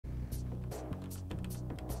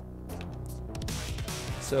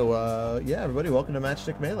So, yeah, everybody, welcome to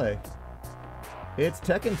Matchstick Melee. It's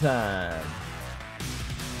Tekken time.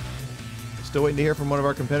 Still waiting to hear from one of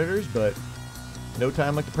our competitors, but no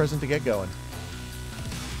time like the present to get going.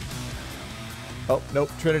 Oh, nope,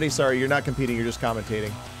 Trinity, sorry, you're not competing, you're just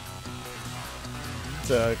commentating. It's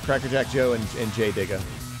Crackerjak Joe and Jay Digga.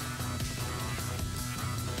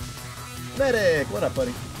 Medic, what up,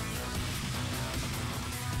 buddy?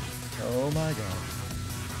 Oh my god.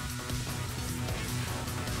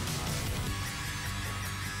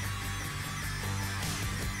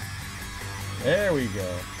 There we go.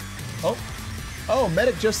 Oh. Oh,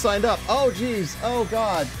 Medic just signed up. Oh, geez. Oh,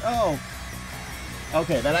 God. Oh.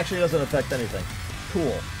 Okay, that actually doesn't affect anything.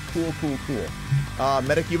 Cool. Cool, cool, cool.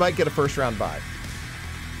 Medic, you might get a first round bye.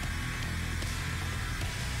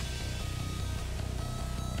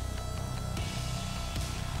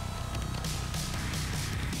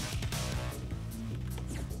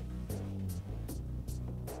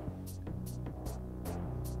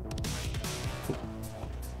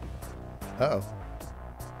 Uh-oh.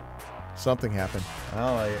 Something happened. I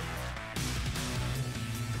don't like it.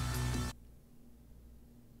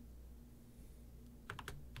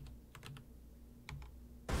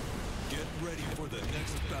 Get ready for the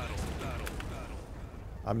next battle.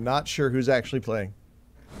 I'm not sure who's actually playing.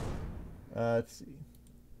 Let's see.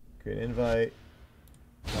 Create an invite.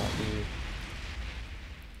 Copy.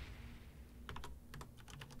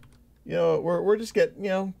 You know, we're just getting, you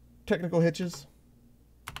know, technical hitches.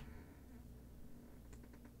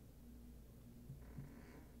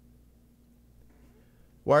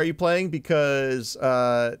 Why are you playing? Because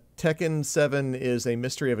Tekken 7 is a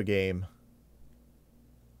mystery of a game.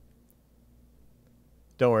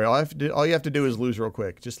 Don't worry. All you have to do is lose real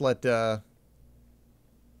quick. Just let Cracker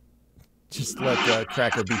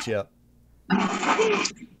beat you up.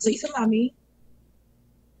 So you talking about me?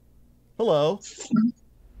 Hello.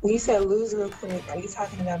 When you said lose real quick, are you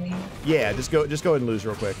talking about me? Yeah, just go ahead and lose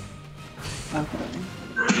real quick. Okay.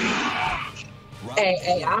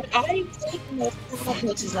 Hey, I ain't taking those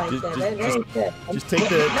punches like that. Just take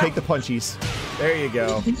the punchies. There you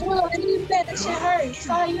go. You know, I didn't bet that shit hurt. You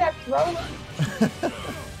saw how you have to roll it.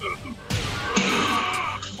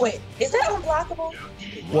 Wait, is that unblockable?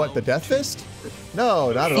 What, the Death Fist?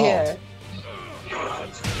 No, not at all. Yeah.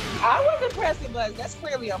 I wasn't pressing buttons. That's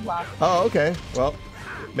clearly unblockable. Oh, okay. Well,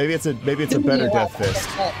 maybe it's a better Death Fist.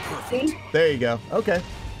 There you go. Okay.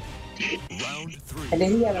 Round 3. And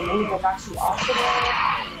then he had a move that knocks you off the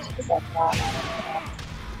wall.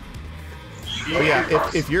 But yeah,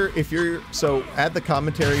 if you're so add the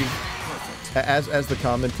commentary as the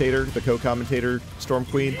commentator, the co-commentator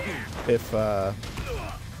StormQueen. If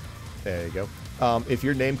there you go. If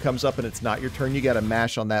your name comes up and it's not your turn, you got to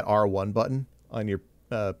mash on that R1 button on your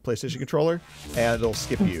PlayStation controller, and it'll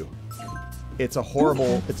skip you. It's a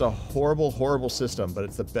horrible system, but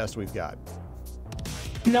it's the best we've got.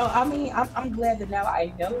 No, I mean, I'm glad that now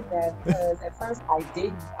I know that, because at first I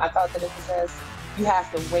didn't. I thought that it was just, you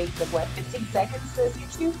have to wait the, what, 15 seconds to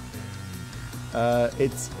hit you?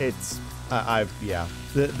 Yeah.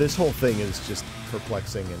 This whole thing is just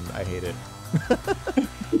perplexing, and I hate it.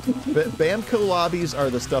 But Bamco lobbies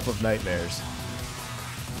are the stuff of nightmares.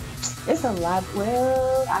 It's a lot.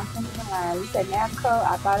 Well, I think you said Namco.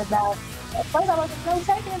 I thought about. At first, I wasn't no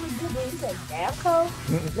taking was good, but you said Namco.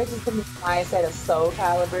 They just put me in the mindset of Soul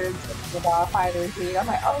Calibur, the ball fighters. I'm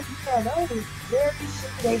like, oh yeah, those are very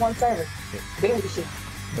shitty. They want service. Very shitty.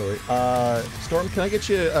 No worry. Storm, can I get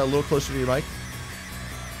you a little closer to your mic?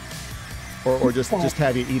 Or just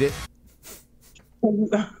have you eat it?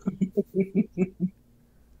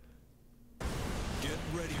 Get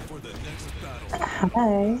ready for the next battle.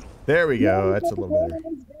 Hi. There we go. That's a little better.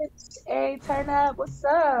 Hey, turn up. What's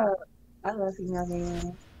up? I love you,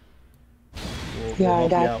 man. We'll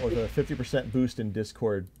help you out with a 50% boost in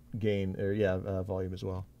Discord gain, or volume as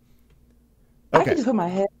well. Okay. I can just put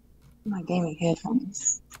my gaming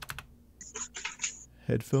headphones.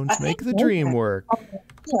 Headphones make the dream work.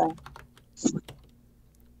 Yeah.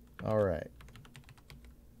 All right.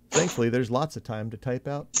 Thankfully, there's lots of time to type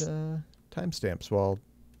out timestamps while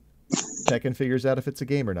Tekken figures out if it's a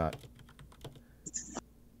game or not.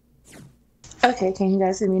 Okay, can you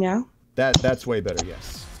guys see me now? That's way better,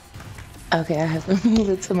 yes. Okay, I have to move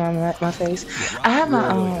it to my face. I have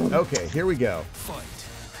my own. Okay, here we go.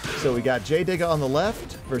 So we got Jay Digga on the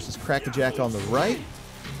left versus Crackerjak on the right.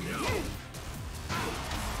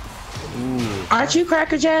 Ooh. Aren't you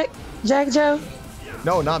Crackerjak, Jack Joe?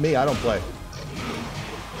 No, not me. I don't play.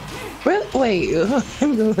 Really? Wait,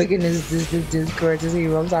 I'm gonna look in this Discord to see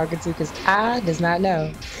who I'm talking to, because I does not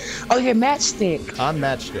know. Oh, you're Matchstick. I'm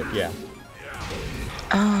Matchstick, yeah.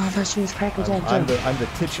 Oh, I thought she was Crackerjak. I'm the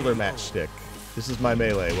titular matchstick. This is my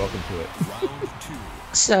melee. Welcome to it.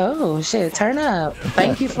 So, shit, turn up.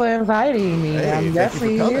 Thank you for inviting me. Hey, I'm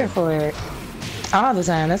definitely here for it. All the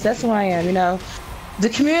time. That's who I am, you know. The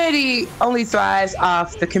community only thrives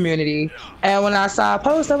off the community. And when I saw a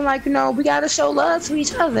post, I'm like, you know, we gotta show love to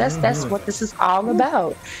each other. That's what this is all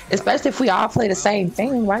about. Especially if we all play the same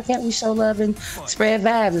thing. Why can't we show love and spread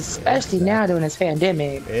vibes, especially now during this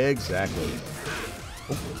pandemic? Exactly.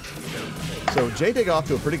 So J-Dig off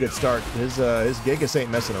to a pretty good start. His Gigas ain't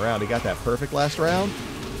messing around. He got that perfect last round.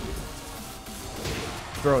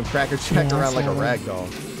 Throwing Crackerjak around like a rag doll.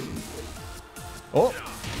 Oh!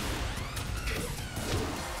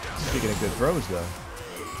 Speaking of good throws, though.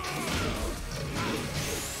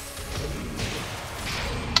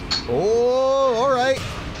 Oh, all right.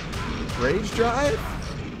 Rage Drive?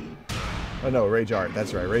 Oh, no, Rage Art.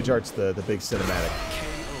 That's right. Rage Art's the big cinematic.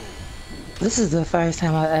 This is the first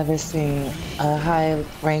time I've ever seen a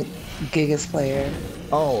high-ranked Gigas player.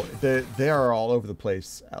 Oh, they are all over the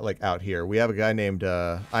place, like out here. We have a guy named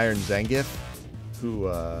Iron Zangief, who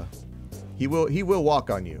he will walk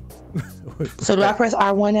on you. So do I press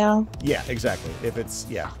R1 now? Yeah, exactly. If it's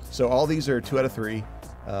So all these are 2 out of 3.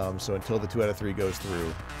 So until the 2 out of 3 goes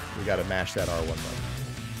through, we got to mash that R1 button.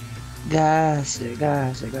 Gotcha.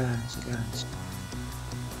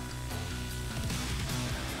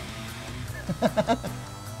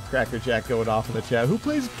 Crackerjak going off in the chat. Who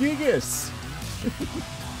plays Gigas?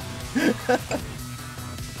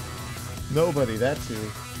 Nobody. That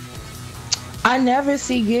too. I never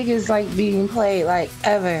see Gigas like being played like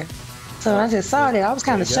ever. So when I just saw that, I was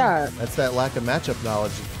kind of shocked. That's that lack of matchup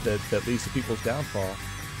knowledge that leads to people's downfall.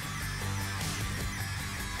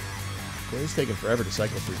 Well, it's taking forever to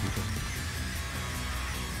cycle through people.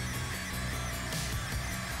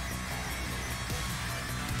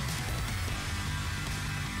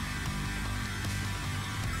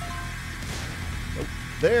 Oh,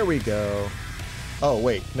 there we go. Oh,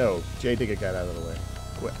 wait. No. J-Dig got out of the way.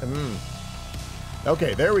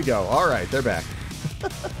 Okay, there we go. All right, they're back.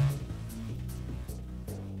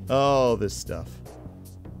 Oh, this stuff.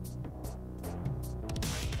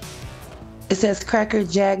 It says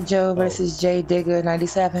Crackerjak Joe versus J Digger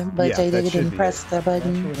 97, but J Digger didn't press the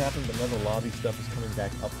button. Not sure what happened, but none of the lobby stuff is coming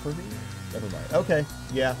back up for me. Never mind. Okay,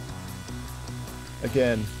 yeah.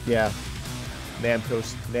 Again, yeah.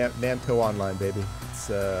 Namco Online, baby. It's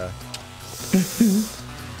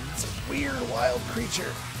it's a weird, wild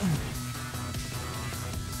creature.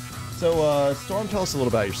 So, Storm, tell us a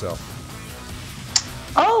little about yourself.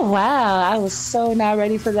 Oh wow, I was so not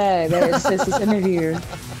ready for that. That is just this interview.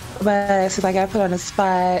 But since I got put on the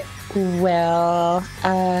spot, well,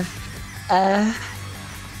 how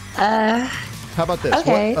about this?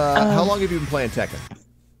 Okay. How long have you been playing Tekken?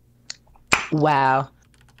 Wow.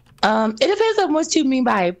 It depends on what you mean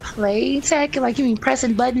by play Tekken. Like, you mean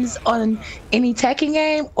pressing buttons on any Tekken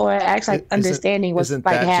game, or actually like understanding what's like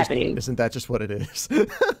happening? Isn't that just what it is?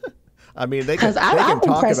 I mean, they can I've been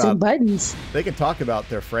talk pressing about buttons. They can talk about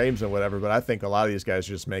their frames and whatever, but I think a lot of these guys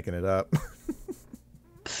are just making it up.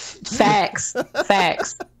 Facts.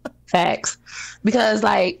 Because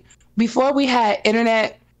like before we had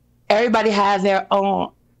internet, everybody had their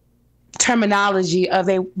own terminology of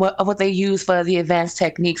what they use for the advanced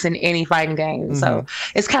techniques in any fighting game. Mm-hmm. So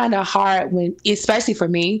it's kind of hard when, especially for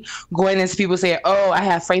me, going into people saying, "Oh, I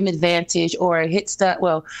have frame advantage or hit stun."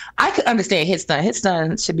 Well, I could understand hit stun. Hit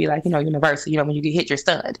stun should be like, universal. When you get hit, you're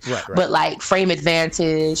stunned. Right. But like frame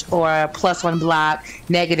advantage or +1 block,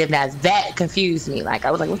 negative. Now that confused me. Like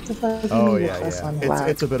I was like, "What the fuck?" +1 block?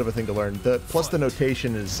 It's a bit of a thing to learn. Plus the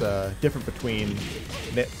notation is different between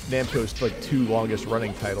Namco's like 2 longest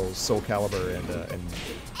running titles, Soul Calibur and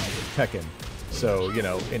Tekken. So,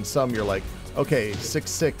 in some you're like, okay,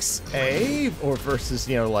 6-6-A, or versus,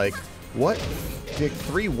 like, what?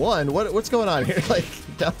 3-1? What's going on here? Like,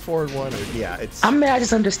 down 4-1, or it's... I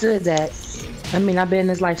just understood that. I've been in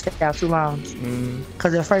this lifestyle too long.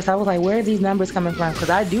 Because at first I was like, where are these numbers coming from? Because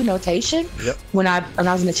I do notation when I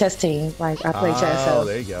was in the chess team. Like, I play chess, so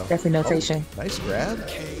there you go. Definitely notation. Oh, nice grab.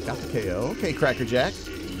 Got the KO. Okay, Crackerjak.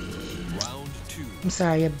 I'm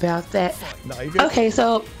sorry about that. No, you're good. Okay,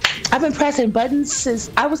 so I've been pressing buttons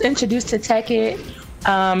since I was introduced to Tekken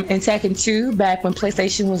in Tekken 2 back when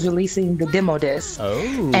PlayStation was releasing the demo disc.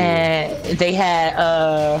 Oh. And they had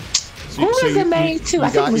who was the main two? I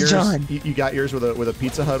think it was John. You got yours with a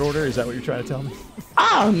Pizza Hut order? Is that what you're trying to tell me?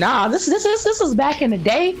 Oh no, this was back in the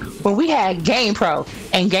day when we had Game Pro,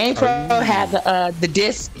 and Game Pro had the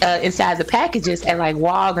disc inside the packages at like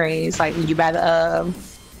Walgreens, like when you buy the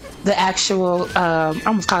the actual I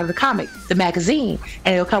almost call it the comic, the magazine,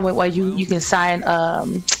 and it'll come with where you can sign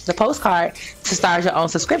the postcard to start your own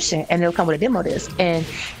subscription, and it'll come with a demo disc, and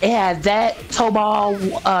it has that Tobal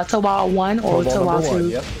 1 or Tobal 2.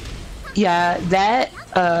 Yep. Yeah, that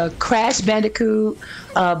Crash Bandicoot,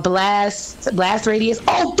 Blast Radius.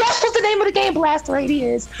 Oh, that was the name of the game, Blast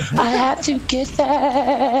Radius. I had to get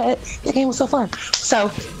that. The game was so fun.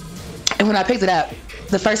 So, and when I picked it up,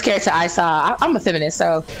 the first character I saw, I'm a feminist,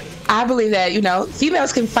 so I believe that, you know,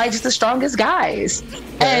 females can fight just the strongest guys.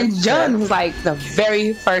 And Jun was like the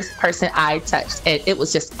very first person I touched, and it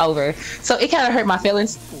was just over. So it kind of hurt my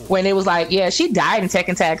feelings when it was like, yeah, she died in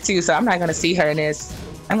Tekken Tag 2, so I'm not gonna see her in this.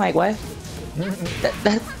 I'm like, what?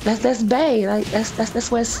 That's Bae. Like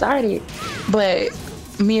that's where it started. But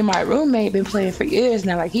me and my roommate been playing for years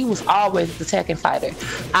now. Like, he was always the Tekken fighter.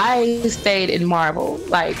 I stayed in Marvel.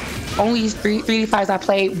 Like, only 3D fights I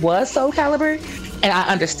played was Soul Calibur, and I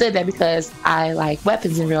understood that because I like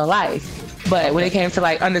weapons in real life. But when it came to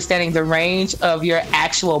like understanding the range of your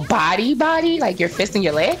actual body, like your fist and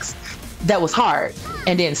your legs, that was hard.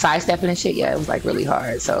 And then sidestepping and shit, yeah, it was like really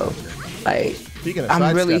hard. So, like,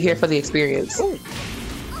 I'm really here for the experience. Ooh.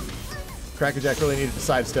 Crackerjak really needed to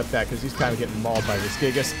sidestep that because he's kind of getting mauled by this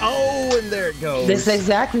Gigas. Oh, and there it goes. This is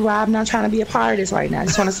exactly why I'm not trying to be a part of this right now. I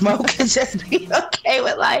just want to smoke and just be okay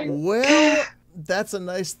with life. Well, that's a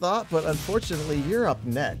nice thought, but unfortunately, you're up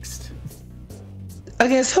next.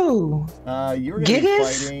 Against who? You're going to be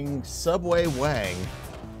fighting SubwayWang.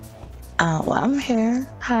 Oh, well, I'm here.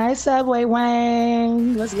 Hi,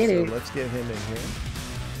 SubwayWang. Let's get it. Let's get him in here.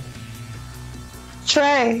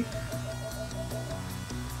 Trey.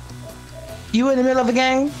 You in the middle of a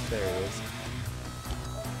game? There it is.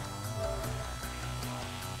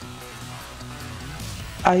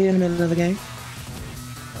 Are you in the middle of a game?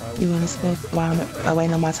 You want to smoke while I'm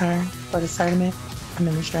waiting on my turn for this tournament? I'm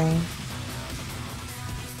in the stream.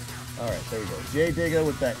 Alright, there we go. J Digga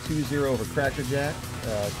with that 2-0 over Crackerjak.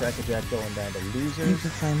 Crackerjak going down to losers.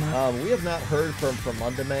 We have not heard from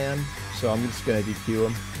Underman, so I'm just going to DQ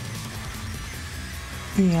him.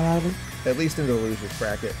 Yeah, at least into the losers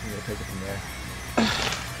bracket, and we'll take it from there.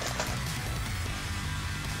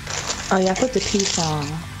 Oh yeah, I put the piece on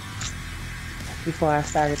before I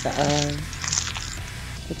started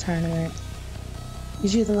the tournament.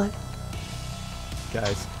 Did you the like?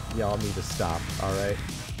 Guys, y'all need to stop. All right.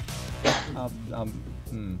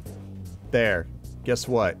 There. Guess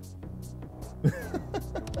what?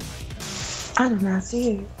 I did not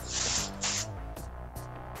see it.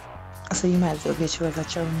 So you might as well get yours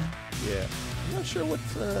at your room. Yeah. I'm not sure what,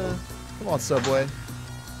 come on, Subway.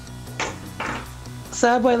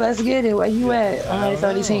 Subway, let's get it. Where you at? I'm ready to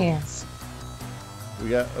throw these hands.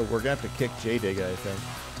 We're gonna have to kick J Digga, I think.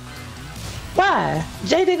 Why?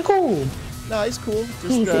 J Digga cool. No, he's cool.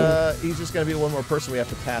 He's just gonna be one more person we have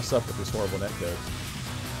to pass up with this horrible netcode.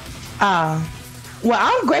 Well,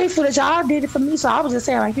 I'm grateful that y'all did it for me, so I was just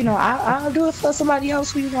saying, like, you know, I'll do it for somebody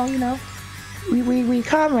else who, you know, we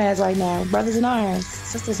comrades right now, brothers in arms,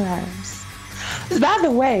 sisters in arms. By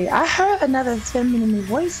the way, I heard another feminine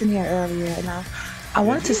voice in here earlier, and I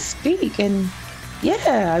wanted to speak, and yeah,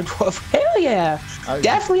 hell yeah,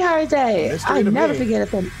 definitely heard that. I never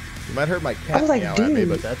forget it. You might heard my cat like, meow at me,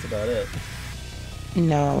 but that's about it.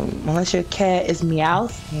 No, unless your cat is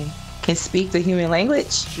Meowth and can speak the human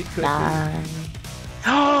language. She could.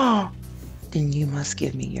 Oh, then you must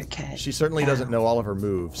give me your cat. She certainly doesn't know all of her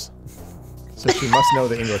moves, so she must know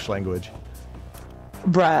the English language.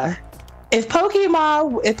 Bruh, if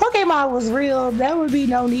Pokemon was real, there would be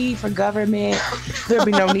no need for government. There'd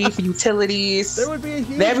be no need for utilities. There would be a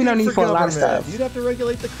huge There'd be no need for a lot of government. stuff. You'd have to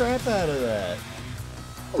regulate the crap out of that.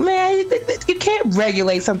 Man, you can't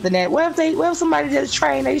regulate something that. What if somebody just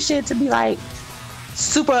train their shit to be like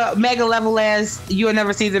super mega level as you'll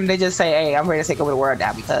never see them? They just say, "Hey, I'm ready to take over the world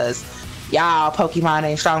now because y'all Pokemon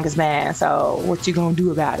ain't strongest man. So what you gonna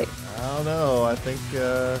do about it?" I don't know. I think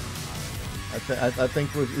I think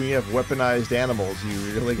when you have weaponized animals, you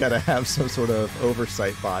really got to have some sort of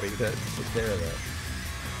oversight body to take care of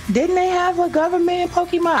that. Didn't they have a government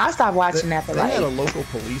Pokemon? I stopped watching that for They like. had a local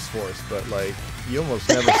police force, but like you almost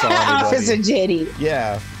never saw anybody. Officer Jenny.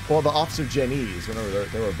 Yeah, well, the Officer Jennies. Whenever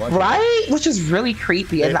they were a bunch. Right, which is really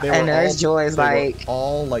creepy. And there's Joy's like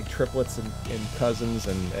all like triplets and cousins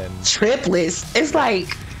and triplets. It's like.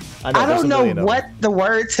 I don't know what the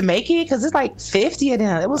word to make it because it's like 50 of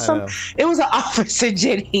them. It was It was an Officer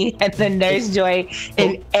Jenny and the Nurse Joy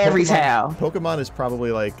in every town. Pokemon is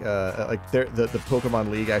probably like the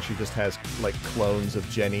Pokemon League actually just has like clones of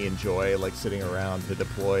Jenny and Joy like sitting around to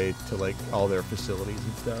deploy to like all their facilities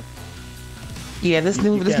and stuff. Yeah, this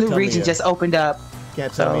new region just opened up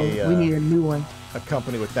Can't tell So me we need a new one. a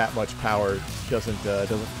company with that much power doesn't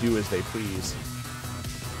do as they please.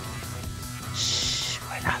 Shh,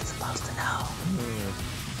 we're not supposed to know.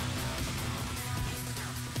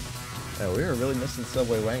 Yeah, we are really missing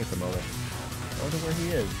SubwayWang at the moment. I wonder where he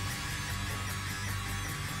is.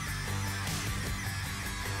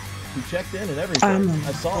 He checked in and everything.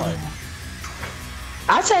 I saw him.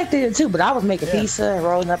 I checked in too, but I was making Yeah. pizza and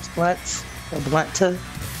rolling up blunts. A blunt too.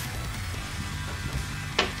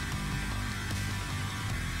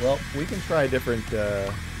 Well, we can try a different.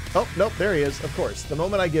 Oh nope, there he is. Of course, the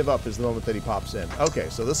moment I give up is the moment that he pops in. Okay,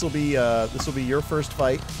 so this will be your first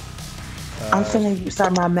fight. I'm finna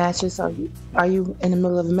start my matches. Are you in the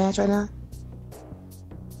middle of a match right now?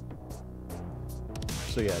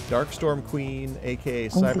 So yeah, DarkStormQueen, aka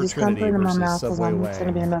Just come Cyber put it Trinity in my versus mouth 'cause I'm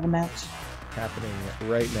gonna be SubwayWang, another match. happening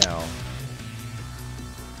right now.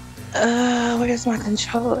 Where's my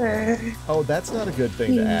controller? Oh, that's not a good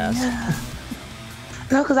thing to ask.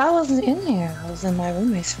 No, because I wasn't in there. I was in my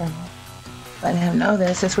roommate's room. Letting him know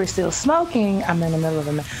that since we're still smoking, I'm in the middle of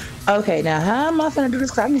a match. Okay, now how am I gonna do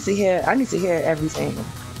this? Because I need to hear everything.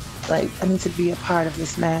 Like, I need to be a part of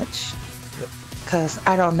this match. Because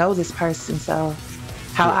I don't know this person, so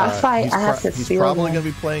how I fight, I have to He's feel probably them. going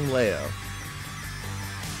to be playing Leo.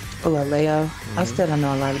 Oh, Leo. I still don't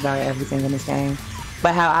know a lot about everything in this game.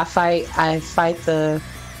 But how I fight the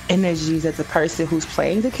energies that the person who's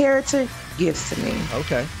playing the character gives to me.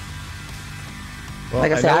 Okay. Well,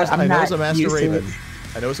 Like I said, I know not as a Master used to Raven. it.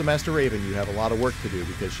 I know as a Master Raven, you have a lot of work to do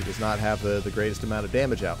because she does not have the greatest amount of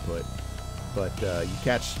damage output. But you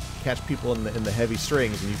catch people in the heavy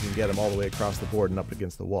strings, and you can get them all the way across the board and up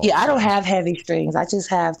against the wall. Yeah, I don't have heavy strings. I just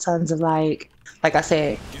have tons of like I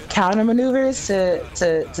said, counter maneuvers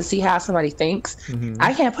to see how somebody thinks.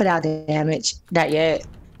 I can't put out damage, not yet.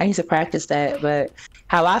 I need to practice that. But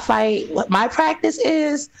how I fight, what my practice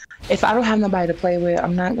is, if I don't have nobody to play with,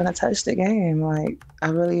 I'm not gonna touch the game. Like I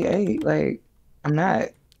really ain't. Like I'm not.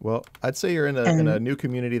 Well, I'd say you're in a new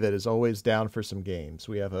community that is always down for some games.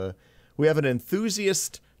 We have an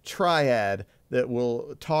enthusiast triad that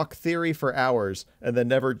will talk theory for hours and then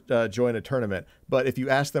never join a tournament. But if you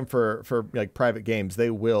ask them for like private games, they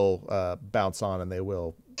will bounce on and they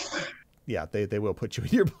will put you in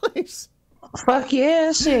your place. Fuck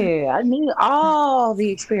yeah, shit. I need all the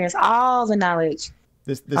experience, all the knowledge.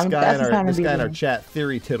 This guy in our chat,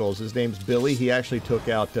 Theory Tittles, his name's Billy. He actually took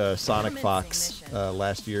out Sonic Fox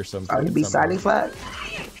last year. Oh, you be Sonic Fox?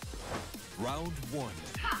 Round one.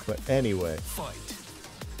 But anyway. Fight.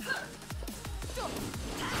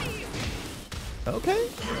 Okay.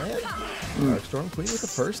 DarkStormQueen with the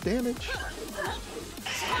first damage.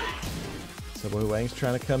 SubwayWang's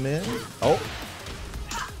trying to come in. Oh.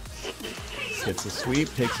 Gets a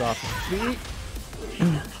sweep, takes off his feet.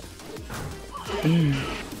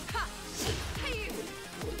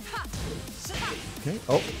 Okay.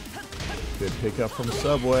 Oh. Good pickup from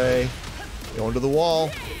Subway. Going to the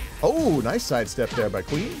wall. Oh, nice sidestep there by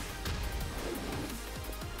Queen.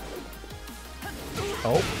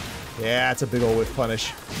 Oh. Yeah, it's a big old whiff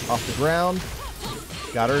punish. Off the ground.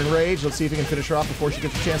 Got her enraged. Let's see if he can finish her off before she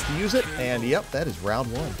gets a chance to use it. And yep, that is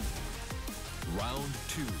round one. Round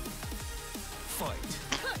two. Fight.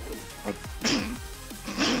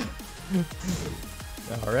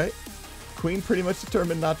 All right. Queen pretty much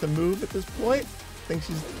determined not to move at this point. Think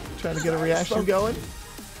she's trying to get a reaction going.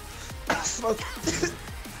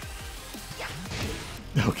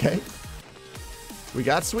 Okay. We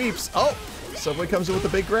got sweeps. Oh, Subway comes in with a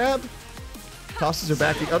big grab. Tosses her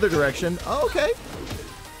back the other direction. Oh, okay.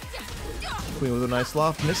 Queen with a nice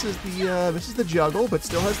loft. Misses the juggle, but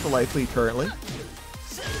still has the life lead currently.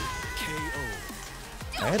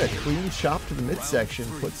 KO. And a clean chop to the midsection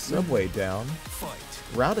puts Subway down. Fight.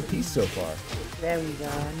 Round apiece so far. There we go.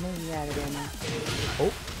 I knew you had it in there.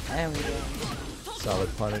 Oh. There we go.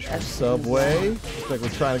 Solid punish from Subway. Looks like we're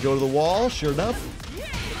trying to go to the wall. Sure enough.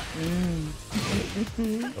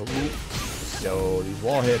 Oh. Yo, these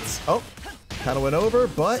wall hits. Oh. Kind of went over,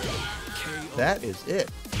 but that is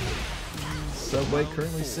it. Subway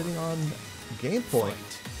currently sitting on game point.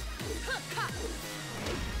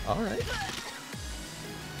 All right.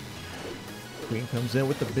 Queen comes in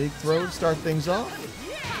with the big throw to start things off.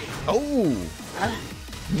 Oh,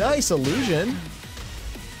 nice illusion.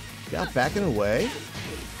 Got back and away.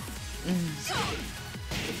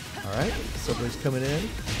 All right, Subway's coming in.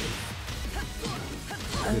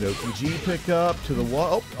 Good OTG pickup to the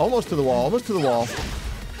wall. Oh, almost to the wall, almost to the wall.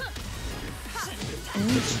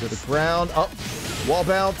 To the ground. Oh, wall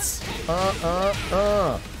bounce.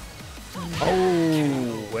 Oh,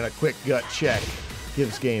 and a quick gut check.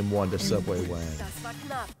 Gives game one to SubwayWang.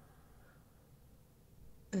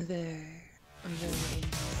 There.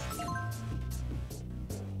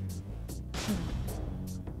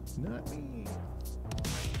 Not me.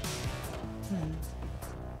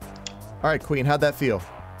 All right, Queen, how'd that feel?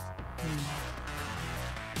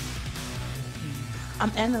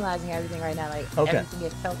 I'm analyzing everything right now, like Okay. everything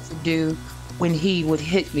it felt to do when he would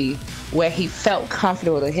hit me, where he felt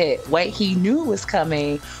comfortable to hit, what he knew was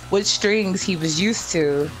coming, what strings he was used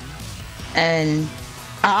to. And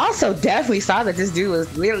I also definitely saw that this dude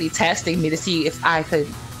was literally testing me to see if I could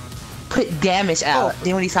put damage out.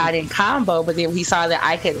 Then when he saw I didn't combo, but then when he saw that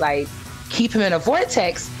I could like keep him in a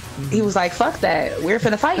vortex, he was like, fuck that, we're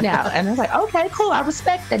finna fight now. And I was like, okay, cool, I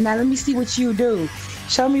respect that. Now let me see what you do.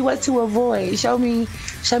 Show me what to avoid. Show me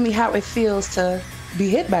how it feels to be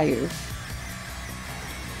hit by you.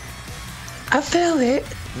 I feel it,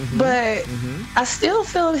 but I still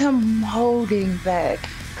feel him holding back.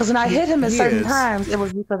 Because when I hit him at certain times, it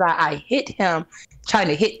was because I hit him trying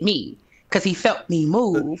to hit me. Because he felt me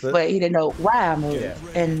move, but he didn't know why I moved. Yeah.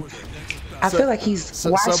 And I feel like he's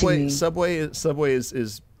watching me. Subway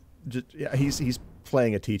is just, yeah, he's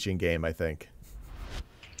playing a teaching game, I think.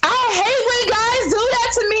 I hate when guys do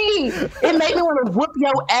that to me. It made me want to whoop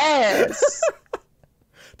your ass.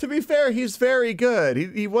 To be fair, he's very good.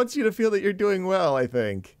 He wants you to feel that you're doing well, I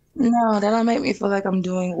think. No, that don't make me feel like I'm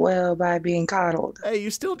doing well by being coddled. Hey, you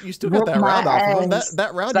still got that round off of him.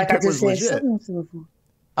 That round like he took was legit.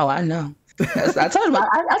 Oh, I know. I told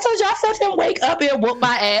you I felt him wake up and whoop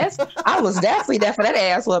my ass. I was definitely there for that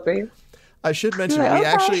ass whooping. I should mention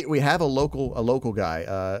we have a local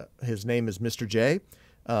guy. His name is Mr. J.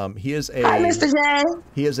 He is a Hi, Mr.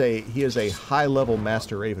 J. He is a high level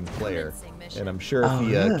Master Raven player, and I'm sure if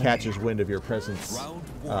he catches wind of your presence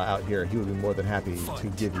out here, he would be more than happy to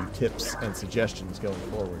give you tips and suggestions going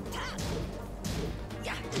forward.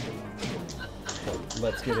 So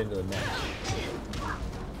let's get into the match.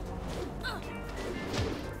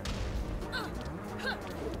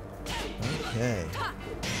 Okay,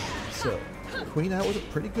 so Queen out with a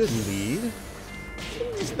pretty good lead.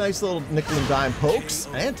 These nice little nickel and dime pokes,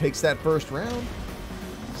 and takes that first round.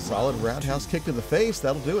 Solid roundhouse kick to the face,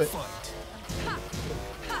 that'll do it.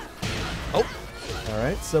 Oh, all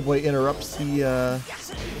right. Subway interrupts the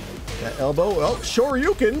that elbow. Oh,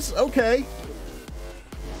 Shoryukens. Okay.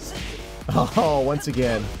 Oh, once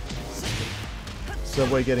again,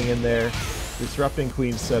 Subway getting in there, disrupting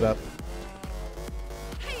Queen's setup.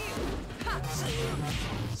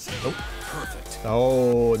 Oh, perfect.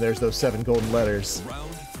 Oh, and there's those 7 golden letters.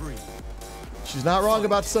 Round 3. She's not wrong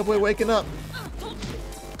about Subway waking up.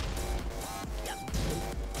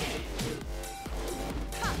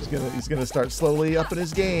 He's gonna start slowly upping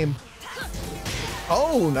his game.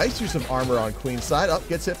 Oh, nice use of armor on Queen's side. Up,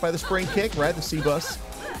 gets hit by the spring kick, right at the C-bus.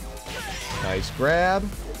 Nice grab.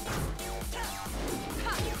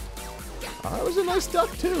 That was a nice duck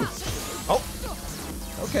too. Oh,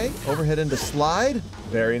 okay. Overhead into slide.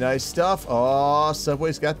 Very nice stuff. Oh,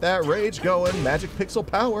 Subway's got that rage going. Magic pixel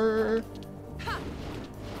power.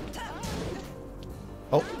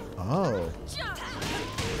 Oh, oh.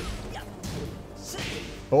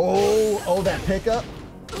 Oh, that pickup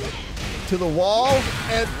to the wall,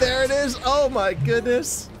 and there it is. Oh my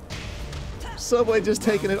goodness. Subway just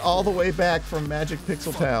taking it all the way back from Magic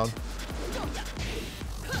Pixel Town.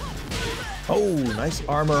 Oh, nice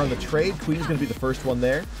armor on the trade. Queen's gonna be the first one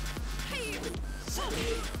there.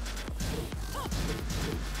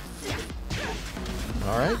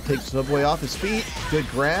 All right, takes Subway off his feet. Good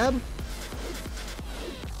grab.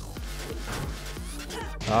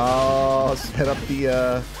 Oh, set up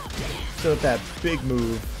that big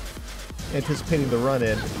move, anticipating the run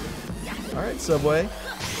in. All right, Subway.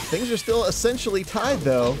 Things are still essentially tied,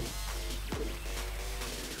 though.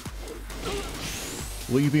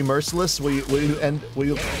 Will you be merciless? Will you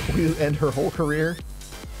end her whole career?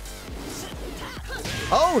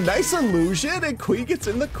 Oh, nice illusion, and Queen gets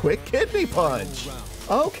in the quick kidney punch.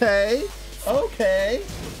 Okay, okay.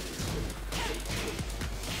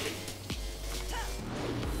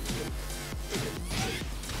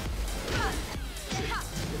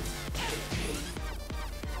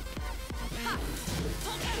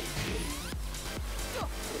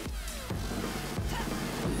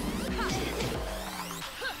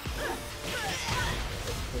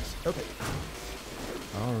 Okay.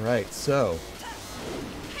 All right, so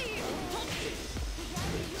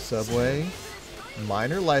Subway,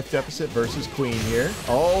 minor life deficit versus Queen here.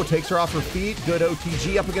 Oh, takes her off her feet. Good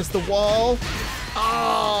OTG up against the wall.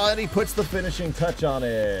 Oh, and he puts the finishing touch on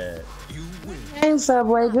it. Hey,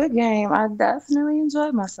 Subway, good game. I definitely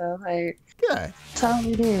enjoyed myself. Like, good.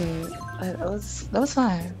 Totally did. That was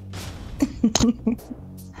fine.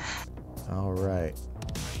 All right.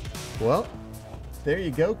 Well, there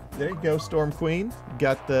you go. There you go, Storm Queen.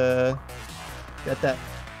 Got that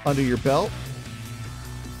under your belt.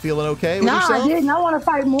 Feeling okay with yourself? No, I didn't. I want to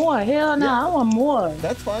fight more. Hell no, I want more.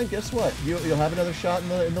 That's fine. Guess what? You'll have another shot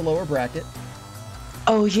in the lower bracket.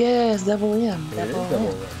 Oh yes, double M. It is double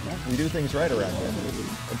M. Yeah. We do things right around here.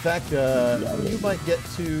 In fact, you might get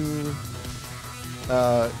to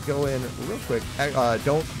go in real quick.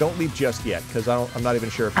 Don't leave just yet, because I'm not even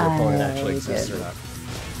sure if your opponent actually exists or not.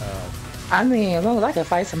 I mean, as long as I can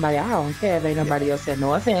fight somebody, I don't care if ain't nobody else said.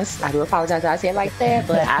 No offense. I do apologize that I say it like that,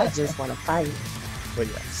 but I just want to fight. But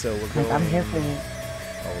yeah, so we're going I'm here for it.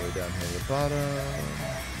 all the way down here at the bottom.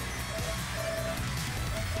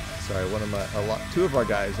 Sorry, two of our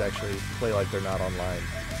guys actually play like they're not online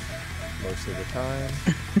most of the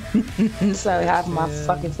time. So half of my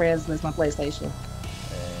fucking friends miss my PlayStation.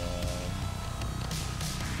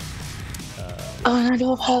 And I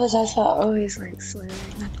do apologize for always like swearing.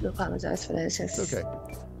 I do apologize for that. It's just okay.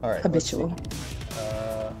 All right. Habitual.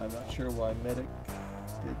 I'm not sure why Medic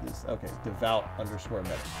did this. Okay,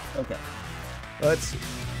 devout_medic. Okay.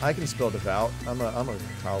 I can spell devout. I'm a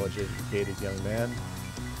college educated young man.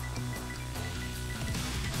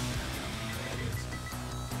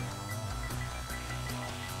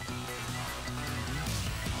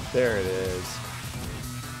 There it is.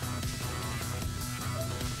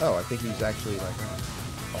 Oh, I think he's actually like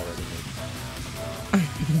already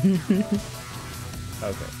made.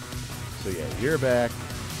 Okay. So yeah, you're back.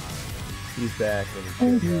 He's back,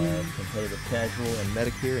 and we should have competitive casual and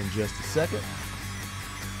Medic here in just a second.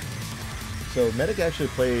 So Medic actually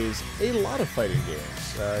plays a lot of fighting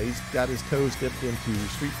games. He's got his toes dipped into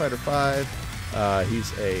Street Fighter V.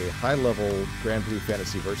 He's a high-level Grand Blue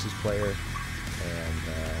Fantasy Versus player, and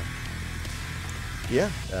yeah,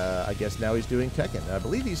 I guess now he's doing Tekken. I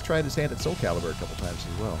believe he's tried his hand at Soul Calibur a couple times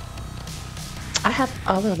as well. I have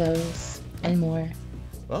all of those and more.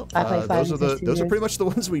 Well, those are pretty much the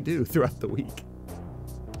ones we do throughout the week.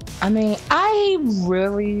 I mean, I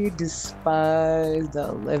really despise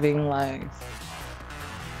the living life.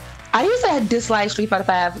 I used to dislike Street Fighter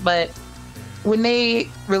V, but when they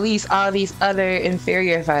release all these other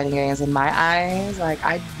inferior fighting games, in my eyes, like,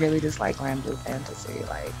 I really dislike Grand Blue Fantasy.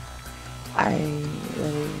 Like, I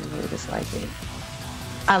really, really dislike it.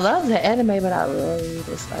 I love the anime, but I really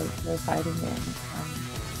dislike the fighting game.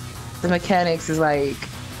 The mechanics is like,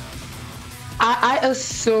 I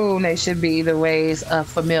assume they should be the ways of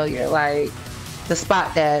familiar, like the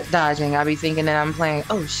spot that dodging. I be thinking that I'm playing,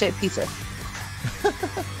 oh shit, pizza.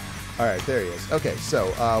 All right, there he is. Okay,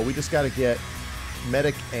 so we just got to get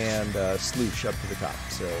Medic and Sloosh up to the top.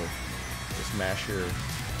 So just mash your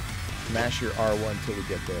R1 till we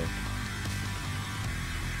get there.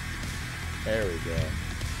 There we go.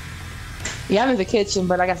 Yeah, I'm in the kitchen,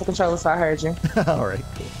 but I got the controller, so I heard you. All right,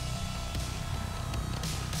 cool.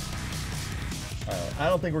 I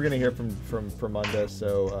don't think we're gonna hear from Munda,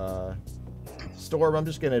 so Storm, I'm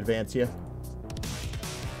just gonna advance you.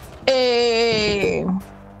 Hey!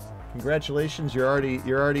 Congratulations, you're already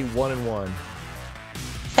 1-1.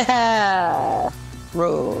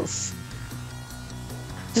 Rules.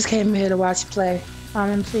 Just came here to watch you play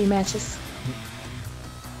in 3 matches.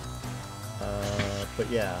 But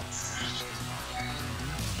yeah,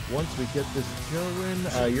 once we get this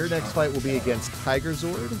going, your next fight will be against Tiger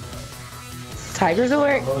Zord. Tiger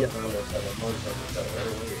Zord? Yep.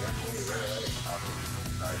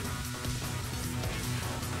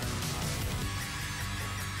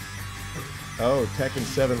 Oh, Tekken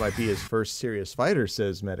 7 might be his first serious fighter,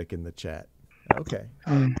 says Medic in the chat. Okay.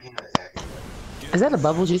 Is that a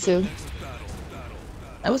bubble jutsu?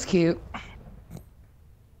 That was cute.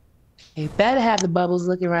 You better have the bubbles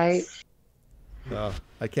looking right.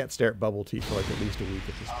 I can't stare at bubble tea for like at least a week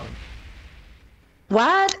at this point.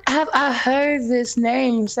 Why have I heard this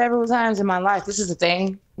name several times in my life? This is a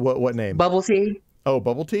thing. What name? Bubble tea. Oh,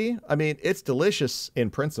 bubble tea? I mean, it's delicious in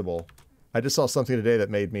principle. I just saw something today that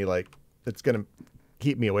made me like, it's going to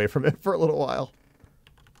keep me away from it for a little while.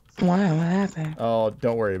 Why? What happened? Oh,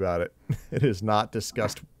 don't worry about it. It is not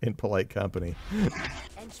discussed in polite company.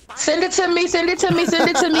 Send it to me, send it to me, send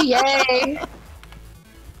it to me, yay!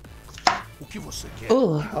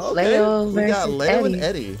 Ooh, okay. Leo We got versus Leo Eddie. and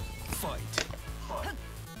Eddie.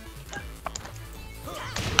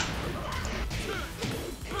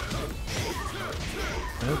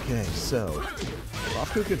 Okay, so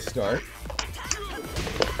off to a good start.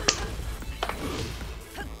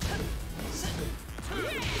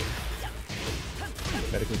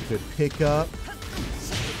 Medical could pick up,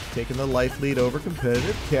 taking the life lead over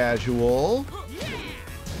competitive casual.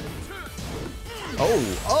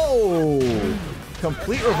 Oh,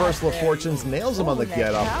 Complete reversal of fortunes, nails him on the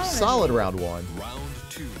get up. Solid round one. Round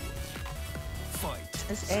 2. Fight.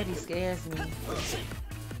 This Eddie scares me.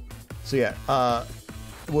 So yeah,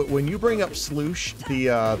 when you bring up Sloosh,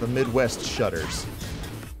 the Midwest shudders,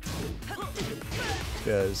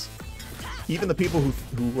 because even the people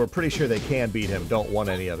who are pretty sure they can beat him don't want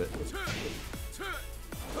any of it.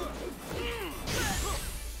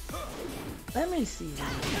 Let me see.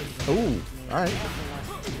 Ooh, all right.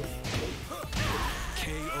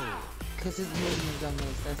 KO. Because his movements don't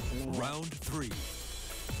make sense to me. Round 3.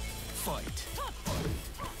 Fight.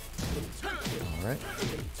 All right.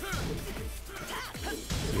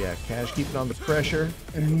 Yeah, Cash keeping on the pressure.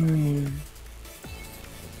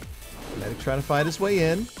 Medic trying to find his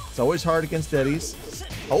way in. It's always hard against Eddies.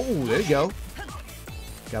 Oh, there you go.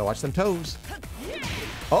 Gotta watch them toes.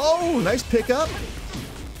 Oh, nice pickup.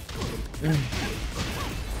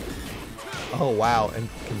 Oh, wow. And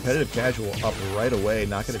competitive casual up right away.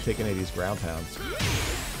 Not going to take any of these ground pounds.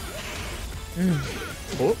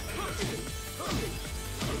 Oh.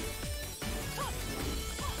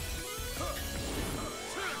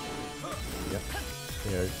 Yep.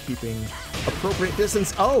 They're keeping appropriate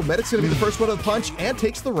distance. Oh, Medic's going to be the first one to the punch and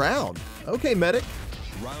takes the round. Okay, Medic.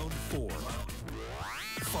 Round 4.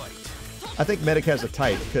 Fight. I think Medic has a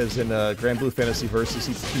type, because in Grand Blue Fantasy Versus,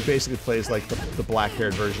 he basically plays like the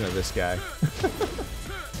black-haired version of this guy.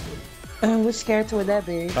 Which character would that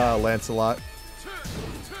be? Lancelot.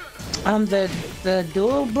 The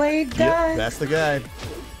dual blade guy? Yep, that's the guy. I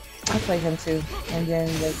play him too. And then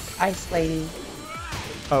the Ice Lady.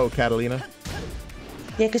 Oh, Catalina.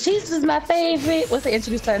 Yeah, because she's just my favorite. What's the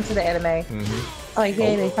introduced her into the anime? Oh,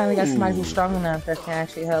 yeah, they finally got somebody who's strong enough that can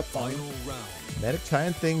actually help them. Final round. Medic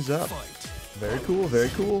tying things up. Fight. Very cool, very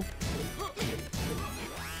cool.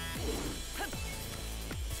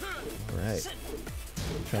 Alright.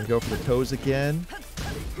 Trying to go for the toes again.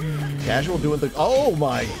 Casual doing the... Oh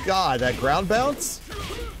my god, that ground bounce?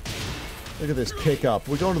 Look at this pick up.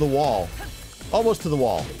 We're going to the wall. Almost to the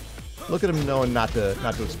wall. Look at him knowing not to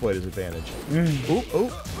exploit his advantage. Oop,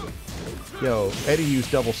 oop. Yo, Eddie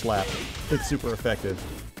used double slap. It's super effective.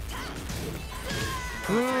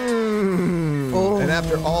 And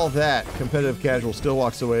after all that, competitive casual still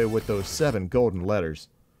walks away with those 7 golden letters.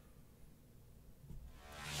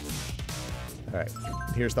 Alright,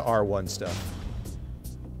 here's the R1 stuff.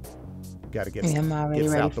 Gotta get I'm already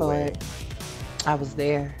ready for it. I was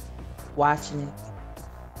there, watching it.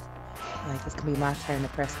 Like, it's gonna be my turn to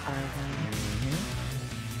press R1.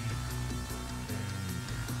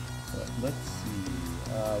 Let's see.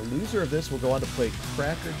 Loser of this will go on to play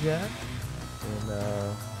Crackerjak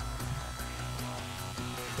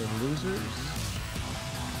in losers.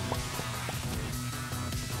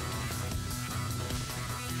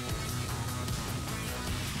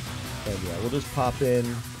 And yeah, we'll just pop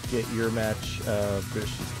in, get your match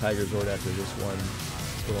versus Tiger Zord after this one,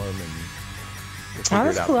 Storm, and we'll figure it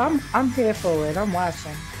that's out. cool. I'm here for it. I'm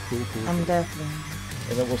watching. Cool. I'm definitely.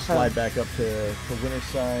 And then we'll slide back up to winner's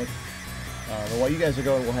side. And while you guys are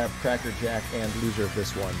going, we'll have Crackerjak and loser of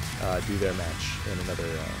this one do their match in another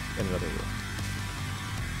room.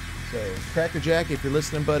 So, Crackerjak, if you're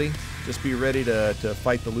listening, buddy, just be ready to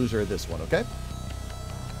fight the loser of this one, okay?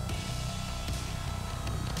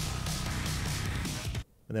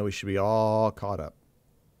 And then we should be all caught up.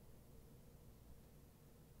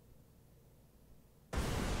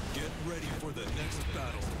 Get ready for the next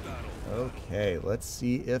battle. Okay, let's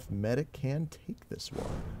see if Medic can take this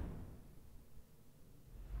one.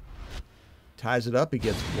 Ties it up. He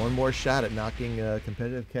gets one more shot at knocking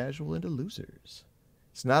competitive casual into losers.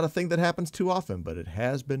 It's not a thing that happens too often, but it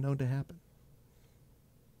has been known to happen.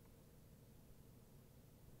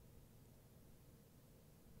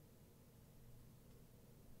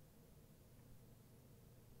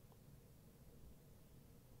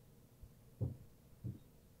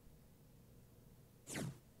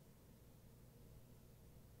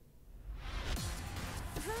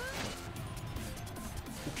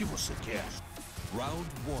 Give us a guess. Round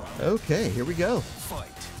 1. Okay, here we go. Fight.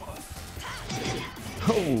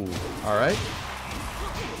 Oh, all right.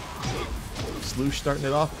 Sloosh starting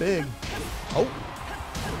it off big.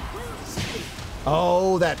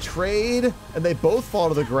 Oh, that trade. And they both fall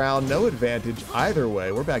to the ground. No advantage either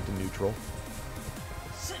way. We're back to neutral.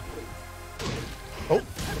 Oh.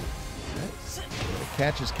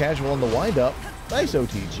 Catches casual on the windup. Nice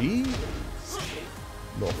OTG.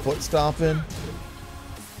 Little foot stomping.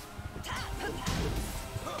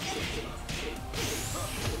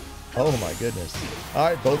 Oh my goodness. All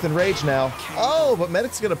right, both enraged now. Oh, but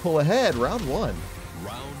Medic's going to pull ahead. Round 1.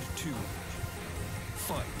 Round 2.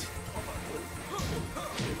 Fight.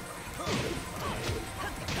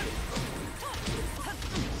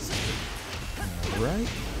 right.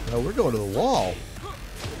 No, we're going to the wall.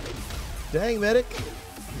 Dang, medic.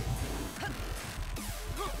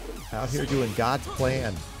 Out here doing God's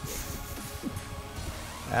plan.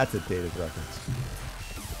 That's a dated reference.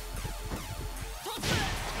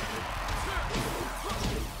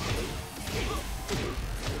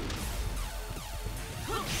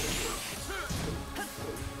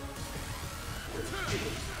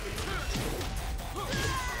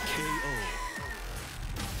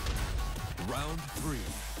 Round 3.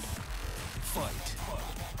 Fight.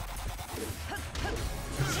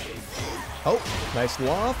 Oh, nice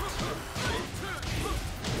loft.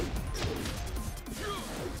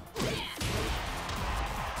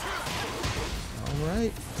 All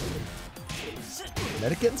right.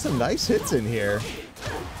 Medic getting some nice hits in here.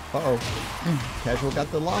 Uh-oh. Casual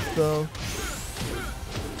got the loft, though.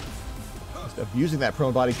 Just abusing that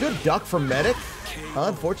prone body. Good duck from Medic.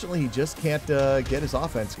 Unfortunately, he just can't get his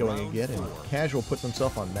offense going again, and Casual puts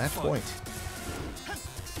himself on match point.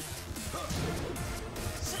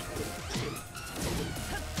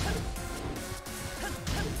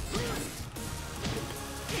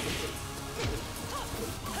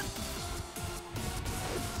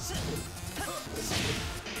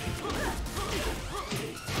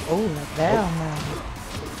 Oh, down now.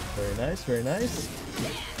 Very nice, very nice.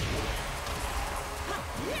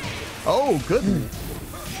 Oh, good.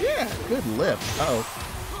 Yeah, good lip. Uh-oh.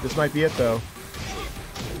 This might be it, though.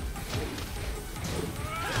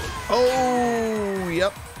 Oh,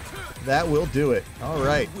 yep. That will do it. All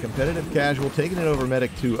right. Competitive Casual taking it over Medic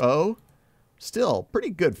 2-0. Still, pretty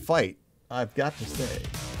good fight, I've got to say.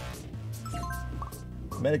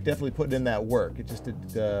 Medic definitely putting in that work. It just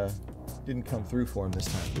didn't come through for him this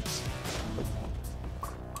time. Oops.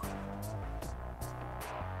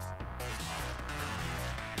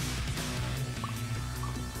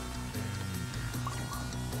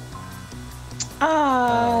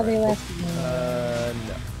 Ah, they left me.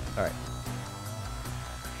 No. All right.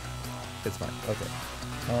 It's fine. Okay.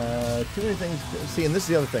 Too many things. See, and this is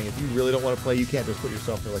the other thing. If you really don't want to play, you can't just put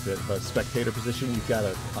yourself in like a spectator position. You've got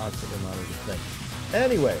to constantly monitor the thing.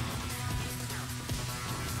 Anyway.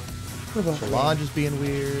 Solange is being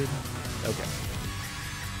weird. Okay.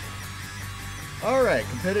 All right.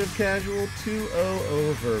 Competitive Casual 2-0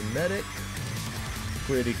 over Medic.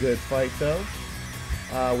 Pretty good fight, though.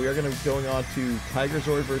 We are going to be going on to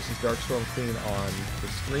Tigerzord versus DarkStormQueen on the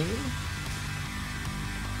stream.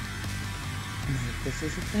 This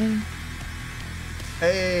is a thing.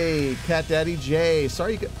 Hey, Cat Daddy J.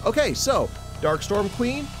 Sorry you could... Okay, so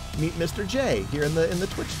DarkStormQueen, meet Mr. J here in the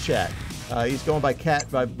Twitch chat. He's going by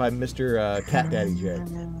Mr. Cat Daddy J.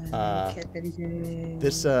 Cat Daddy J.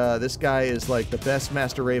 This guy is like the best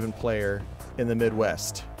Master Raven player in the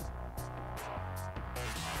Midwest.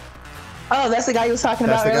 Oh, that's the guy you was talking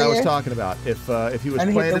about earlier? That's the guy I was talking about. If he was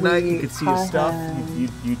playing tonight, you could see his stuff.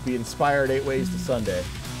 You'd be inspired 8 ways to Sunday.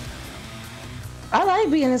 I like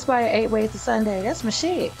being inspired 8 ways to Sunday. That's my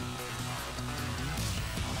shit.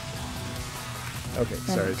 Okay,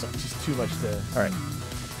 sorry. It's just too much to... All right.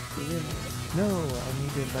 No, I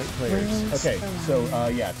need to invite players. Okay, so,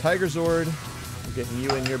 yeah, Tigerzord. We're getting you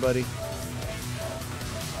in here, buddy.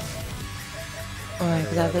 Alright,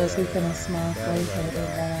 because I fell asleep in a small place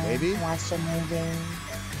and maybe? watched a movie.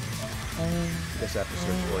 Guess I have to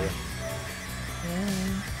search for you.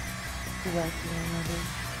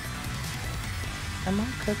 Am I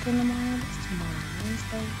cooking tomorrow? It's tomorrow,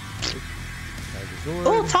 Wednesday. Tigerzord.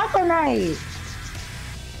 Oh, taco night!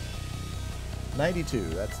 92.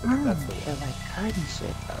 That's the one. They're like cutting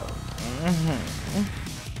shit though.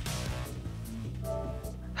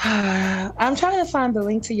 I'm trying to find the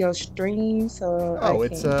link to your stream, so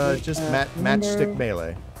it's just Matchstick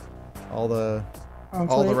Melee. All the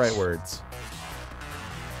right words.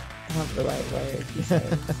 All the right words. He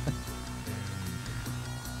says.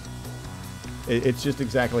 It's just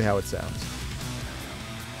exactly how it sounds.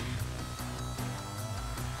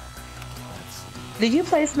 Did you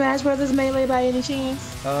play Smash Brothers Melee by any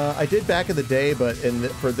chance? I did back in the day, but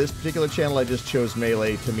for this particular channel, I just chose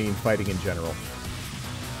Melee to mean fighting in general.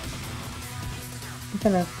 I'm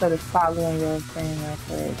gonna sort of follow your thing real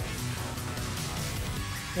quick.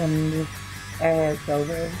 When this ad's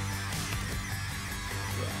over. Yeah,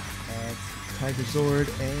 that's Tigerzord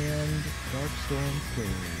and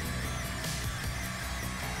DarkStormQueen.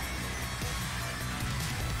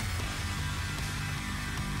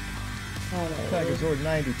 Tigerzord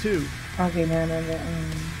 92. Okay, no.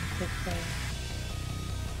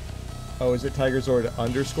 Oh, is it Tigerzord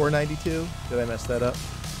 _ 92? Did I mess that up?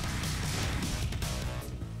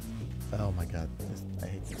 Oh my god, I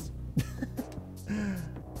hate this.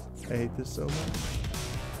 I hate this so much.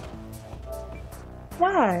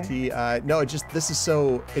 Why? No, this is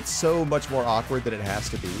it's so much more awkward than it has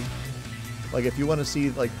to be. Like, if you want to see,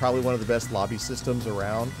 like, probably one of the best lobby systems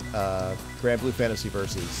around, Grand Blue Fantasy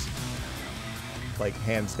Versus, like,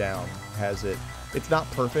 hands down, has it. It's not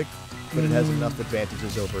perfect, but it has enough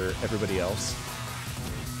advantages over everybody else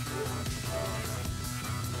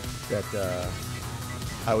that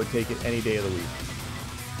I would take it any day of the week.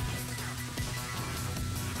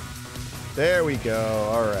 There we go.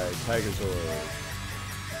 All right, Tigerzord.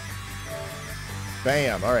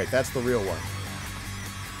 Bam. All right, that's the real one.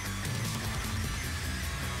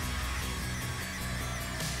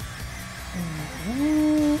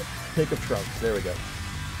 Pick of Trunks. There we go.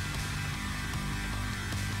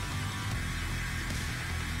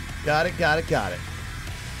 Got it, got it, got it.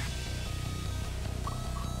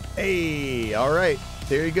 Hey, all right.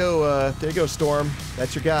 There you go, Storm.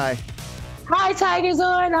 That's your guy. Hi,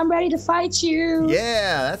 Tigerzord. I'm ready to fight you.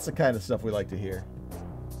 Yeah, that's the kind of stuff we like to hear.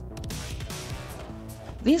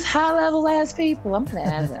 These high-level ass people. I'm gonna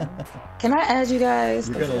add them. Can I add you guys?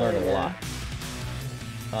 You're gonna learn a lot.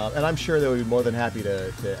 And I'm sure they would be more than happy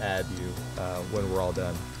to add you when we're all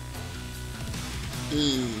done.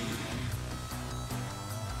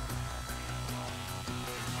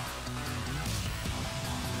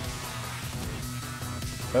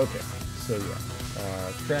 Okay, so yeah.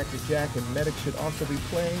 Crackerjak and Medic should also be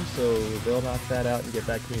playing, so they'll knock that out and get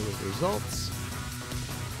back to me with results.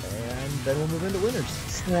 And then we'll move into winners.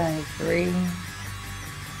 Slide 3. Okay.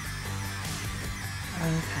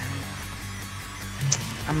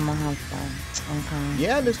 I'm gonna have fun. Okay.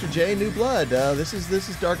 Yeah, Mr. J, New Blood. This is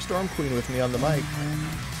DarkStormQueen with me on the mic.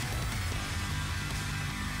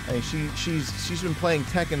 I mean, she's been playing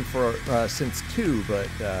Tekken for since 2, but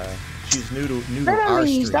she's new to our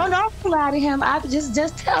stream. Don't lie to him. I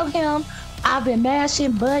just tell him I've been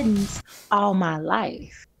mashing buttons all my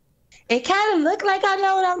life. It kind of look like I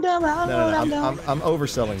know what I'm doing, but I don't know what I'm doing. I'm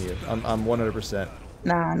overselling you. I'm 100%.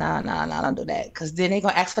 Nah, don't do that. Because then they're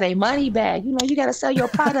going to ask for their money back. You know, you got to sell your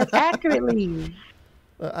product accurately.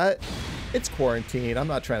 It's quarantine. I'm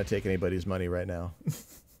not trying to take anybody's money right now.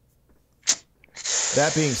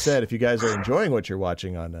 That being said, if you guys are enjoying what you're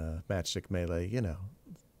watching on Matchstick Melee, you know,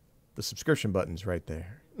 the subscription button's right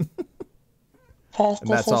there. And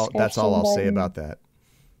that's all I'll say about that.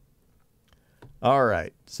 All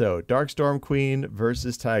right, so DarkStormQueen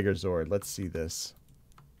versus Tigerzord. Let's see this.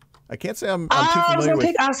 I can't say I'm too familiar with.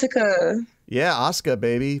 Pick Asuka. Yeah, Asuka,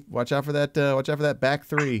 baby. Watch out for that. Watch out for that back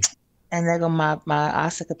 3. And there go my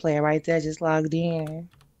Asuka player right there, just logged in.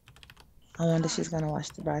 I wonder if she's gonna watch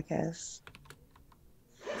the broadcast.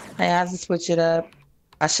 Hey, I have to switch it up.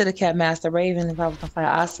 I should have kept Master Raven if I was gonna fight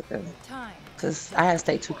Asuka. Because I had to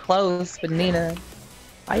stay too close with Nina.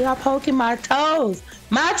 Why y'all poking my toes?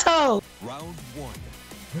 My toes! Round 1.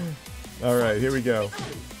 All right, here we go.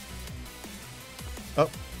 Oh,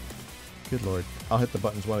 good lord. I'll hit the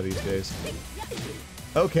buttons one of these days.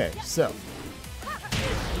 Okay, so.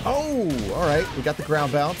 Oh, all right. We got the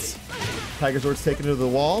ground bounce. Tigerzord's taking it to the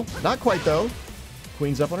wall. Not quite, though.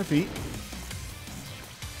 Queen's up on her feet.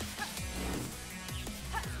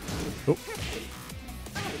 Oh.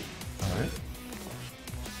 All right.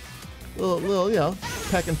 Little, you know,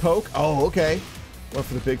 peck and poke. Oh, okay. Went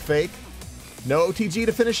for the big fake. No OTG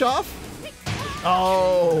to finish off.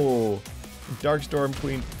 Oh.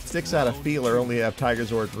 DarkStormQueen sticks out a feeler, only have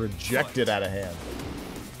Tigerzord rejected out of hand.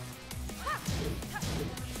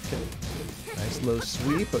 Okay. Nice low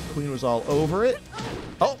sweep, but Queen was all over it.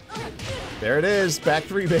 Oh, there it is. Back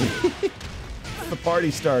 3, baby. The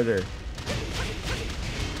party starter.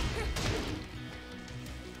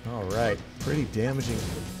 All right. Pretty damaging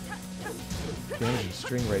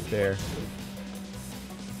string right there.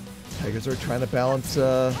 Tigerzord trying to balance.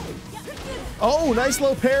 Oh, nice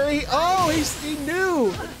low parry. Oh, he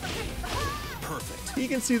knew. Perfect. He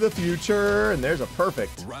can see the future, and there's a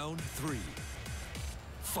perfect. Round 3.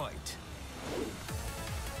 Fight.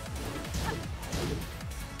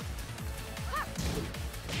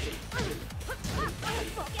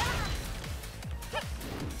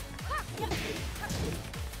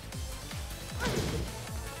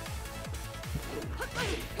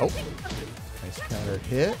 Oh, nice counter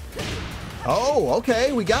hit. Oh,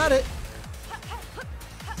 okay, we got it.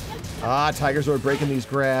 Ah, Tigerzord breaking these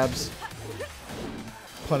grabs.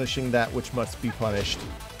 Punishing that which must be punished.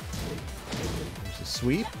 There's a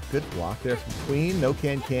sweep. Good block there from Queen. No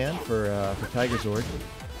can-can for Tigerzord.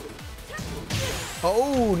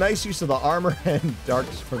 Oh, nice use of the armor, and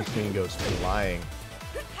DarkStormQueen goes flying.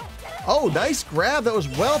 Oh, nice grab. That was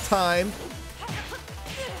well-timed.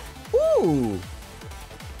 Woo!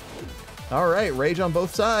 All right, rage on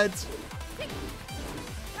both sides.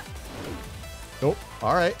 Oh,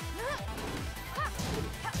 All right.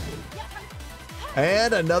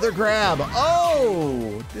 And another grab.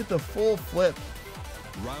 Oh, did the full flip.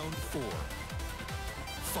 Round 4.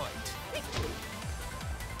 Fight.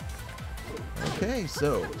 Okay,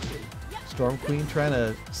 so Storm Queen trying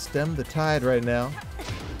to stem the tide right now.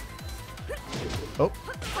 Oh,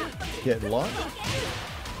 getting launched.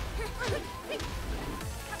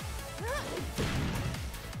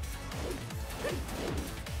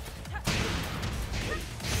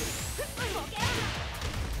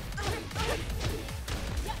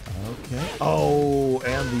 Okay. Oh,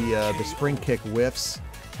 and the spring kick whiffs.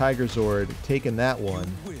 Tiger Zord taking that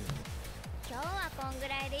one. Win.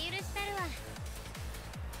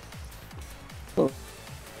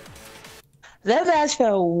 That match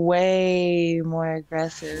felt way more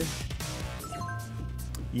aggressive.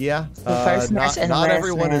 Yeah. The first match and not last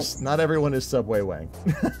everyone match. is SubwayWang.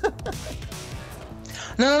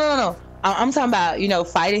 No. I'm talking about, you know,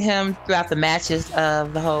 fighting him throughout the matches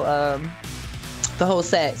of the whole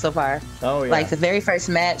set so far. Oh yeah. Like the very first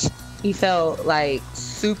match, he felt like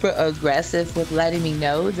super aggressive with letting me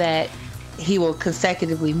know that he will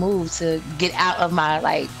consecutively move to get out of my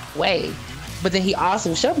like way. But then he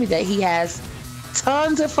also showed me that he has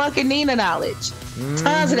tons of fucking Nina knowledge.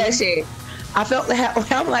 Tons of that shit. I felt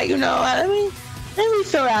that I'm like, you know, let me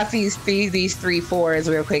fill out these 3/4s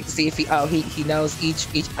real quick to see if he knows each.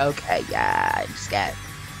 Okay, yeah, just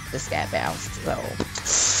got bounced. So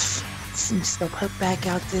I'm just gonna put back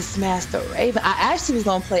out this Master Raven. I actually was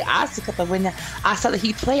gonna play Asuka, but when I saw that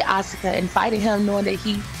he played Asuka and fighting him, knowing that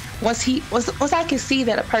once I can see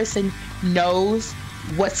that a person knows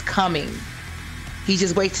what's coming, he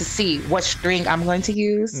just waits to see what string I'm going to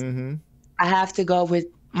use. I have to go with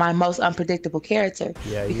my most unpredictable character.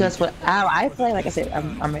 Yeah, because what I play, like I said,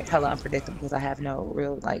 I'm hella unpredictable because I have no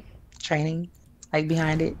real like training like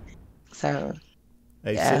behind it. So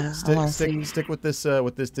hey, yeah, stick with this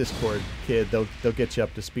Discord, kid. They'll get you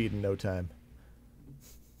up to speed in no time.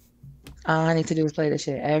 All I need to do is play this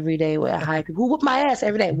shit every day with high people. Whoop my ass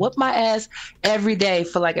every day. Whoop my ass every day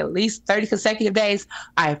for like at least 30 consecutive days.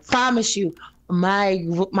 I promise you, my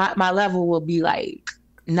level will be like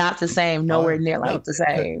not the same, nowhere near like the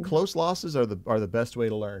same. Close losses are the best way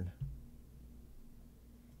to learn.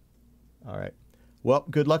 All right. Well,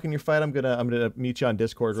 good luck in your fight. I'm gonna meet you on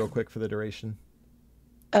Discord real quick for the duration.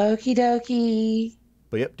 Okie dokie.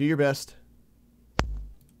 But yep, do your best.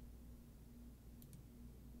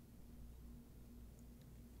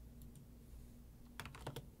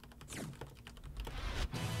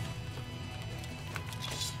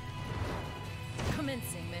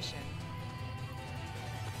 Commencing mission.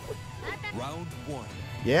 Round 1.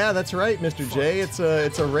 Yeah, that's right, Mr. J. It's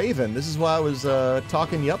a Raven. This is why I was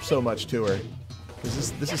talking you up so much to her.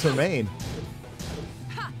 Cause this is her main.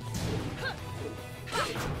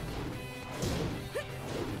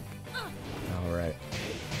 All right.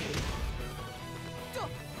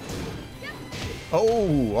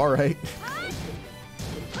 Oh, all right.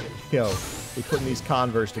 Yo, we putting these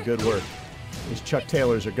Converse to good work. These Chuck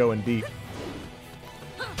Taylors are going deep.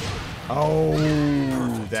 Oh,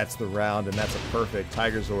 that's the round, and that's a perfect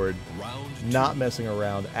Tiger Zord. Not messing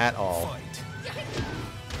around at all.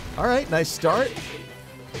 All right, nice start.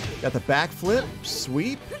 Got the backflip,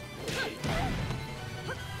 sweep.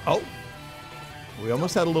 Oh, we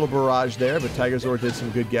almost had a little barrage there, but Tiger Zord did some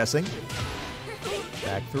good guessing.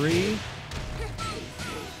 Back 3.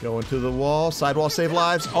 Going to the wall, sidewall save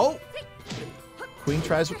lives. Oh, Queen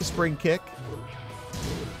tries with the spring kick.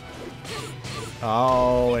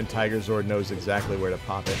 Oh, and Tiger Zord knows exactly where to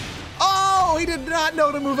pop it. Oh, he did not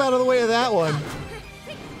know to move out of the way of that one.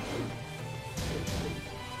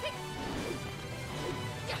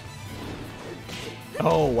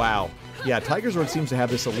 Oh, wow. Yeah, Tiger Zord seems to have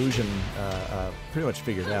this illusion pretty much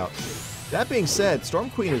figured out. That being said, Storm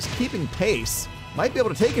Queen is keeping pace. Might be able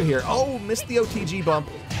to take it here. Oh, missed the OTG bump.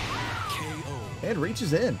 KO. And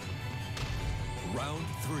reaches in. Round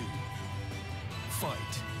 3. Fight.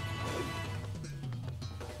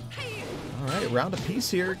 All right, round apiece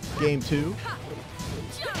here. Game 2.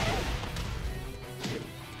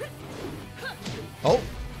 Oh,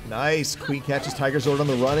 nice. Queen catches Tiger Zord on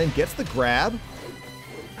the run in. Gets the grab.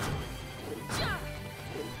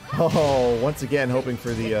 Oh, once again, hoping for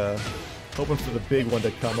the big one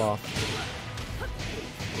to come off.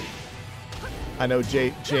 I know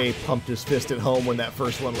Jay pumped his fist at home when that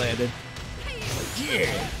first one landed.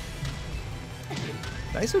 Yeah.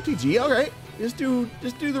 Nice OTG. All right, just do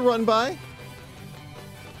the run by.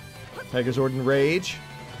 Tiger Zord in rage.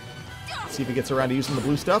 Let's see if he gets around to using the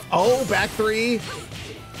blue stuff. Oh, back 3.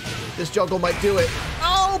 This juggle might do it.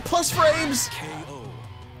 Oh, plus frames. KO.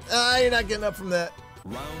 You're not getting up from that.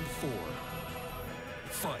 Round 4.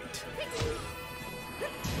 Fight.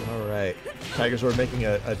 All right. Tiger Sword making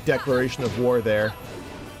a declaration of war there.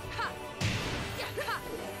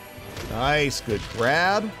 Nice. Good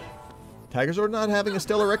grab. Tiger Sword not having a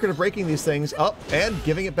stellar record of breaking these things. Up and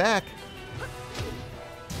giving it back.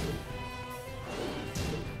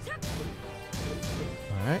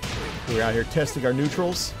 All right. We're out here testing our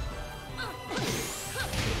neutrals.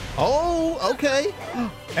 Oh, okay.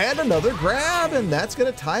 And another grab, and that's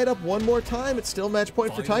going to tie it up one more time. It's still match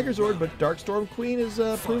point for Tiger Sword, but DarkStormQueen is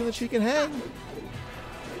proving that she can hang.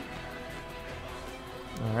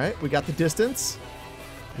 All right, we got the distance.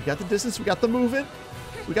 We got the distance. We got the movement.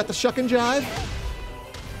 We got the shuck and jive.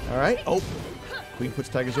 All right. Oh, Queen puts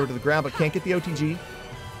Tiger Sword to the ground, but can't get the OTG.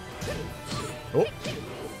 Oh.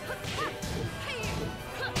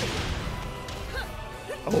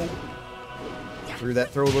 Oh. Threw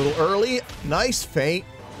that throw a little early. Nice feint.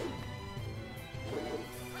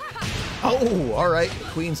 Oh, all right.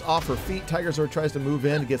 Queen's off her feet. Tiger Sword tries to move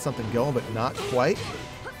in to get something going, but not quite.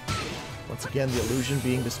 Once again, the illusion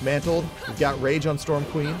being dismantled. We've got Rage on Storm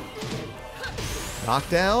Queen.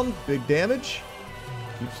 Knockdown, big damage.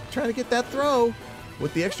 Keeps trying to get that throw.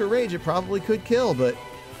 With the extra Rage, it probably could kill, but...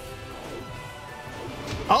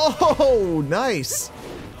 Oh, nice.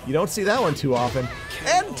 You don't see that one too often.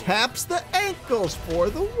 And taps the ankles for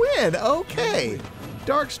the win. Okay.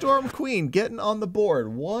 DarkStormQueen getting on the board.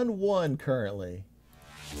 1-1 currently.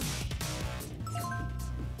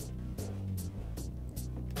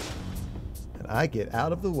 And I get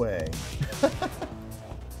out of the way.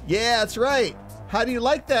 Yeah, that's right. How do you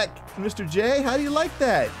like that, Mr. J? How do you like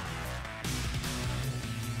that?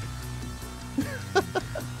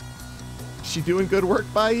 She doing good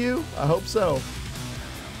work by you? I hope so.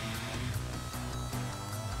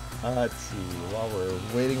 Let's see, while we're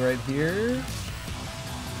waiting right here,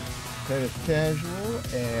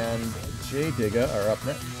 CompetitiveCasual and J Digga are up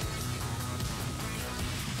next.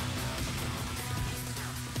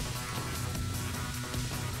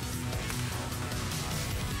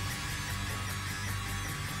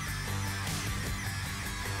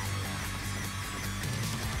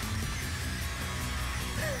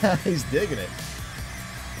 He's digging it.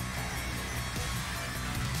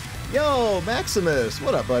 Yo, Maximus,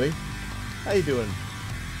 what up, buddy? How you doing?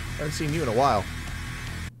 Haven't seen you in a while.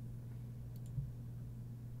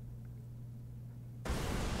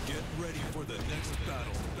 Get ready for the next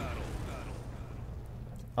battle.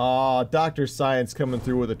 Aw, Dr. Science coming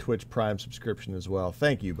through with a Twitch Prime subscription as well.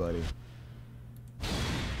 Thank you, buddy.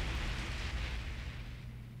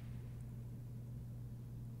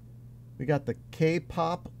 We got the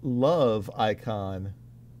K-pop love icon.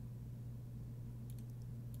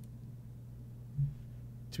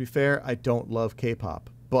 To be fair, I don't love K-pop,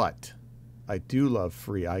 but I do love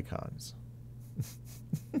free icons.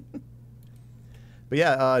 But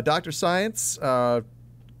yeah, Dr. Science,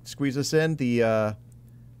 squeeze us in. The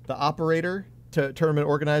operator, tournament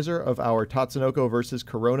organizer of our Tatsunoko versus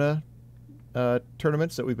Corona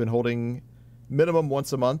tournaments that we've been holding minimum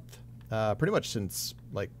once a month, pretty much since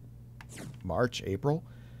like March, April.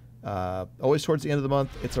 Always towards the end of the month.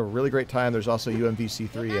 It's a really great time. There's also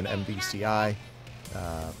UMVC3 and MVCI.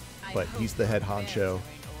 But he's the head honcho.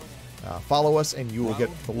 Follow us and you will get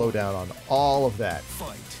the lowdown on all of that.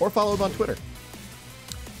 Or follow him on Twitter.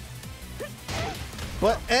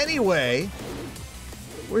 But anyway,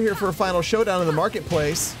 we're here for a final showdown in the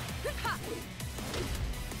marketplace.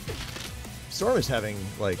 Storm is having,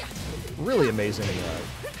 like, really amazing,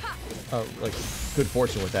 like, good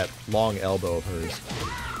fortune with that long elbow of hers.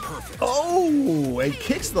 Perfect. Oh, and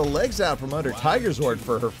kicks the legs out from under Tiger Sword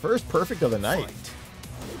for her first perfect of the night.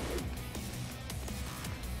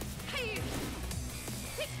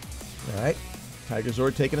 All right, Tiger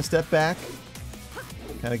Sword taking a step back,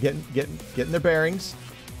 kind of getting their bearings.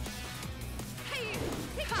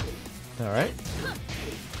 All right.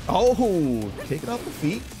 Oh, take it off the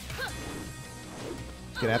feet.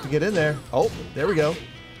 Gonna have to get in there. Oh, there we go.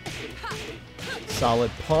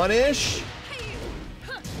 Solid punish.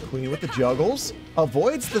 Queen with the juggles.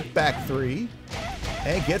 Avoids the back three.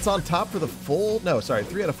 And gets on top for the full... No, sorry,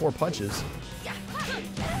 3 out of 4 punches.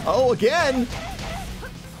 Oh, again!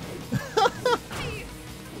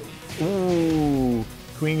 Ooh.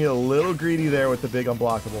 Queen get a little greedy there with the big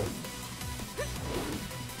unblockable.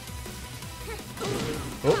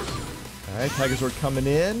 Oh. Alright, Tiger Sword coming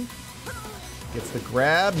in. Gets the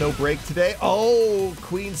grab. No break today. Oh,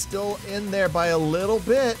 Queen's still in there by a little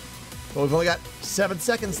bit. But we've only got 7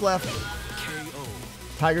 seconds left.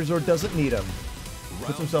 Tiger Sword doesn't need him.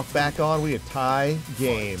 Puts himself back on. We a tie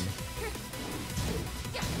game.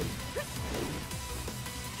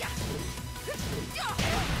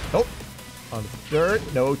 On the dirt.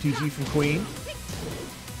 No OTG from Queen.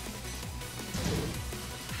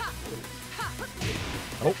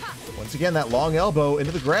 Oh, once again, that long elbow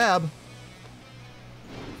into the grab.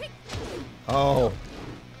 Oh.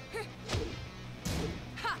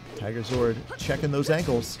 Tiger Zord checking those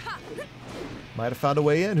ankles. Might have found a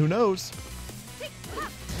way in, who knows?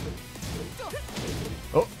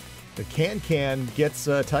 Oh, the can gets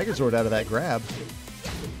Tiger Zord out of that grab.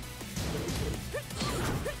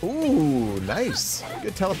 Ooh, nice.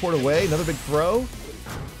 Good teleport away, another big throw.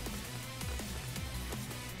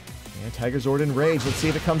 And Tiger Zord in rage. Let's see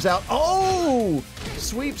if it comes out. Oh!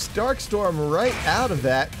 Sweeps Darkstorm right out of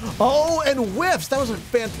that. Oh, and whiffs! That was a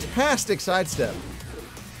fantastic sidestep.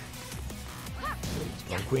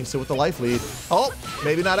 Storm Queen still with the life lead. Oh,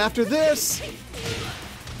 maybe not after this.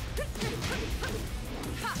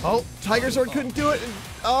 Oh, Tiger Zord couldn't do it.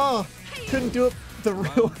 Oh, couldn't do it the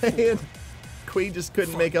real way. And Queen just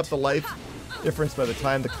couldn't make up the life difference by the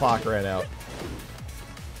time the clock ran out.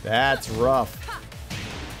 That's rough.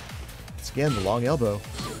 Again, the long elbow.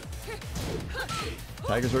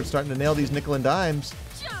 Tiger Zord starting to nail these nickel and dimes.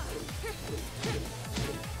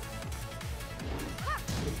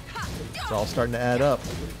 It's all starting to add up.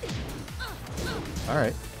 All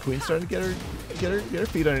right, Queen's starting to get her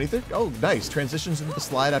feet underneath her. Oh, nice. Transitions into the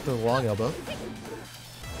slide after the long elbow.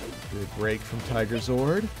 Good break from Tiger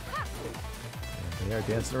Zord. And they are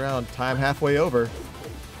dancing around. Time halfway over.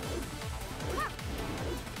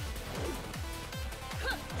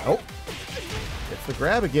 Oh. Gets the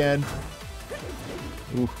grab again.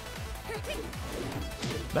 Ooh.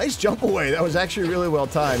 Nice jump away. That was actually really well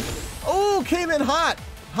timed. Oh, came in hot.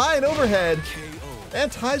 High and overhead.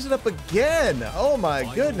 And ties it up again. Oh my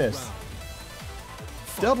goodness.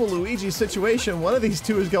 Double Luigi situation. One of these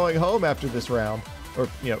two is going home after this round. Or,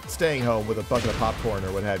 you know, staying home with a bucket of popcorn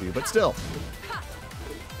or what have you. But still.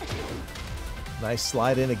 Nice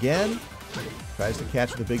slide in again. Tries to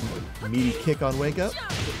catch with a big meaty kick on wake up.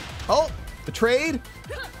 Oh, the trade.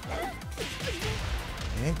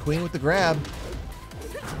 And Queen with the grab.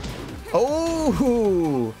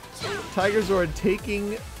 Oh, Tiger Zord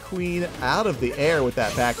taking Queen out of the air with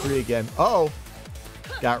that back three again. Uh-oh.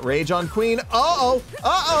 Got rage on Queen. Uh-oh.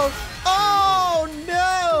 Uh-oh. Oh,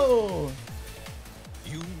 no.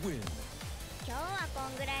 You win.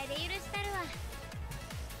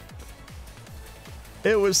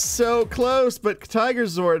 It was so close, but Tiger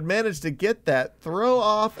Zord managed to get that throw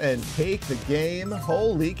off and take the game.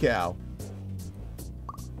 Holy cow.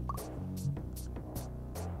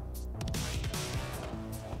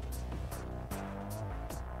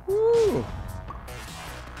 Woo.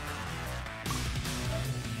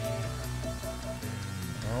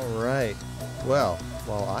 All right. Well,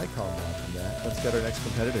 while I calm down from that, let's get our next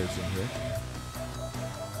competitors in here.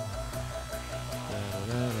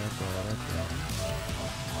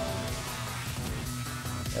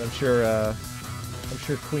 And I'm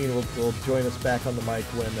sure Queen will join us back on the mic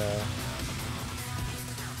when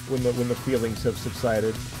the feelings have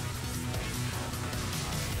subsided.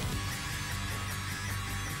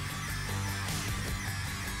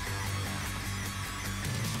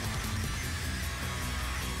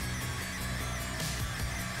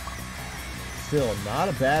 Still not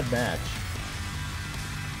a bad match.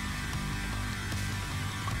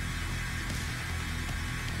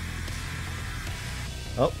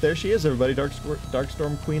 Oh, there she is, everybody.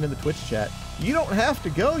 DarkStormQueen in the Twitch chat. You don't have to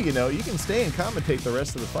go, you know. You can stay and commentate the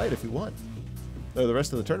rest of the fight if you want. Or the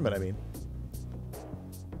rest of the tournament, I mean.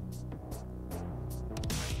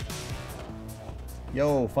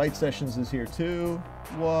 Yo, Fight Sessions is here too.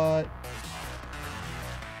 What?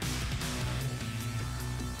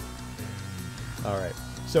 Alright.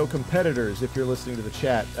 So, competitors, if you're listening to the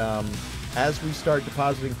chat, as we start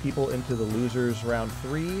depositing people into the losers round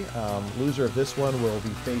 3, loser of this one will be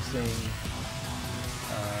facing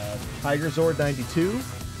Tiger Zord 92,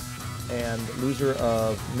 and loser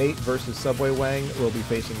of Nate versus SubwayWang will be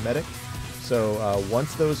facing Medic. So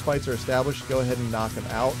once those fights are established, go ahead and knock them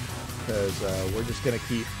out, because we're just going to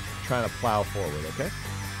keep trying to plow forward, okay?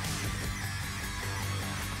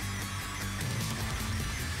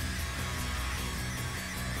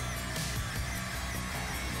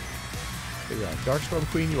 Yeah,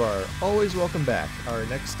 DarkStormQueen, you are always welcome back. Our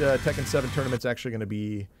next Tekken 7 tournament's actually going to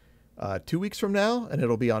be 2 weeks from now, and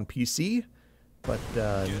it'll be on PC. But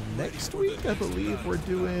next week, I believe, we're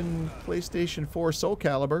doing PlayStation 4 Soul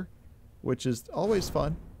Calibur, which is always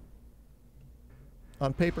fun.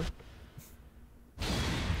 On paper.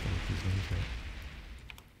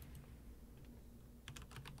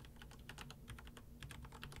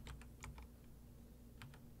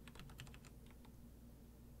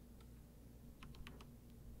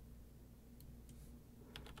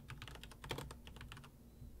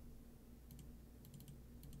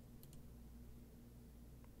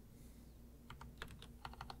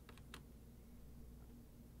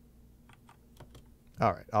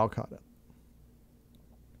 All right, all caught up.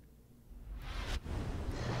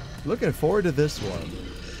 Looking forward to this one.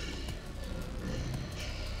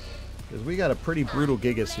 Because we got a pretty brutal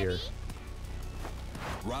Gigas here.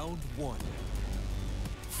 Round 1.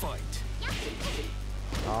 Fight.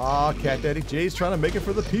 Ah, Cat Daddy J's trying to make it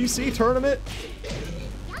for the PC tournament.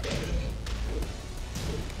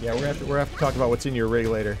 Yeah, we're gonna have to talk about what's in your rig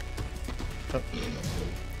later. Oh.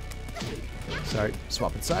 Sorry,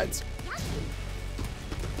 swapping sides.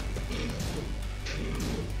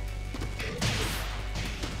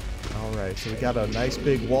 All right, so we got a nice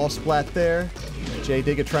big wall splat there. J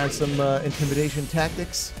Digga trying some intimidation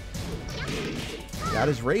tactics. Got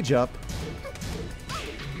his rage up.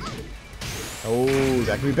 Oh,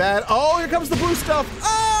 that could be bad. Oh, here comes the blue stuff.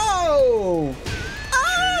 Oh!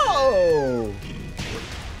 Oh!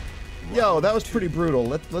 Yo, that was pretty brutal.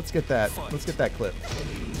 Let's get that. Let's get that clip.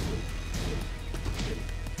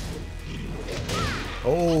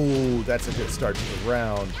 Oh, that's a good start to the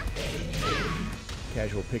round.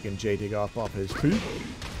 Casual picking J Dig off his feet.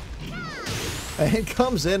 And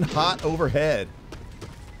comes in hot overhead.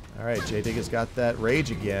 All right, J Dig has got that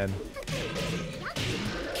rage again.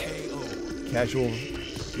 Casual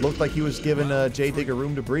looked like he was giving J Dig a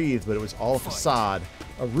room to breathe, but it was all a facade.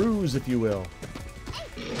 A ruse, if you will.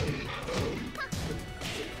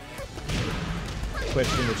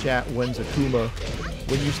 Question in the chat, when's Akuma?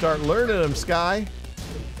 When you start learning them, Sky.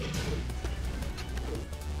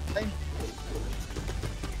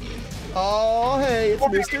 Oh, hey, it's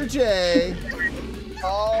Mr. J.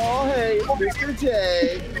 Oh, hey, it's Mr.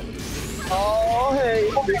 J. Oh, hey,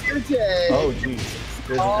 it's Mr. J. Oh, jeez.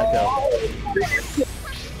 There's an echo.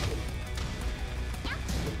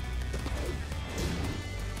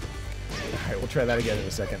 Alright, we'll try that again in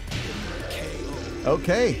a second.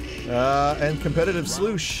 Okay. And competitive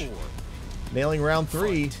sloosh. Nailing round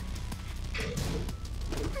 3.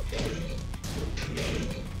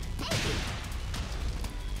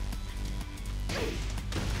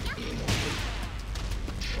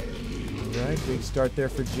 Alright, big start there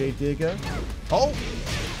for J Digga. Oh!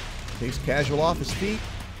 Takes Casual off his feet.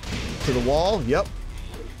 To the wall. Yep.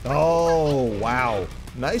 Oh, wow.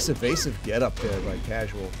 Nice evasive get up there by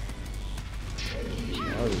Casual.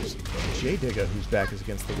 Now there's J Digga whose back is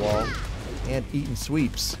against the wall. And eating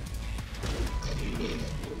sweeps.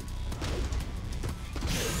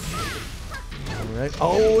 Alright.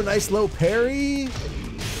 Oh, nice low parry.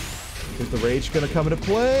 Is the rage going to come into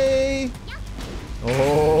play?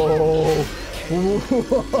 Oh.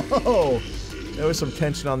 Whoa. There was some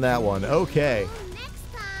tension on that one. Okay.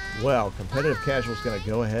 Well, Competitive Casual is going to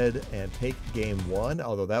go ahead and take game 1,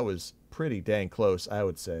 although that was pretty dang close, I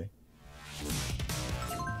would say.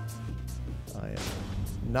 I am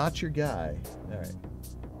not your guy. All right.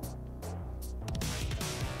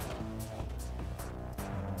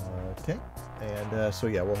 Okay. And so,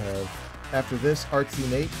 yeah, we'll have, after this, Artsey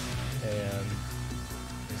Nate and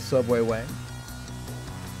SubwayWang.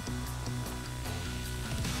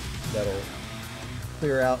 That'll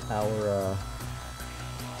clear out our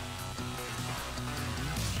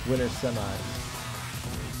winner semis.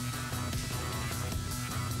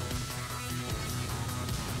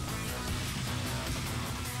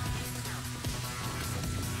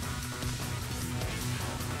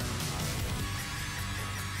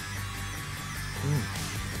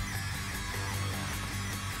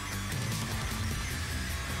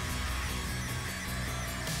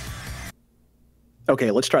 Okay,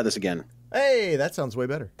 let's try this again. Hey, that sounds way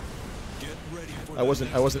better. I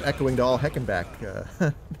wasn't echoing to all heckin' back.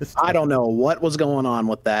 I don't know what was going on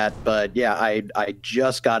with that, but yeah, I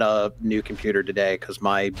just got a new computer today because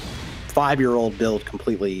my 5-year-old build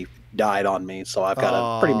completely died on me, so I've got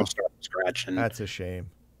to pretty much start from scratch. And that's a shame.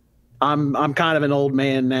 I'm kind of an old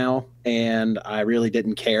man now, and I really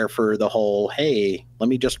didn't care for the whole, hey, let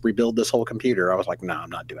me just rebuild this whole computer. I was like, no, I'm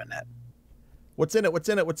not doing that. What's in it? What's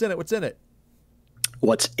in it? What's in it? What's in it?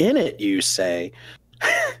 What's in it, you say?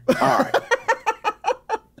 All right.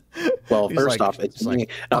 Well, first off, it's me.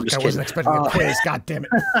 No, I'm just kidding. I wasn't expecting a quiz. God damn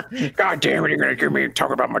it. God damn it, you're going to give me talk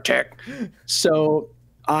about my tech. So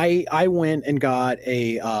I went and got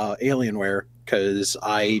a Alienware because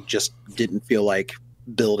I just didn't feel like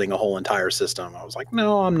building a whole entire system. I was like,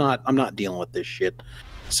 no, I'm not dealing with this shit.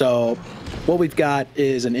 So what we've got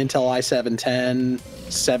is an Intel i7-10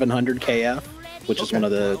 700KF, which is one of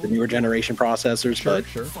the newer generation processors, but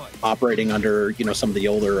operating under, you know, some of the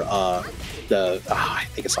older, I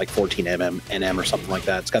think it's like 14nm or something like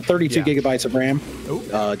that. It's got 32 gigabytes of RAM,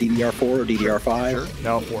 DDR4 or DDR5. Sure.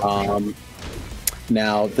 No, 4.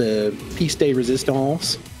 Now the piece de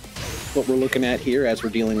resistance, what we're looking at here as we're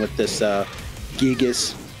dealing with this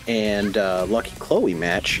Gigas and Lucky Chloe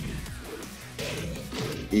match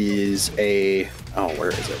is a... Oh, where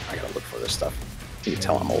is it? I gotta look for this stuff. You can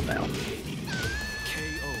tell I'm old now.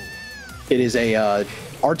 It is a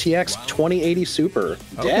RTX 2080 Super.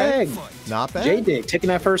 Okay. Dag! Not bad. J-Dig taking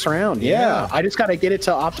that first round. Yeah. Yeah. I just gotta get it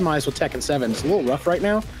to optimize with Tekken 7. It's a little rough right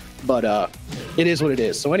now, but it is what it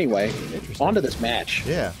is. So anyway, on to this match.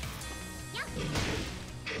 Yeah.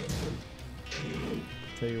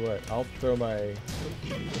 Tell you what, I'll throw my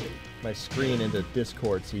screen into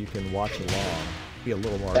Discord so you can watch along. Be a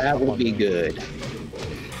little more. That will be good.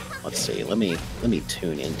 Let's see. Let me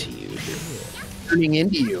tune into you here. Tuning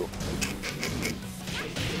into you.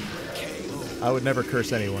 I would never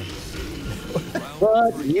curse anyone.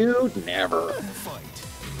 But you never.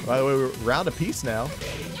 By the way, we're round apiece now.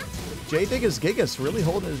 J-Digas Gigas really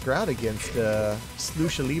holding his ground against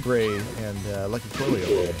Slusha Libre and Lucky Chloe.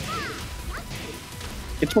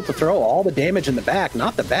 It's supposed to throw all the damage in the back,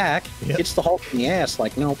 not the back. Yep. It's the Hulk in the ass.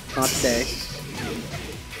 Like, nope, not today.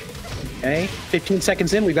 Okay, 15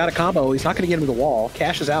 seconds in, we've got a combo. He's not going to get him to the wall.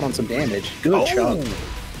 Cash is out on some damage. Good chunk.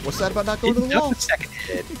 What's that about not going to the wall? Second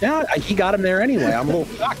hit. Yeah, he got him there anyway. I'm a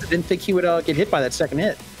little shocked. I didn't think he would get hit by that second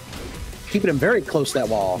hit. Keeping him very close to that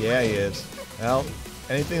wall. Yeah, he is. Well,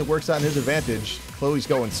 anything that works out in his advantage, Chloe's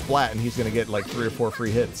going splat, and he's going to get like 3 or 4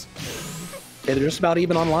 free hits. Yeah, they're just about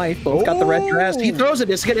even on life. Both got the red dress. He throws it.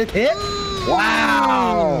 Just get it hit.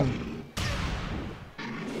 Wow.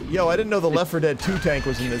 Yo, I didn't know the Left 4 Dead 2 tank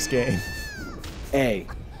was in this game. Hey,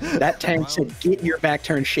 that tank said, get your back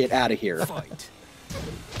turn shit out of here.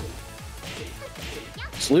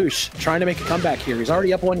 Slush trying to make a comeback here. He's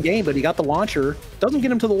already up 1 game, but he got the launcher. Doesn't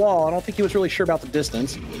get him to the wall. I don't think he was really sure about the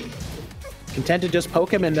distance. Content to just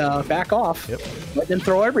poke him and back off. Yep. Let them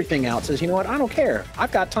throw everything out. Says, you know what? I don't care.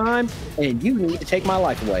 I've got time, and you need to take my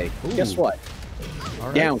life away. Ooh. Guess what? All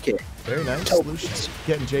right. Down kick. Very nice. Totally. Slush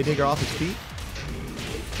getting J-Digger off his feet.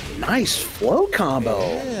 Nice flow combo.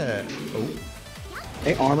 Yeah. Oh.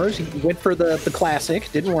 Hey, Armors, he went for the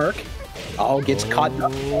classic. Didn't work. Oh, gets caught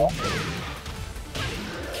up.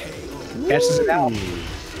 Catches it out.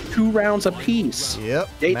 2 rounds apiece. Yep.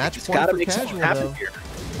 Match point got to for make something casual, happen though. here.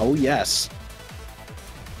 Oh, yes.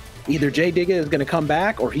 Either J-Digga is going to come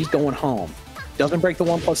back or he's going home. Doesn't break the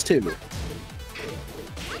 1+2.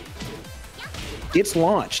 Gets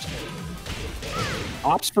launched.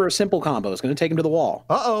 Opts for a simple combo. It's going to take him to the wall.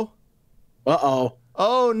 Uh-oh. Uh-oh.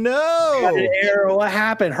 Oh, no. Got an arrow. What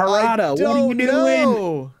happened? Harada, what are you doing?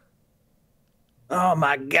 Know. Oh,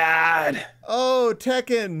 my God. Oh,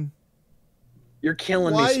 Tekken. You're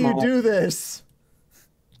killing Why me, Small. you do this?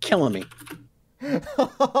 Killing me.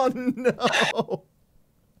 Oh, no.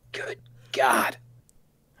 Good God.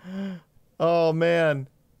 Oh, man.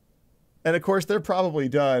 And, of course, they're probably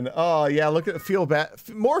done. Oh, yeah, look at Feel Bad.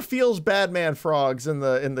 More Feels Bad Man frogs in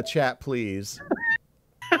the chat, please.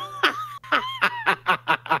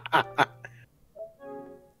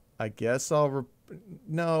 I guess I'll...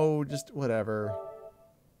 No, just whatever.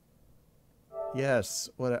 Yes.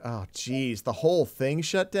 What? Oh, geez. The whole thing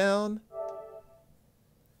shut down?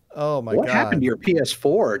 Oh, my God. What happened to your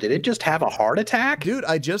PS4? Did it just have a heart attack? Dude,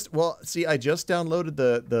 I just downloaded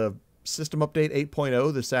the system update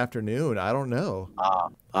 8.0 this afternoon. I don't know.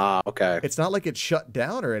 Okay. It's not like it shut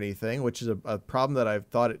down or anything, which is a problem that I've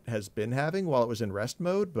thought it has been having while it was in rest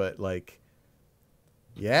mode, but like,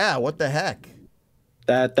 yeah, what the heck?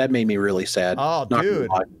 That made me really sad. Oh, dude.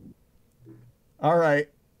 All right.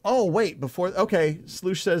 Oh, wait, okay,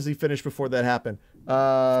 Slush says he finished before that happened.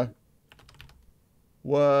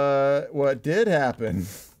 What did happen?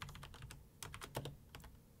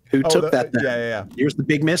 Who took that then? Yeah. Here's the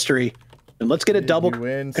big mystery. And let's get a double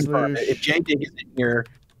win, confirm. Slush? If J-Dig is in here,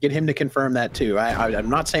 get him to confirm that too. I'm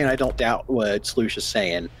not saying I don't doubt what Slush is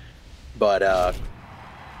saying, but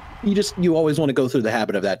you always want to go through the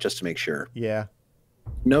habit of that just to make sure. Yeah.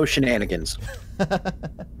 No shenanigans.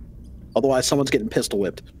 Otherwise, someone's getting pistol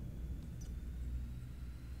whipped.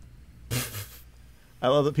 I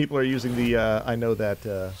love that people are using the I know that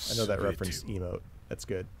reference emote. That's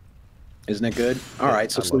good. Isn't it good? All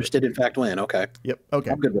right, so Slush did in fact win. Okay. Yep.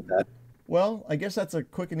 Okay. I'm good with that. Well, I guess that's a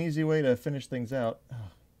quick and easy way to finish things out. Oh,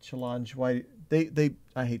 Challenge, why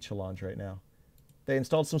I hate Challenge right now. They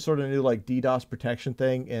installed some sort of new like DDoS protection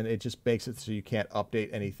thing, and it just makes it so you can't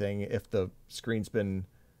update anything if the screen's been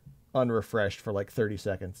unrefreshed for like 30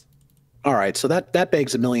 seconds. All right, so that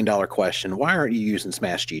begs $1 million question. Why aren't you using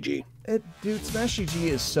Smash GG? Dude, Smash GG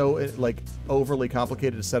is so like overly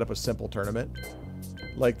complicated to set up a simple tournament.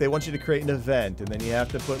 Like they want you to create an event, and then you have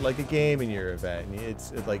to put like a game in your event. And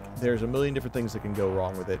it's like there's a million different things that can go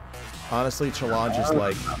wrong with it. Honestly, Challenge is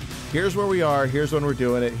like, here's where we are, here's when we're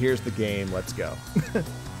doing it, here's the game, let's go.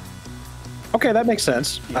 Okay, that makes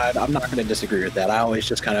sense. I'm not going to disagree with that. I always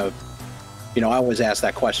just kind of, I always ask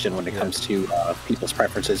that question when it comes to people's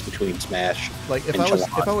preferences between Smash. Like if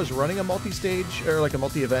I was running a multi-stage or like a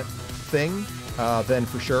multi-event thing, then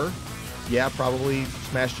for sure, yeah, probably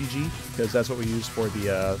Smash GG because that's what we use for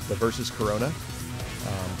the versus Corona.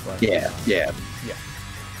 But, yeah.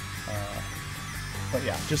 But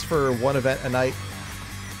yeah, just for one event a night,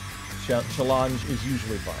 challenge is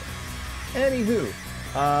usually fine. Anywho,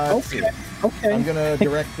 okay. I'm gonna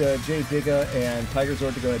direct Jay Digga and Tiger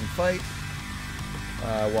Zord to go ahead and fight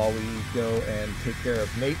while we go and take care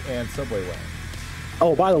of Nate and SubwayWang.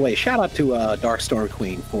 Oh, by the way, shout out to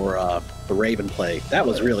DarkStormQueen for the Raven play. That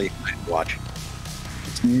was really exciting to watch.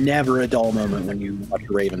 It's never a dull moment when you watch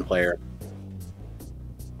a Raven player.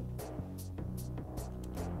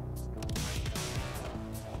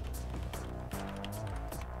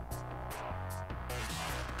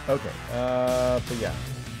 Okay, but yeah.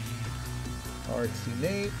 Artsey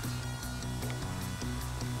Nate.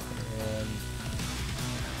 And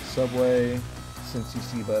Subway, since you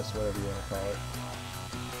see bus, whatever you want to call it.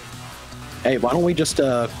 Hey, why don't we just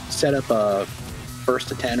set up a first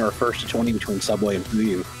to 10 or a first to 20 between Subway and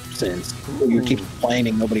Fuyu, since Fuyu keeps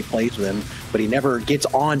complaining nobody plays with him, but he never gets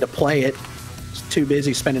on to play it. He's too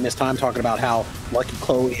busy spending his time talking about how Lucky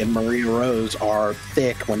Chloe and Maria Rose are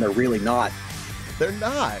thick when they're really not. They're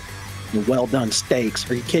not. You well done steaks.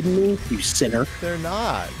 Are you kidding me, you sinner? They're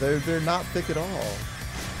not. They're not thick at all.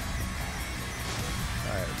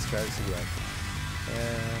 Alright, let's try this again.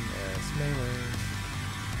 MS Melee.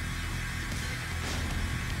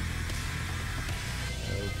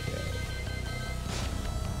 Okay.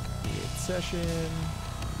 Create session.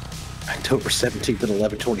 October 17th at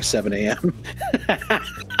 11:27 a.m.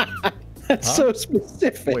 That's so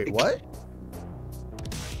specific. Wait, what?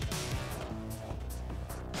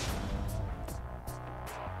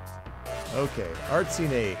 Okay, Artsey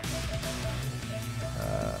Nate.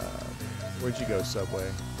 Where'd you go, Subway?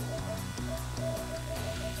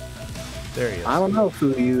 There he is. I don't know,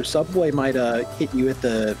 Fuyu. Subway might hit you at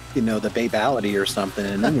the, the babality or something,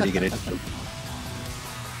 and then what are you gonna do?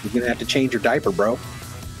 You're gonna have to change your diaper, bro.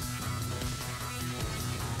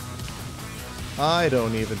 I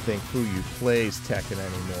don't even think Fuyu plays Tekken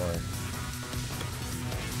anymore.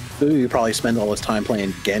 Fuyu probably spends all his time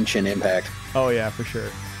playing Genshin Impact. Oh yeah, for sure.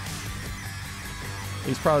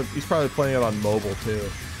 He's probably playing it on mobile too.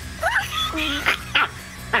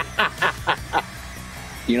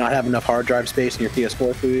 Do you not have enough hard drive space in your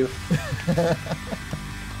PS4, Fuyu?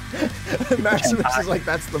 Maximus is like,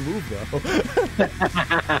 that's the move though.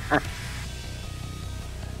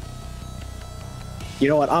 You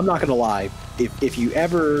know what? I'm not gonna lie. If you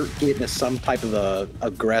ever get into some type of a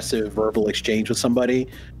aggressive verbal exchange with somebody,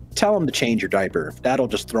 tell them to change your diaper. That'll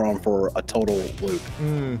just throw them for a total loop.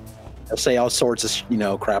 They'll say all sorts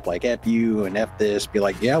of crap like F you and F this. Be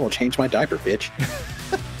like, yeah, well, change my diaper, bitch.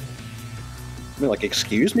 Be like,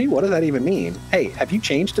 excuse me? What does that even mean? Hey, have you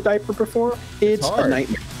changed a diaper before? It's a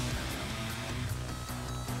nightmare.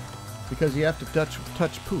 Because you have to touch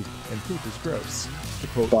poop, and poop is gross. To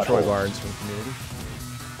quote Troy Barnes from Community.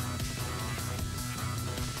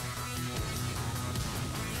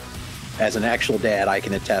 As an actual dad, I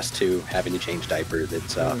can attest to having to change diapers.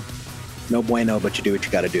 It's no bueno, but you do what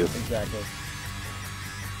you got to do. Exactly.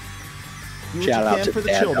 Shout out to the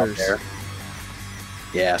dads out there.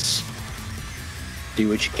 Yes. Do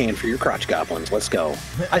what you can for your crotch goblins. Let's go.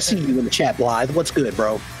 I see you in the chat, Blythe. What's good,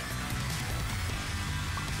 bro?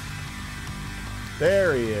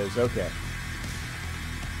 There he is. Okay.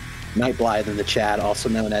 Night Blythe in the chat, also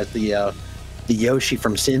known as the Yoshi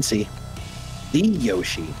from Cincy. The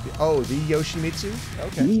Yoshi. Oh, the Yoshimitsu?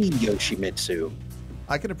 Okay. The Yoshimitsu.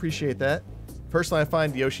 I can appreciate that. Personally, I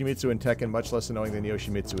find Yoshimitsu in Tekken much less annoying than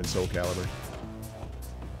Yoshimitsu in Soul Calibur.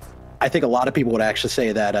 I think a lot of people would actually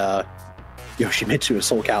say that Yoshimitsu in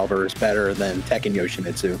Soul Calibur is better than Tekken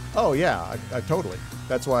Yoshimitsu. Oh, yeah, I totally.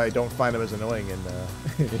 That's why I don't find him as annoying in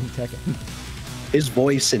Tekken. His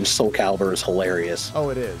voice in Soul Calibur is hilarious. Oh,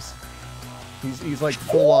 it is. He's like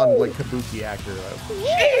full-on like kabuki actor.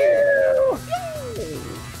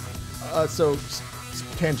 So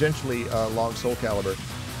tangentially along Soul Calibur,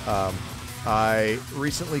 I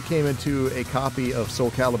recently came into a copy of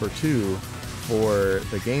Soul Calibur 2 for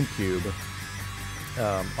the GameCube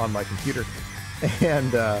on my computer,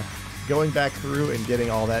 and going back through and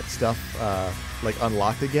getting all that stuff like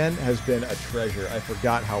unlocked again has been a treasure. I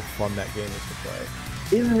forgot how fun that game is to play.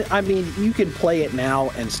 I mean, you can play it now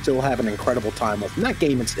and still have an incredible time with it. And that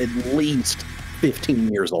game is at least 15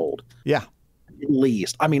 years old. Yeah. At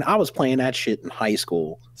least. I mean, I was playing that shit in high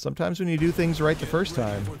school. Sometimes when you do things right the first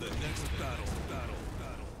time.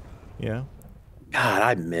 Yeah. God,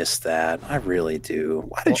 I miss that. I really do.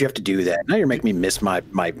 Why did you have to do that? Now you're making me miss my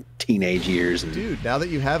teenage years. And... Dude, now that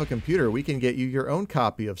you have a computer, we can get you your own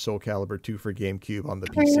copy of Soul Calibur 2 for GameCube on the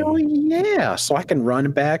PC. Hell yeah. So I can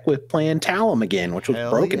run back with playing Talum again, which was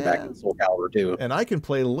broken back yeah. in Soul Calibur 2. And I can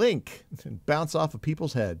play Link and bounce off of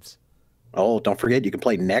people's heads. Oh, don't forget you can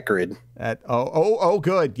play Necrid.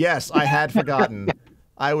 Good. Yes, I had forgotten.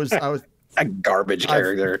 I was a garbage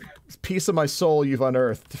character. Piece of my soul you've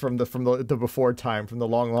unearthed from the before time, from the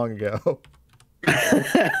long, long ago.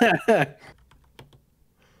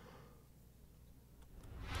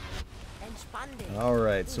 All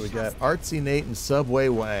right, so we got Artsey Nate and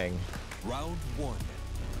SubwayWang. Round 1.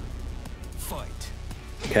 Fight.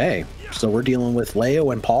 Okay, so we're dealing with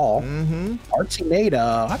Leo and Paul. Mm-hmm. Artsey Nate,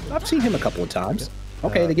 I've seen him a couple of times.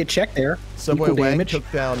 Okay, they get checked there. SubwayWang took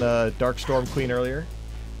down DarkStormQueen earlier.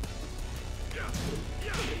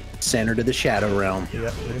 Sent her to the Shadow Realm.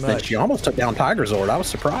 Yeah, pretty Then much. she almost took down Tiger Zord. I was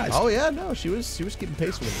surprised. Oh yeah, no, she was keeping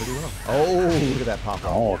pace with him pretty well. Oh, look at that pop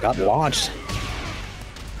up. Oh, got launched.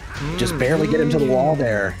 Just barely get him to the wall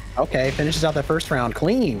there. Okay, finishes out that first round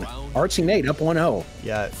clean. Artsey Nate up 1-0.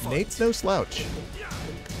 Yeah, Nate's no slouch.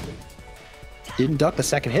 Didn't duck the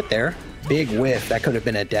second hit there. Big whiff. That could have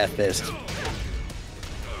been a death fist.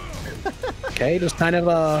 Okay, just kind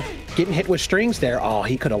of getting hit with strings there. Oh,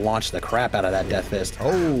 he could have launched the crap out of that death fist.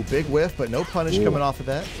 Oh, big whiff, but no punish coming off of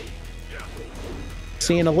that.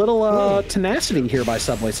 Seeing a little tenacity here by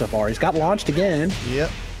Subway so far. He's got launched again. Yep.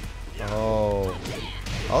 Oh,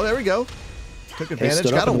 there we go. Took advantage.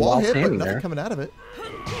 stood Got up a in the wall wall hit, but standing nothing there. coming out of it.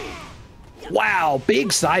 Wow,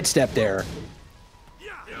 big sidestep there.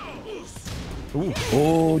 Ooh.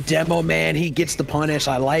 Oh, Demo Man, he gets the punish.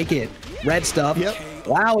 I like it. Red stuff. Yep.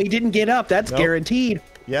 Wow, he didn't get up. That's Nope. guaranteed.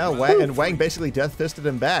 Yeah, Wang basically death fisted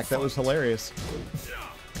him back. That was hilarious.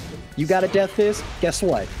 You got a death fist? Guess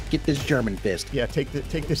what? Get this German fist. Yeah, take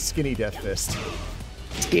this skinny death fist.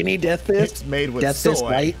 Skinny death fist. It's made with death soy. fist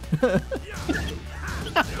light.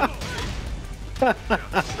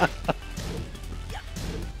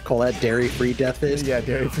 Call that dairy-free death fist. Yeah,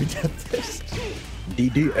 dairy-free death fist.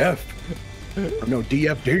 DDF. No,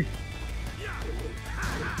 DFD.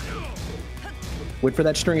 Went for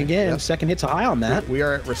that string again. Yep. Second hit's a high on that. We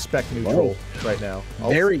are at respect neutral right now. Oh.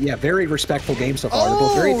 Very respectful game so far. They're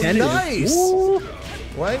both very attentive. Nice! Ooh.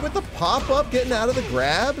 Wang with the pop-up, getting out of the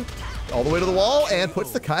grab, all the way to the wall, and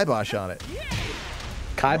puts the kibosh on it.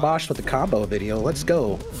 Kibosh with the combo video. Let's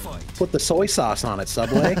go. Put the soy sauce on it,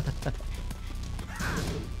 Subway.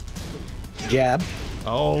 Jab.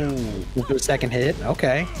 Oh. We'll do a second hit.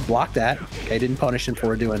 Okay. Block that. Okay, didn't punish him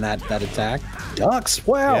for doing that attack. Ducks.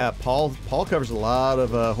 Wow. Yeah, Paul covers a lot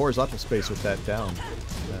of horizontal space with that down.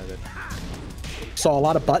 Saw a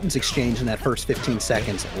lot of buttons exchange in that first 15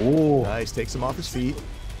 seconds. Ooh. Nice. Takes him off his feet.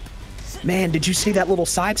 Man, did you see that little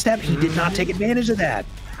sidestep? He did not take advantage of that.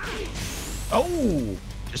 Oh.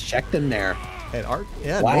 Just checked him there. And Art,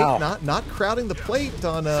 Wow. Nate not crowding the plate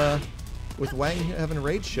on with Wang having a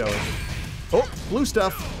rage showing. Oh, blue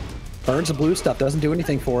stuff. Burns the blue stuff. Doesn't do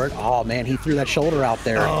anything for it. Oh, man, he threw that shoulder out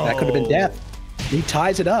there. That could have been death. He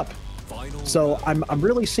ties it up. So I'm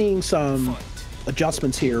really seeing some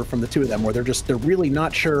adjustments here from the two of them where they're really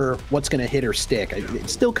not sure what's going to hit or stick.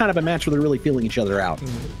 It's still kind of a match where they're really feeling each other out.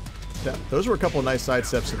 Yeah, those were a couple of nice side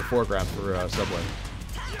steps in the foreground for Subway.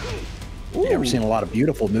 Yeah, we're seeing a lot of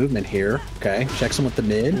beautiful movement here. Okay, checks him with the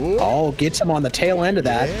mid. Ooh. Oh, gets him on the tail end of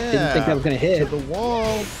that. Yeah. Didn't think that was going to hit. To the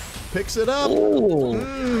wall. Picks it up.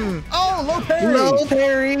 Ooh. Oh, low parry. Low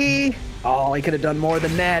parry. Oh, he could have done more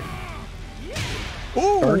than that.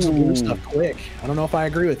 Ooh. Burns the blue stuff quick. I don't know if I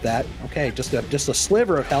agree with that. Okay, just a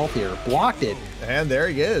sliver of health here. Blocked it. And there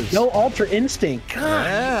he is. No Ultra Instinct. God.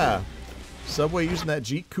 Yeah. Subway using that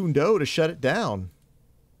Jeet Kune Do to shut it down.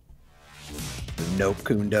 Nope,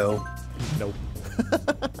 Kundo. Nope.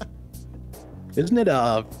 Isn't it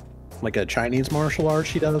like a Chinese martial art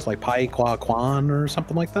she does, like Pai Kwa Kwan or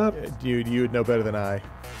something like that? Dude, you would know better than I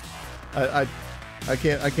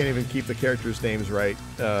can't even keep the characters' names right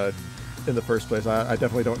in the first place. I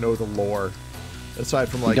definitely don't know the lore. Aside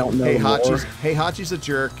from like Heihachi's a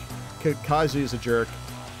jerk, Kazu's a jerk,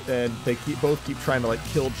 and they both keep trying to like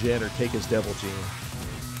kill Jin or take his devil gene.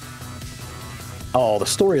 Oh, the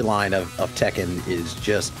storyline of Tekken is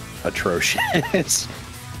just atrocious.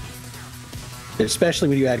 Especially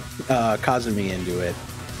when you add Kazumi into it.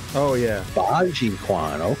 Oh yeah. Baji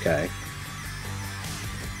Quan, okay.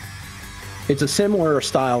 It's a similar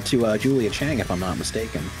style to Julia Chang, if I'm not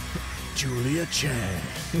mistaken. Julia Chang.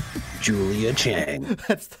 Julia Chang.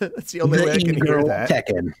 That's the only way I can hear that.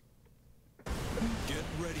 Tekken. Get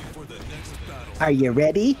ready for the next battle. Are you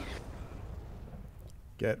ready?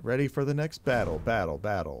 Get ready for the next battle.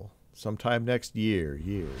 Battle. Sometime next year.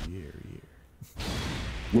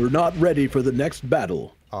 We're not ready for the next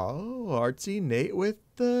battle. Oh, Artsy Nate with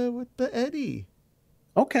the Eddie.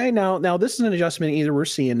 Okay, now this is an adjustment. Either we're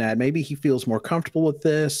seeing that maybe he feels more comfortable with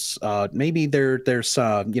this. Maybe there's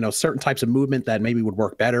certain types of movement that maybe would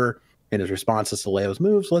work better in his responses to Leo's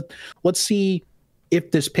moves. Let's see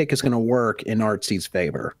if this pick is going to work in Artsy's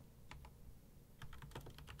favor.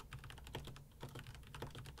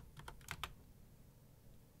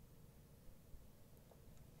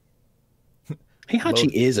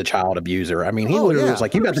 Heihachi is a child abuser. I mean, he literally was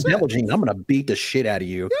like, "You got the devil gene. I'm going to beat the shit out of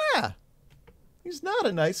you." Yeah. He's not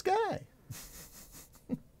a nice guy.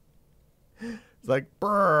 It's like,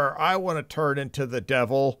 brr, I want to turn into the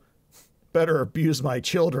devil. Better abuse my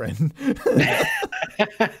children. I'm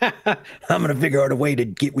going to figure out a way to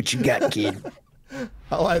get what you got, kid.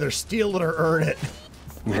 I'll either steal it or earn it.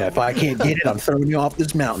 Yeah, if I can't get it, I'm throwing you off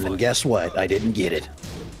this mountain. And guess what? I didn't get it.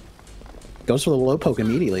 Goes for the low poke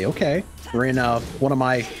immediately. Okay. We're in one of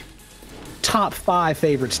my top 5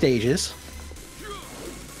 favorite stages.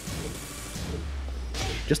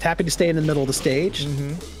 Just happy to stay in the middle of the stage. I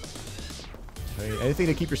mean, anything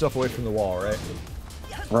to keep yourself away from the wall, right?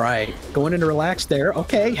 Right. Going into relax there.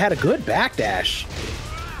 Okay, had a good backdash.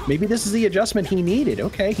 Maybe this is the adjustment he needed.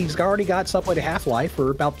 Okay, he's already got Subway to half-life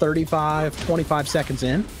for about 25 seconds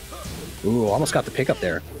in. Ooh, almost got the pickup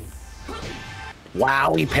there.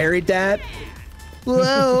 Wow, he parried that.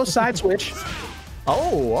 Whoa, side switch.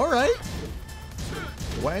 Oh, all right.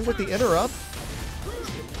 Wang with the interrupt.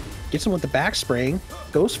 Gets him with the back spring.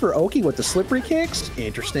 Goes for Oki with the slippery kicks.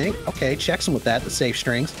 Interesting. Okay, checks him with that, the safe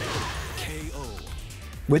strings. KO.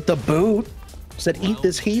 With the boot. Said, eat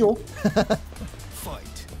this heel.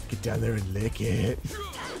 Fight. Get down there and lick it.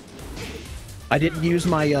 I didn't use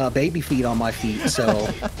my baby feet on my feet, so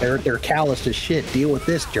they're calloused as shit. Deal with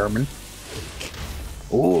this, German.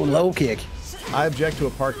 Ooh, low kick. I object to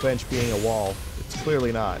a park bench being a wall. It's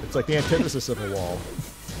clearly not. It's like the antithesis of a wall.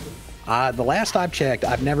 The last I've checked,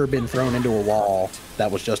 I've never been thrown into a wall that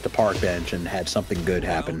was just a park bench and had something good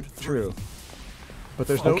happen. True. But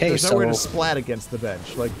there's nowhere to splat against the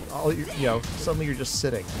bench. Like, suddenly you're just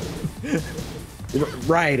sitting.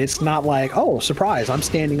 Right. It's not like, oh, surprise, I'm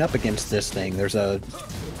standing up against this thing. There's an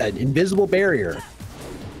invisible barrier.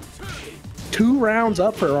 2 rounds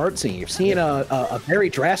up for Artsey. You're seeing a very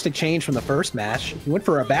drastic change from the first match. He went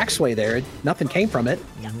for a backsway there. Nothing came from it.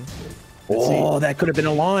 Oh, that could have been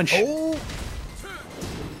a launch. Oh,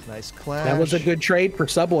 nice clash. That was a good trade for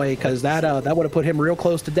Subway because that would have put him real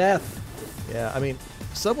close to death. Yeah, I mean,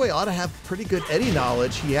 Subway ought to have pretty good Eddie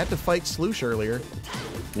knowledge. He had to fight Sloosh earlier.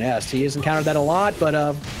 Yes, he has encountered that a lot,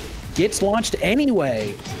 but gets launched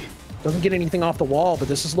anyway. Doesn't get anything off the wall, but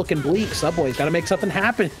this is looking bleak. Subway's got to make something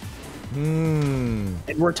happen. And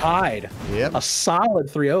we're tied. Yep. A solid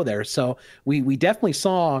 3-0 there. So we definitely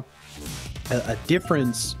saw a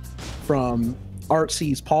difference from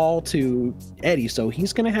Artsey's Paul to Eddie. So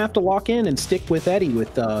he's going to have to lock in and stick with Eddie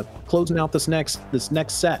with closing out this next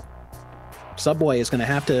set. Subway is going to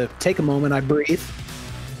have to take a moment. I breathe,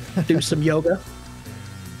 do some yoga,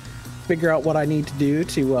 figure out what I need to do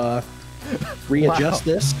to readjust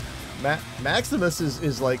this. Maximus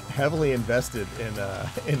is like heavily invested in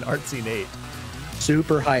Artsy Nate.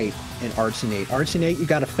 Super hype in Artsy Nate. Artsy Nate, you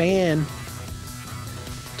got a fan.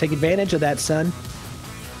 Take advantage of that, son.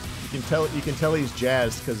 You can tell he's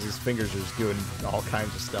jazzed because his fingers are just doing all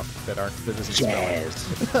kinds of stuff that isn't jazz.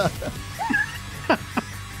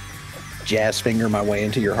 Jazz finger my way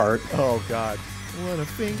into your heart. Oh God. What a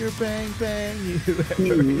finger bang bang you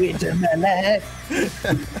into my life.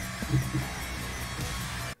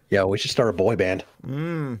 Yeah, we should start a boy band.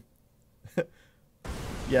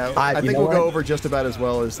 Yeah, I think we'll go over just about as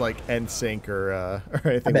well as like NSYNC or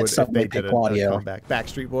anything if they did a comeback.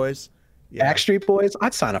 Backstreet Boys. Yeah. Backstreet Boys?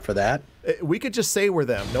 I'd sign up for that. We could just say we're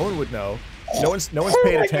them. No one would know. No one's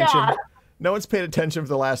paid attention. God. No one's paid attention for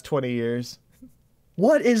the last 20 years.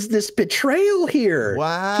 What is this betrayal here?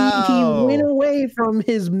 Wow. He went away from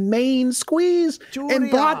his main squeeze and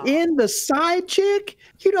brought in the side chick?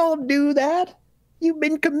 You don't do that. You've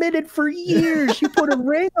been committed for years. You put a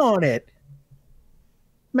ring on it.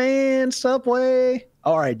 Man, Subway.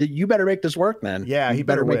 All right, you better make this work, man. Yeah, he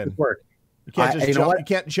better make win. This work. You can't just jump. You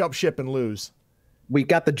can't jump ship and lose. We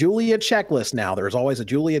got the Julia checklist now. There's always a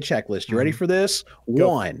Julia checklist. You ready for this?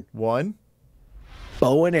 Go. 1.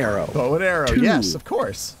 Bow and arrow. Bow and arrow. 2. Yes, of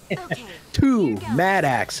course. 2 mad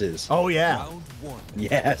axes. Oh yeah.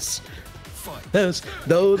 Yes. Those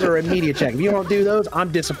are immediate check. If you don't do those,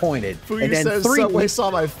 I'm disappointed. And then 3 Subway saw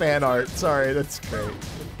my fan art. Sorry, that's great.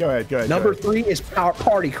 Go ahead. Go ahead. Number 3 is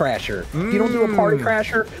Party Crasher. If you don't do a Party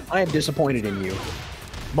Crasher, I am disappointed in you.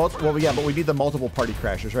 Well, yeah, but we need the multiple Party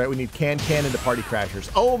Crashers, right? We need can into Party Crashers.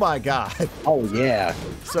 Oh my God. Oh yeah.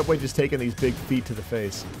 Subway just taking these big feet to the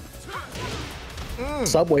face.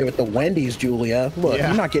 Subway with the Wendy's, Julia. Look, Yeah.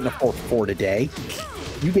 you're not getting a 4-4 today.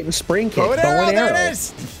 You getting spring kick, Bow and arrow, there it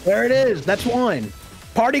is. There it is. That's one.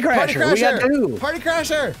 Party Party Crasher. We got Crasher. 2. Party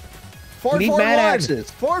Crasher. We need mad axes.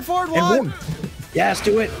 Forward, And 1. Yes,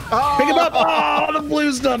 do it. Oh. Pick him up. Oh, the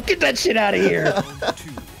blue stuff. Get that shit out of here. Round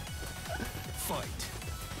 2. Fight.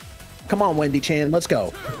 Come on, Wendy Chan. Let's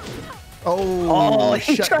go. Oh,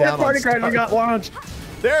 he shut tried down Party on Crasher. start. Got launched.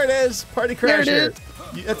 There it is. Party There it Crasher.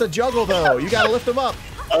 is. That's a juggle, though. You got to lift him up.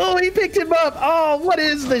 Oh, he picked him up. Oh, what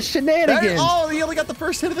is this shenanigans? Oh, he only got the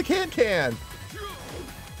first hit of the can.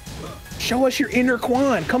 Show us your inner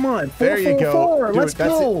Quan. Come on. 4, There you 4, go. 4. Do Let's it.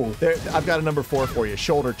 That's go. it. There, I've got a number 4 for you.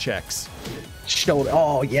 Shoulder checks. Shoulder.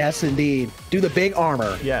 Oh, yes, indeed. Do the big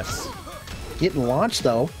armor. Yes. Getting launched,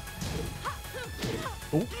 though.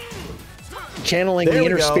 Ooh. Channeling There the we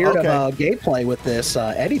inner go. spirit Okay. of gameplay with this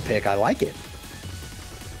Eddie pick. I like it.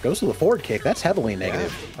 Goes to the forward kick. That's heavily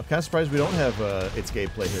negative. I'm kind of surprised we don't have its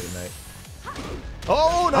gameplay here tonight.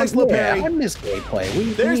 Oh, nice little yeah, parry. I miss gameplay.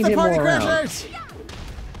 We There's need the him Party more around. Crashers.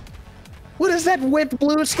 What is that whipped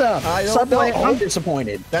blue stuff? I don't Subway, know. I'm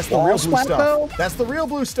disappointed. That's the Wall real blue splat, stuff. though? That's the real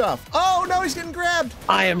blue stuff. Oh, no, he's getting grabbed.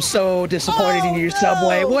 I am so disappointed in Oh, you, no.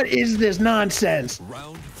 Subway. What is this nonsense?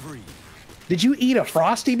 Round 3. Did you eat a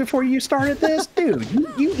Frosty before you started this? Dude,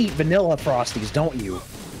 you eat vanilla Frosties, don't you?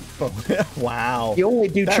 Wow. You only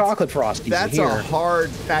do That's- chocolate Frosties That's here. a hard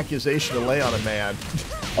accusation to lay on a man.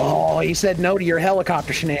 Oh, he said no to your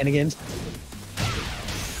helicopter shenanigans.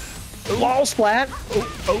 Wall splat.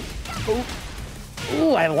 Oh.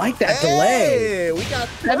 Ooh, I like that delay. Hey, we got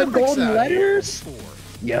 7 perfects golden out here. letters.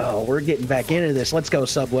 Yo, we're getting back into this. Let's go,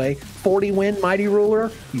 Subway. 40 win, Mighty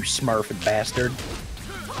Ruler. You smurfing bastard.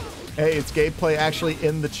 Hey, it's gameplay actually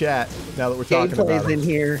in the chat now that we're talking about Gameplay's it. in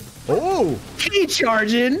here. Oh, Key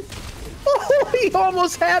charging. Oh, he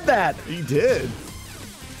almost had that. he did.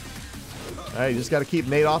 All right, you just got to keep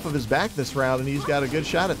Nate off of his back this round, and he's got a good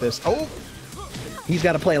shot at this. Oh, He's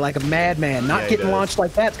got to play like a madman. Not Yeah, he getting does. launched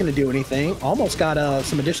like that's going to do anything. Almost got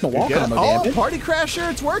some additional wall good. combo Oh, damage. Party Crasher,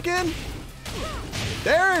 it's working.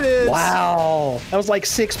 There it is. Wow, that was like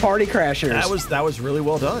 6 Party Crashers. That was really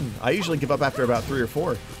well done. I usually give up after about 3 or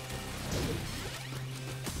 4.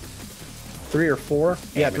 3 or 4.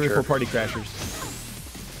 Yeah, 3 or Amateur. 4 Party Crashers.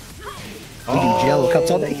 Eating Jello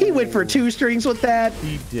cups all day. He went for 2 strings with that.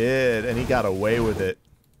 He did, and he got away with it.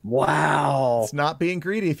 Wow. It's not being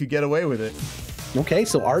greedy if you get away with it. Okay,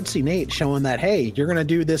 so Artsey Nate showing that, hey, you're going to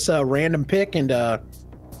do this random pick, and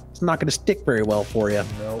it's not going to stick very well for you.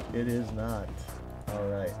 No, it is not. All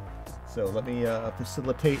right. So let me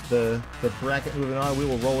facilitate the bracket moving on. We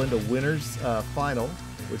will roll into winners final,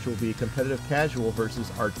 which will be competitive casual versus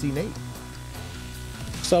Artsy Nate.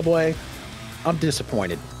 Subway, I'm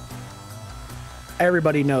disappointed.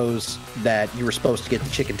 Everybody knows that you were supposed to get the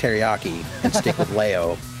chicken teriyaki and stick with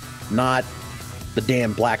Leo, not the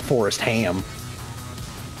damn Black Forest ham.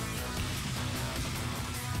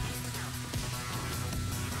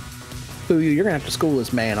 Fuyu, you're gonna have to school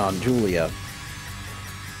this man on Julia.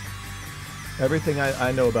 Everything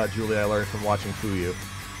I know about Julie I learned from watching Fuyu.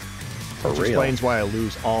 For Which real. explains why I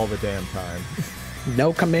lose all the damn time.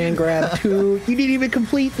 No command grab 2. You didn't even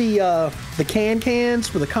complete the cans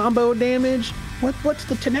for the combo damage. What's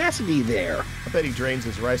the tenacity there? I bet he drains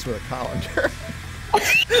his rice with a colander.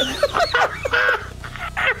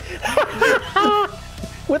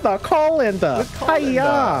 With a colander. With colander.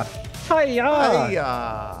 Hiya. Hiya.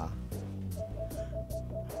 Hiya.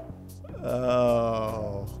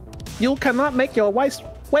 Oh. You cannot make your rice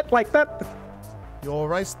wet like that. Your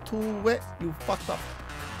rice too wet, you fucked up.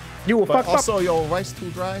 You will But fuck also up. your rice too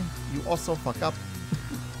dry, you also fuck up.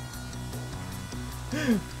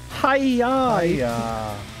 Hiya.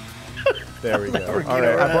 Hiya. There we go. Never All get right, I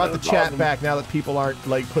around brought the it. chat Awesome. back now that people aren't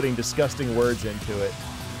like putting disgusting words into it.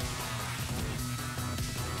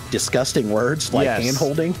 Disgusting words like Yes. hand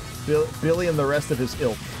holding. Billy and the rest of his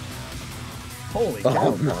ilk. Holy cow.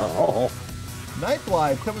 Oh no.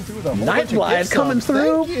 Nightblive coming through with a whole bunch of Nightblive gift coming subs.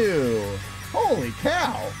 through. Thank you. Holy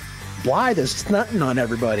cow. Blythe is snutting on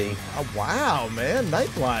everybody. Oh, wow, man.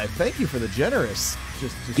 Nightblive. Thank you for the generous.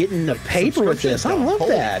 Just Getting the paper with this. I subscription love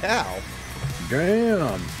dump. that. Holy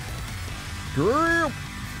Damn. cow. Damn.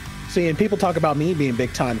 See, and people talk about me being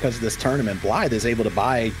big time because of this tournament. Blythe is able to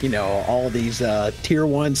buy, all these tier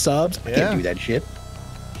 1 subs. I Yeah. can't do that shit.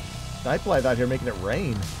 Nightblive out here making it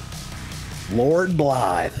rain. Lord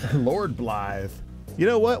Blythe. Lord Blythe. You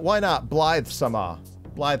know what? Why not? Blythe Sama.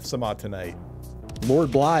 Blythe Samad tonight.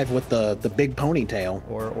 Lord Blythe with the big ponytail.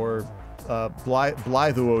 Or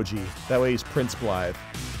Blythe OG. That way he's Prince Blythe.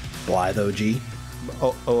 Blythe OG.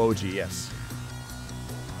 OOG, yes.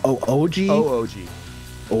 Oh, OG? OOG.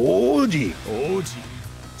 OG. OG.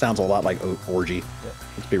 Sounds a lot like orgy. Yep.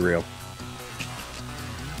 Let's be real.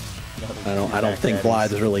 I don't think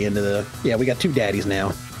Blythe is really into the... Yeah, we got 2 daddies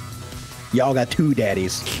now. Y'all got 2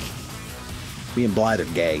 daddies. Me and Blythe are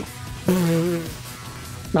gay.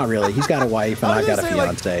 Not really. He's got a wife and I've got a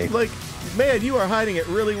fiance. Like, man, you are hiding it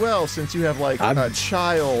really well since you have like a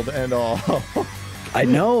child and all. I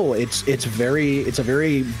know it's a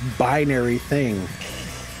very binary thing.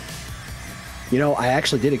 You know, I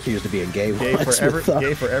actually did accuse to being gay. Gay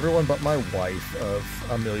for everyone but my wife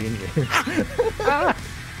of a million years.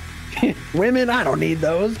 Women, I don't need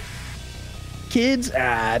those. Kids,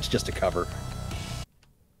 it's just a cover.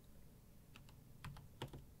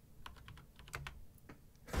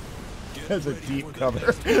 That's a deep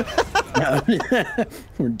cover.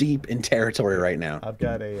 We're deep in territory right now. I've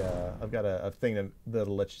got a thing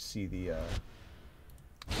that'll let you see the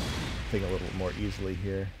thing a little more easily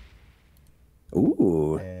here.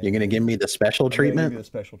 Ooh, and you're gonna give me the special treatment? Give you the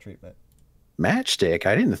special treatment. Matchstick.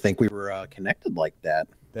 I didn't think we were connected like that.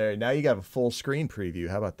 There, now you got a full screen preview.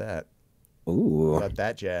 How about that? Ooh, got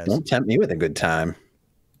that jazz. Don't tempt me with a good time.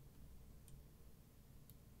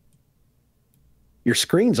 Your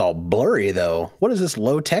screen's all blurry though. What is this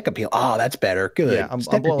low tech appeal? Oh, that's better. Good. Yeah, I'm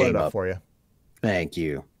blowing it up for you. Thank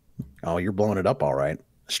you. Oh, you're blowing it up all right.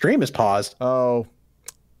 Stream is paused. Oh,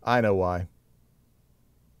 I know why.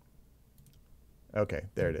 Okay,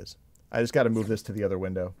 there it is. I just got to move this to the other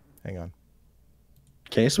window. Hang on.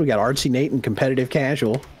 Okay, so we got Artsey Nate and competitive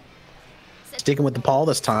casual. Sticking with the Paul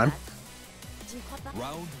this time.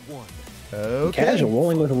 Round 1. Okay. Casual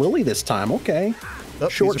rolling with Lily this time. Okay. Oh,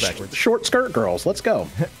 short skirt girls. Let's go.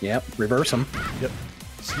 Yep. Reverse them. Yep.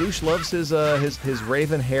 Sloosh loves his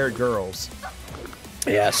raven-haired girls.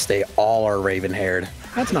 Yes, they all are raven-haired.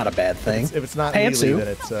 That's not a bad thing. If it's not Neely, then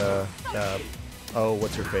it's oh,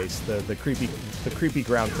 what's her face? The creepy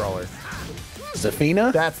ground crawler.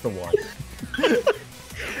 Zafina? That's the one.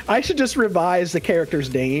 I should just revise the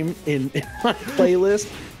character's name in my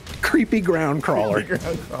playlist. Creepy ground crawler. Creepy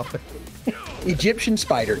ground crawler. Egyptian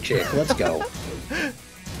spider chick. Let's go.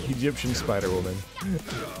 Egyptian spider woman.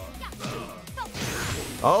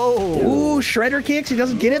 Oh. Ooh, shredder kicks. He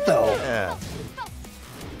doesn't get it though. Yeah.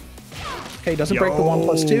 Okay, doesn't break the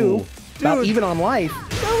 1+2. Dude, about even on life.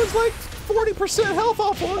 That was like 40% health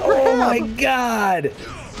off one grab. Oh my god.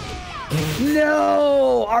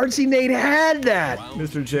 No, Artsey Nate had that.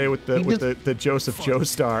 Mr. J with the Joseph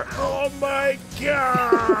Joestar. Oh my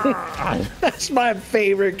god. That's my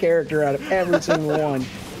favorite character out of every single one.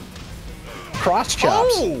 Cross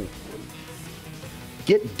chops. Oh.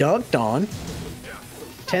 Get dunked on.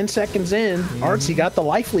 10 seconds in, Artsey got the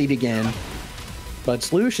life lead again. But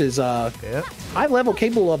Sloosh is high level,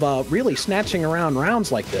 capable of really snatching around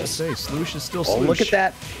rounds like this. Say, Sloosh is still Sloosh. Oh, look at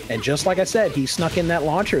that. And just like I said, he snuck in that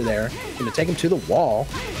launcher there. Gonna take him to the wall.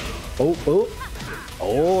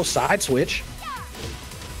 Oh, side switch.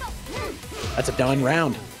 That's a done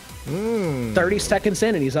round. 30 seconds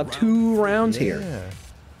in, and he's up 2 rounds here.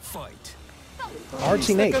 Fight.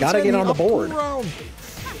 Artsey Nate, gotta get on the board.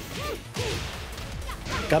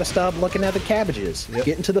 Gotta stop looking at the cabbages.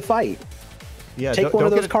 Get into the fight. Yeah, take one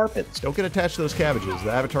of those carpets. Don't get attached to those cabbages.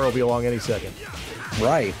 The avatar will be along any second.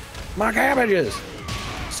 Right. My cabbages.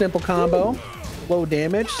 Simple combo. Low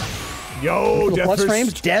damage. Yo, death plus fist.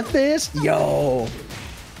 frames. Death fist. Yo.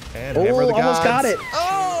 And hammer of the gods. Almost got it.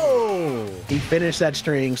 Oh. He finished that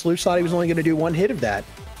string. Sloosh thought he was only going to do 1 hit of that.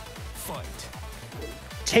 Fight.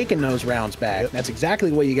 Taking those rounds back. Yep. That's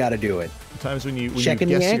exactly what you got to do it. Sometimes when you checking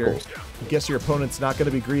the ankles. Guess your opponent's not going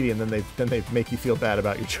to be greedy, and then they make you feel bad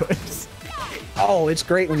about your choice. Oh, it's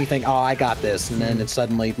great when you think, oh, I got this, and then it's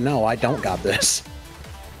suddenly, no, I don't got this.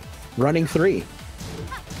 Running 3.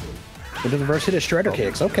 With the reverse hit of shredder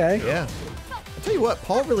kicks. Okay. Yeah. I'll tell you what,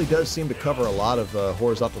 Paul really does seem to cover a lot of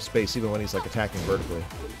horizontal space, even when he's like attacking vertically.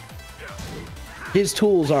 His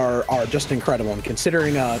tools are just incredible, and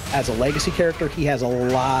considering as a legacy character, he has a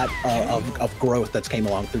lot of growth that's came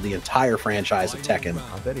along through the entire franchise of Tekken.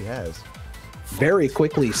 I bet he has. Very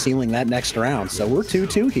quickly sealing that next round, so we're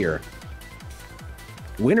 2-2 here.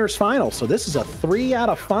 Winner's final, so this is a 3 out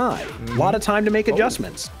of 5. A lot of time to make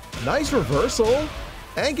adjustments. Nice reversal,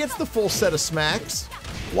 and gets the full set of smacks.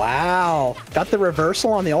 Wow, got the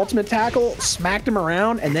reversal on the ultimate tackle, smacked him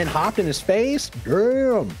around, and then hopped in his face.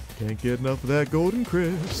 Damn. Can't get enough of that golden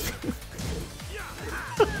crisp.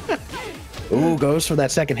 Ooh, goes for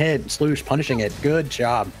that second hit. Sloosh punishing it. Good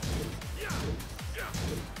job.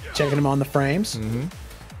 Checking him on the frames.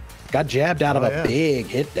 Got jabbed out of a big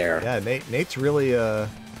hit there. Yeah, Nate's really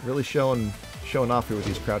really showing off here with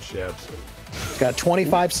these crouch jabs. Got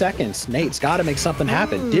 25 seconds. Nate's got to make something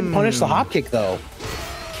happen. Didn't punish the hop kick though.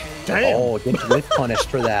 Damn. Oh, gets whiff punished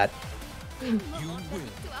for that.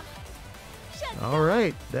 All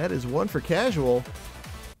right, that is one for Casual.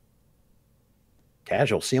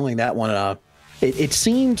 Casual sealing that one. It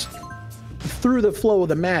seemed through the flow of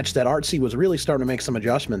the match that Artsey was really starting to make some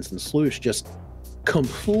adjustments, and Sloosh just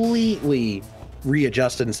completely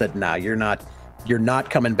readjusted and said, "Nah, you're not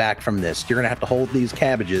coming back from this. You're gonna have to hold these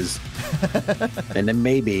cabbages, and then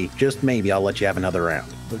maybe, just maybe, I'll let you have another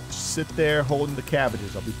round." But sit there holding the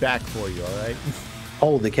cabbages. I'll be back for you. All right.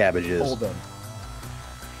 Hold the cabbages. Hold them.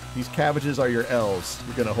 These cabbages are your L's.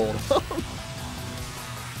 You're gonna hold them.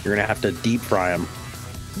 You're gonna have to deep fry them.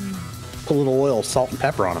 Put a little oil, salt, and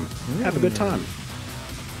pepper on them. Have a good time.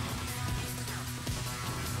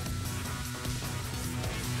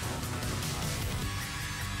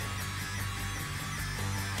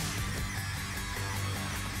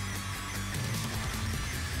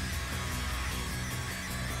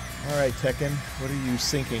 All right, Tekken, what are you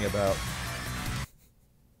thinking about?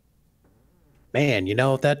 Man, you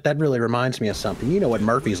know, that really reminds me of something. You know what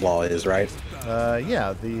Murphy's Law is, right?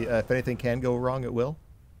 Yeah, if anything can go wrong, it will.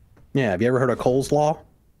 Yeah, have you ever heard of Cole's Law?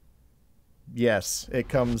 Yes, it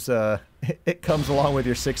comes along with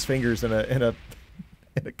your 6 fingers in a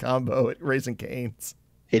combo at Raising Cane's.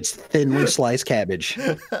 It's thinly sliced cabbage.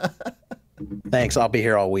 Thanks, I'll be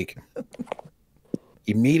here all week.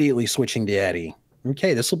 Immediately switching to Eddie.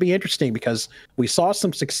 Okay, this will be interesting because we saw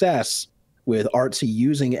some success with Artsey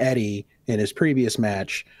using Eddie in his previous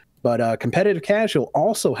match, but Competitive Casual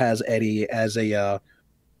also has Eddie as a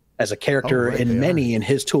character in many in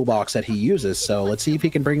his toolbox that he uses. So let's see if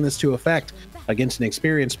he can bring this to effect against an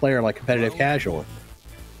experienced player like Competitive Casual.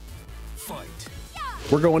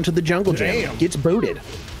 We're going to the jungle jam. Gets booted.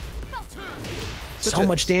 So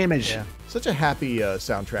much damage. Yeah. Such a happy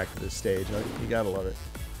soundtrack for this stage. You gotta love it.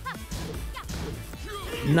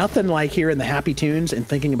 Nothing like hearing the happy tunes and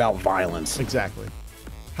thinking about violence. Exactly.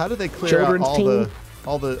 How do they clear out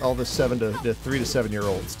all the 3 to 7 year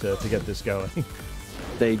olds to get this going?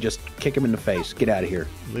 They just kick him in the face. Get out of here.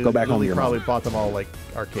 Go back home to your probably mom. Bought them all like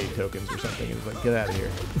arcade tokens or something. It was like, get out of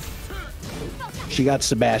here. She got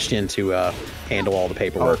Sebastian to handle all the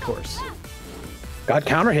paperwork. Oh, of course. Got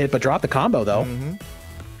counter hit, but dropped the combo though.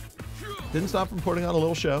 Didn't stop from putting on a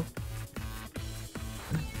little show.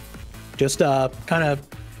 Just kind of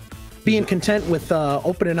being content with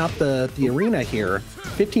opening up the arena here.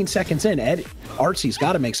 15 seconds in, Artsey's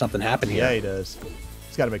got to make something happen here. Yeah, he does.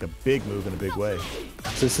 He's got to make a big move in a big way.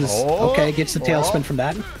 So this is okay. Gets the tailspin from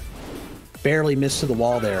that. Barely missed to the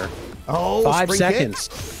wall there. Oh, 5 seconds.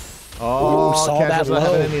 Oh, saw that not low.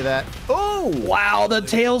 having any of that. Oh, wow, the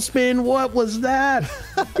tailspin. What was that?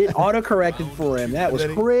 It auto-corrected for him. That was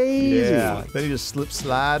crazy. Yeah, then he just slipped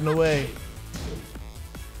sliding away.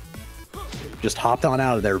 Just hopped on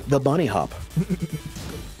out of there. The bunny hop.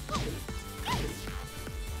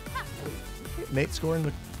 Nate scoring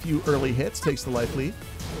a few early hits, takes the life lead.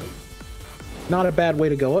 Not a bad way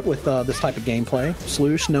to go it with this type of gameplay.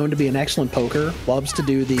 Sloosh, known to be an excellent poker, loves to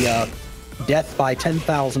do the death by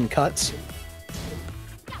 10,000 cuts.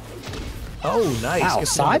 Oh, nice. Wow,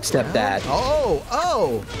 sidestepped that.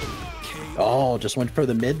 Oh, Oh, just went for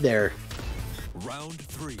the mid there. Round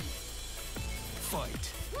 3.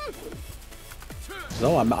 Fight.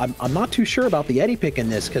 So I'm not too sure about the Eddie pick in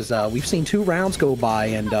this because we've seen 2 rounds go by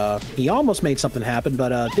and he almost made something happen,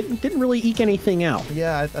 but didn't really eke anything out.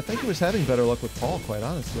 Yeah, I think he was having better luck with Paul, quite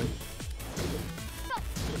honestly.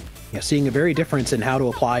 Yeah, seeing a very difference in how to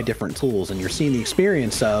apply different tools, and you're seeing the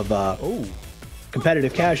experience of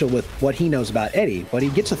Competitive Casual with what he knows about Eddie, but he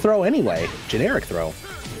gets a throw anyway. Generic throw.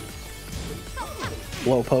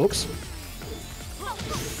 Low pokes.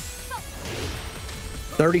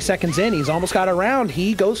 30 seconds in, he's almost got a round.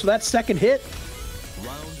 He goes for that second hit.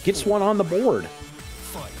 Gets one on the board.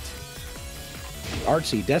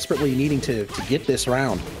 Artsey desperately needing to get this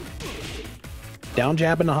round. Down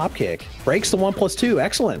jab and a hop kick. Breaks the 1+2.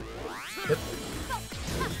 Excellent. Yep.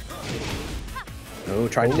 Oh,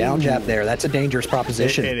 tried to down jab there. That's a dangerous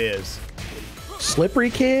proposition. It is.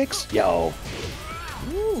 Slippery kicks. Yo.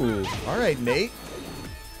 Ooh. All right, Nate.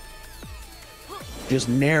 Just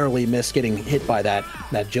narrowly missed getting hit by that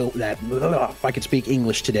if I could speak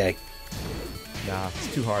English today. Nah,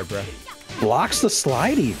 it's too hard, bro. Blocks the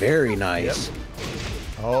slidey. Very nice. Yep.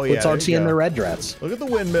 Oh, yeah. Puts Artsey in the red dress. Look at the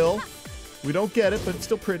windmill. We don't get it, but it's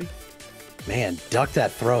still pretty. Man, duck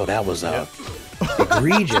that throw. That was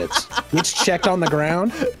Egregious. Gets checked on the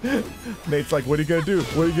ground. Nate's like, what are you gonna do?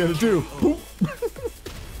 What are you gonna do?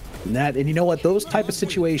 And you know what? Those type of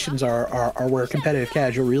situations are where competitive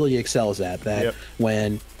casual really excels at. That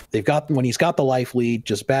when he's got the life lead,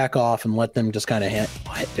 just back off and let them just kind of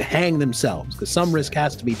hang themselves, because some risk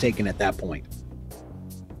has to be taken at that point.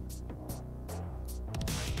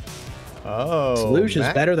 Oh,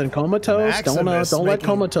 Solution's better than Comatose. Don't let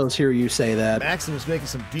Comatose hear you say that. Maximus making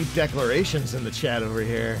some deep declarations in the chat over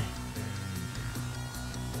here.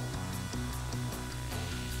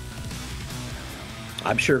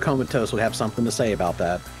 I'm sure Comatose would have something to say about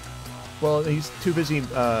that. Well, he's too busy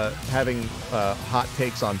having hot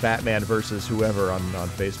takes on Batman versus whoever on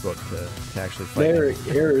Facebook to actually fight.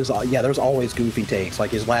 There's always goofy takes.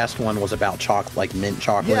 Like his last one was about like mint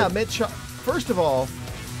chocolate. Yeah, mint chocolate. First of all,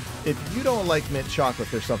 if you don't like mint chocolate,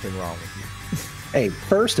 there's something wrong with you. Hey,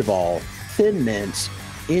 first of all, Thin Mints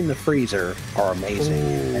in the freezer are amazing.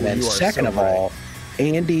 Ooh, and then second of all,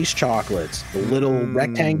 Andes chocolates, the little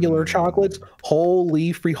rectangular chocolates,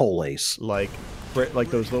 holy frijoles. Like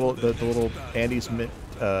those little Andes mint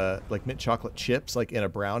like mint chocolate chips, like in a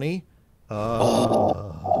brownie.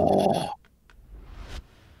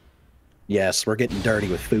 Yes, we're getting dirty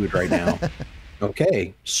with food right now.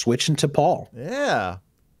 Okay, switching to Paul. Yeah.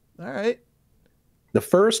 All right. The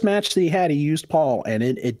first match that he used Paul, and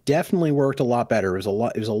it definitely worked a lot better. It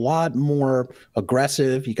was a lot more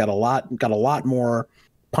aggressive. He got a lot more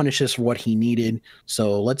punishes for what he needed.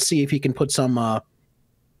 So let's see if he can put some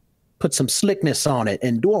slickness on it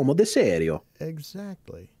and duomo de serio.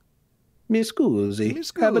 Exactly. Mi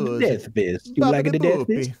scusi. How about the death fist? You like it, the death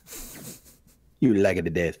fist? You like it,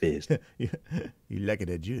 the death fist? You like it,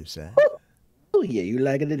 the juice, huh? Oh yeah, you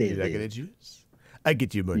like it, the death fist? You like it, the juice? I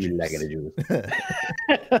get you more juice. You like it, the juice?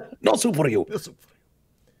 No soup for you. No soup for you.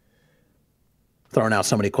 Throwing out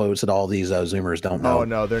so many quotes that all these Zoomers don't know. Oh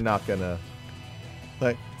no, they're not gonna.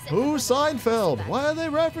 Like, who's Seinfeld? Why are they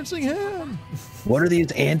referencing him? What are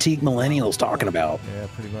these antique millennials talking about? Yeah,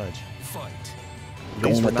 pretty much. Fight. At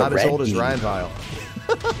least we're not as old as Ryan Vile.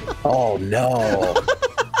 Oh no.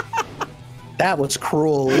 That was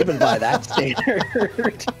cruel, even by that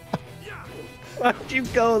standard. Why'd you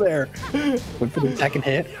go there? Went for the second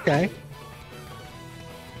hit. Okay.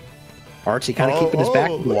 Artsey kind of keeping his back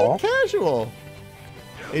to the wall. Casual.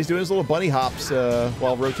 He's doing his little bunny hops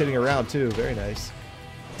while rotating around too. Very nice.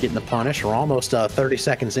 Getting the punish. We're almost 30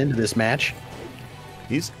 seconds into this match.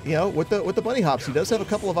 He's, with the bunny hops, he does have a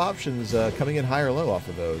couple of options coming in high or low off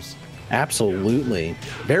of those. Absolutely.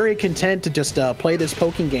 Very content to just play this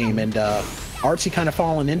poking game, and Artsey kind of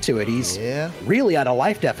falling into it. He's really at a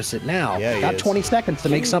life deficit now. Yeah, got 20 seconds to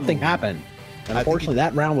make something happen. And unfortunately,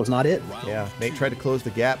 that round was not it. Yeah, Nate tried to close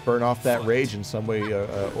the gap, burn off that rage in some way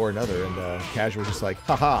or another, and Casual just like,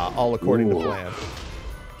 haha, all according to plan.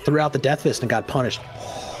 Threw out the death fist and got punished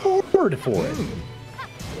hard for it.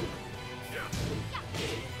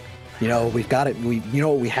 You know, we've got it. You know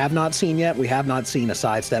what we have not seen yet? We have not seen a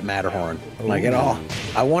sidestep Matterhorn. Like at all.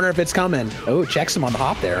 I wonder if it's coming. Oh, checks him on the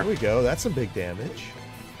hop there. There we go. That's some big damage.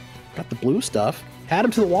 Got the blue stuff. Had him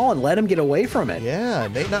to the wall and let him get away from it. Yeah,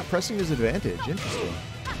 Nate not pressing his advantage. Interesting.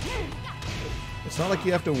 It's not like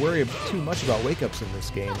you have to worry too much about wake-ups in this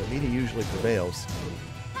game. The media usually prevails.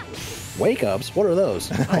 Wake-ups? What are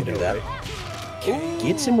those? I'll do that. Ooh.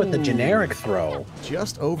 Gets him with the generic throw.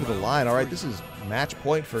 Just over the line. All right, this is match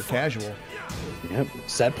point for Casual. Yep,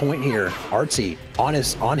 set point here. Artsey on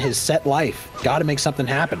his set life. Got to make something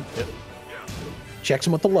happen. Yep. Checks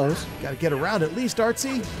him with the lows. Got to get around at least,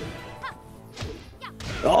 Artsey.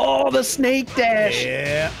 Oh, the snake dash.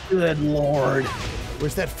 Yeah. Good Lord.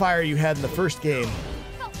 Where's that fire you had in the first game?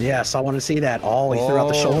 Yes, I want to see that. Oh, he threw out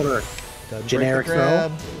the shoulder. Generic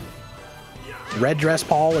throw. Red dress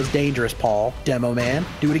Paul is dangerous Paul. Demo man.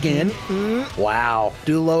 Do it again. Wow.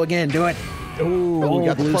 Do the low again. Do it. Ooh, we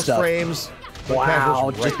got the blue plus stuff. frames.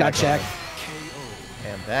 Wow, just got checked.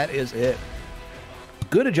 And that is it.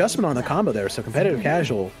 Good adjustment on the combo there. So competitive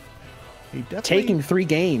casual. He definitely... Taking 3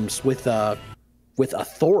 games with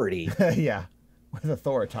authority. Yeah, with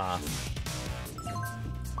authority.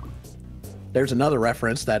 There's another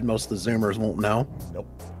reference that most of the Zoomers won't know. Nope.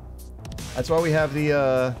 That's why we have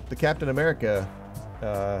the Captain America.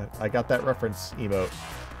 I got that reference emote.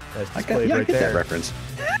 That's displayed right there. That reference.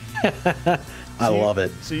 I love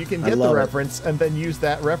it. So you can get the reference and then use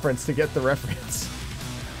that reference to get the reference.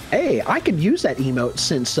 Hey, I could use that emote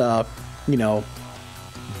since,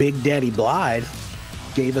 Big Daddy Blythe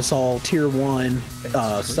gave us all tier 1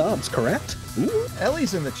 subs, correct? Ooh,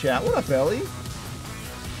 Ellie's in the chat. What up, Ellie?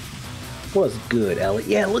 Was good, Ellie.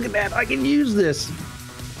 Yeah, look at that. I can use this.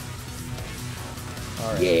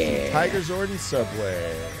 All right. Yeah. Tiger Zord and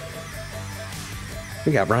Subway.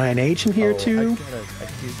 We got Ryan H in here too. I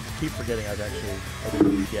keep forgetting I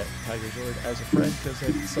didn't get Tiger Zord as a friend because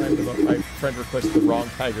I signed him up. My friend requested the wrong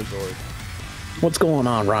Tiger Zord. What's going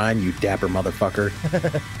on, Ryan? You dapper motherfucker.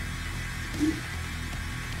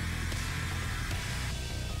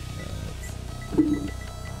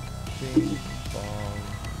 Bing, bong,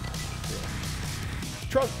 bing.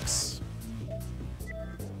 Trunks.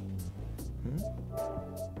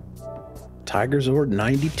 Tiger Zord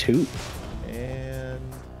 92. And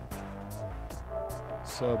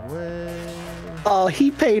Subway. Oh,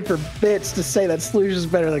 he paid for bits to say that Solution's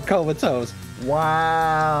better than Comatose.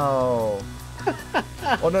 Wow.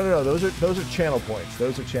 Oh no. Those are channel points.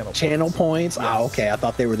 Those are channel Points? Yes. Oh, okay. I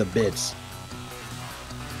thought they were the bits.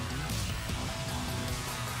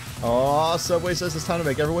 Oh, Subway says it's time to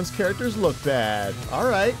make everyone's characters look bad. All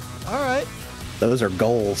right. Those are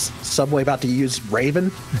goals. Subway about to use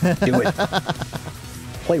Raven? Do it.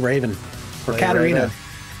 Play Raven. Or Katarina. Raven.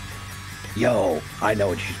 Yo, I know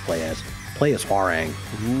what you should play as. Play as Hwarang.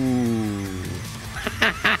 Ooh.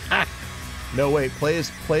 No, wait. Play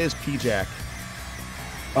as P-Jack.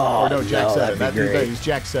 Oh, Or no, Jack 7. that'd be great. He's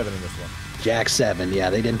Jack 7 in this one. Jack 7. Yeah,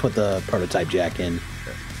 they didn't put the prototype Jack in.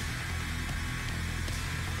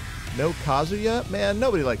 No Kazuya? Man,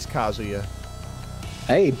 nobody likes Kazuya.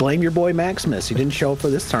 Hey, blame your boy Maximus. He didn't show up for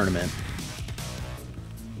this tournament.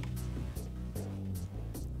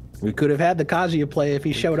 We could have had the Kazuya play if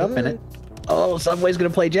he showed up in it. Oh, Subway's going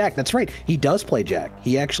to play Jack. That's right. He does play Jack.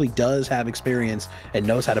 He actually does have experience and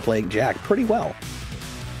knows how to play Jack pretty well.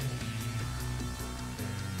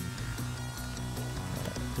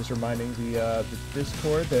 Just reminding the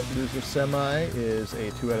Discord that Loser Semi is a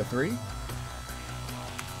 2 out of 3.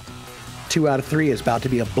 2 out of 3 is about to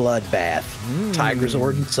be a bloodbath. Tiger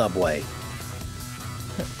Zord and Subway.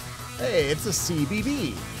 Hey, it's a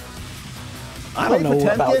CBB. I don't know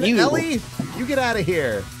about you. Ellie, you get out of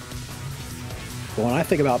here. But when I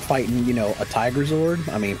think about fighting, you know, a Tiger Zord,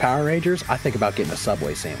 I mean, Power Rangers, I think about getting a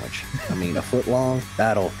Subway sandwich. I mean, a foot long,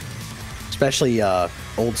 that'll, especially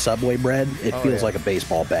old Subway bread, it feels like a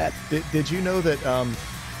baseball bat. Did you know that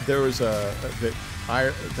there was the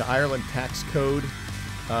Ireland tax code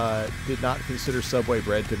did not consider Subway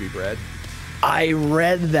bread to be bread? I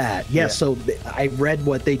read that. Yeah, Yeah. so I read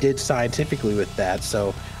what they did scientifically with that,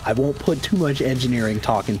 so I won't put too much engineering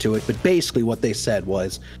talk into it, but basically what they said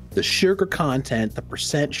was the sugar content, the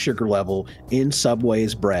percent sugar level in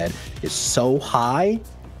Subway's bread is so high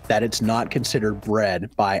that it's not considered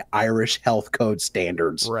bread by Irish health code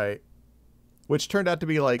standards. Right. Which turned out to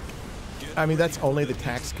be like, I mean, that's only the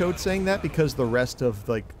tax code saying that because the rest of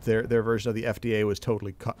like their version of the FDA was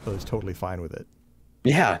totally fine with it.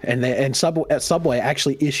 Yeah, and Subway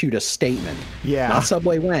actually issued a statement. Yeah. Not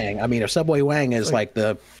SubwayWang. I mean, if SubwayWang is like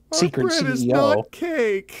the secret bread CEO. is not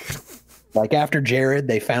cake. Like after Jared,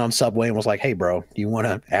 they found Subway and was like, "Hey, bro, do you want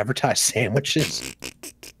to advertise sandwiches?"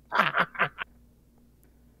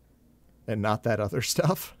 And not that other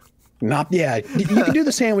stuff. Not, yeah. You can do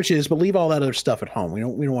the sandwiches, but leave all that other stuff at home. We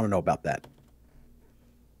don't want to know about that.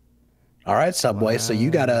 All right, Subway. Wow. So you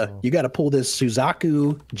gotta pull this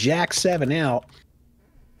Suzaku Jack 7 out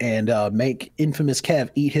and make infamous Kev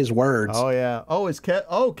eat his words. Oh yeah. Oh, is Kev?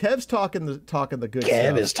 Oh, Kev's talking the good stuff.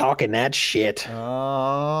 Kev is talking that shit.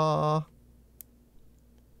 How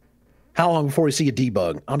long before we see a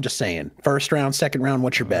debug? I'm just saying. First round, second round.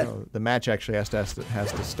 What's your bet? The match actually has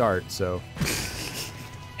to start. So.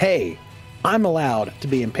 Hey, I'm allowed to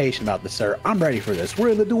be impatient about this, sir. I'm ready for this. We're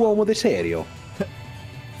in the Duomo de Serio.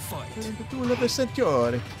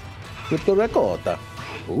 With the ricotta.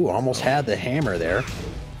 Ooh, almost had the hammer there.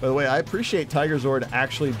 By the way, I appreciate Tiger Zord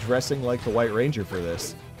actually dressing like the White Ranger for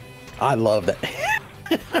this. I love that.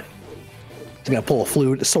 He's gonna pull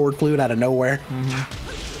a sword flute out of nowhere.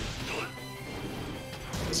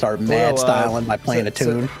 Start mad styling by playing a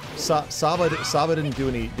tune. Saba didn't do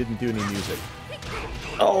any music.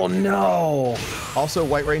 Oh no! Also,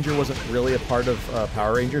 White Ranger wasn't really a part of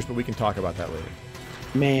Power Rangers, but we can talk about that later.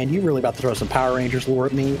 Man, you really about to throw some Power Rangers lore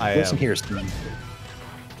at me? Listen here, Steve.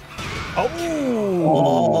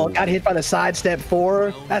 Oh, got hit by the sidestep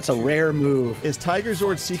 4. That's a rare move. Is Tiger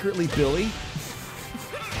Zord secretly Billy?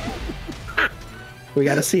 We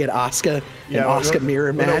got to see an Asuka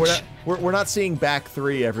mirror match. We're not seeing back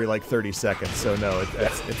 3 every like 30 seconds, so no,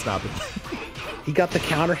 it's not. He got the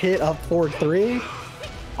counter hit up forward 3.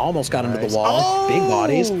 Almost got him to the wall. Oh! Big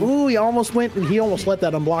bodies. Ooh, he almost went and he almost let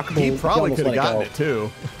that unblockable. He probably could have gotten it too.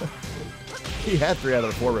 He had 3 out of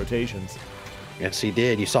the 4 rotations. Yes, he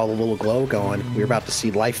did. You saw the little glow going. We were about to see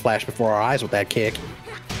life flash before our eyes with that kick.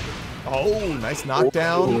 Oh, nice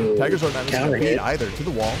knockdown. Tiger's not missing a beat either. To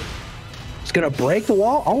the wall. It's going to break the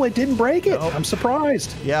wall. Oh, it didn't break it. Nope. I'm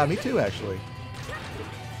surprised. Yeah, me too, actually.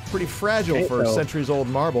 Pretty fragile for a centuries-old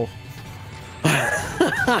marble.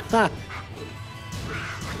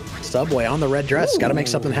 Subway on the red dress. Got to make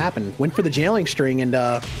something happen. Went for the jailing string, and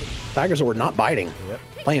Tigers were not biting. Yep.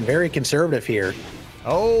 Playing very conservative here.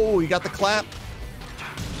 Oh, you got the clap.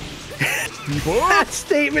 That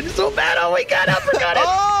statement is so bad. Oh, he got uppercut it.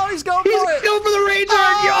 Oh, he's going for it. He's going for the range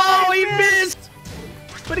arm. Oh, he missed.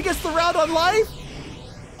 But he gets the round on life.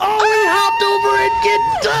 Oh, he hopped over it. Get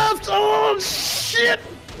duffed. Oh, shit.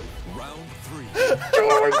 Round 3.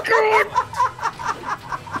 Oh, my God.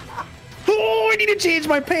 Oh, I need to change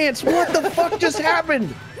my pants. What the fuck just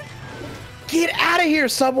happened? Get out of here,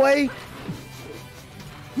 Subway.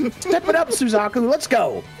 Step it up, Suzaku. Let's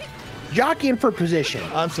go. Jockeying for position.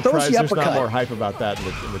 I'm surprised there's not more hype about that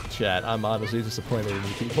in the chat. I'm honestly disappointed in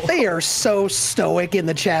you people. They are so stoic in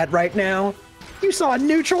the chat right now. You saw a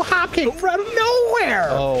neutral hop kick out of nowhere.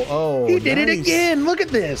 Oh, he did it again. Look at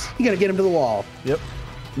this. You got to get him to the wall. Yep.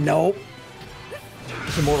 Nope.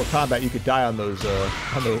 In Mortal Kombat, you could die on those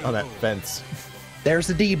on that fence. There's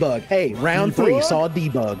the debug. Hey, round 3 saw a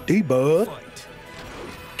debug. Debug.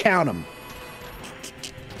 Count them.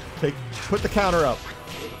 Put the counter up.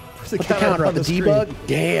 Put the counter up. The debug.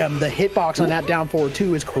 Damn, the hitbox on that down forward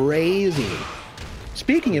 2 is crazy.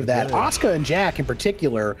 Speaking of that, Asuka and Jack in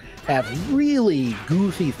particular have really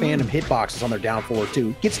goofy Phantom hitboxes on their down forward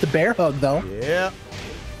 2. Gets the bear hug though. Yeah.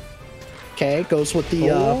 Okay, goes with the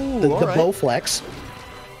bow flex.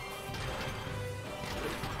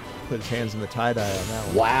 Put his hands in the tie-dye on that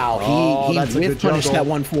one. Wow, he whiff punished that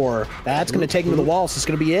 1-4. That's going to take him to the wall. Is this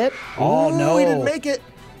going to be it? Oh, no. He didn't make it.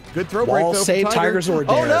 Good throw break, though. Save Tiger's Sword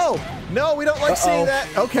there. Oh, no. No, we don't like seeing that.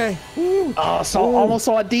 Okay. Almost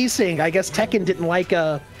saw a desync. I guess Tekken didn't like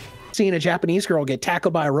seeing a Japanese girl get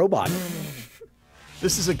tackled by a robot.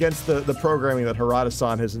 This is against the programming that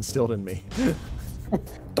Harada-san has instilled in me.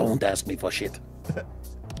 Don't ask me for shit.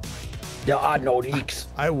 There are no leaks.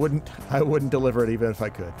 I wouldn't deliver it even if I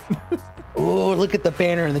could. Oh, look at the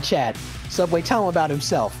banner in the chat. Subway, tell him about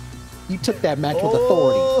himself. You took that match with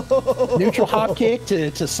authority. Neutral hop kick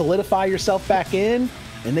to solidify yourself back in,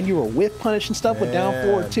 and then you were whiff punishing stuff with down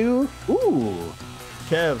forward 2. Ooh.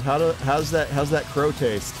 Kev, how's that crow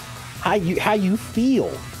taste? How you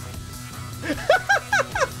feel?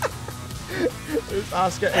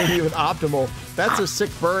 Asuka AD with optimal. That's a sick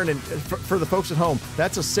burn, and for the folks at home,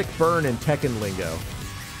 that's a sick burn in Tekken lingo.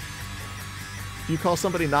 If you call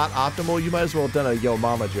somebody not optimal, you might as well have done a yo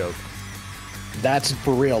mama joke. That's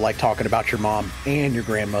for real, like talking about your mom and your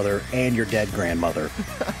grandmother and your dead grandmother.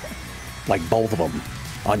 Like both of them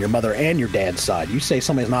on your mother and your dad's side. You say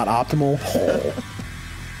somebody's not optimal,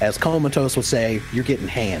 as Comatose would say, you're getting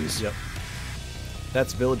hands. Yep.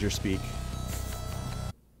 That's villager speak.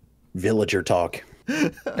 Villager talk.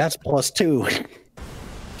 That's +2.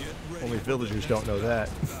 Only villagers don't know that.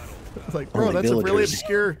 Like, bro, Only that's villagers. a really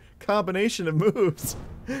obscure combination of moves.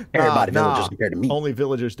 Everybody villagers compared to me. Only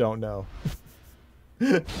villagers don't know.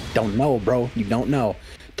 Don't know, bro. You don't know.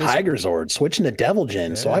 Tiger Zord switching to Devil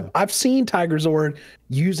Jin. So I've seen Tiger Zord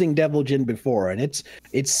using Devil Jin before, and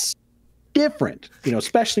it's different,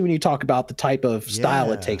 especially when you talk about the type of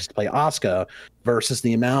style it takes to play Asuka versus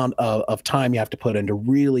the amount of time you have to put in to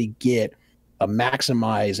really get a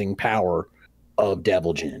maximizing power of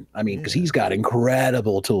Devil Jin. I mean, because he's got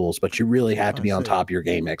incredible tools, but you really have to be on top of your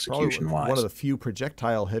game execution-wise. One of the few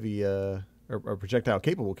projectile-heavy or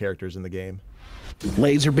projectile-capable characters in the game.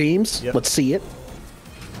 Laser beams. Yep. Let's see it.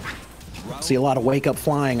 See a lot of wake-up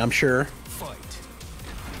flying, I'm sure.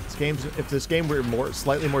 If this game were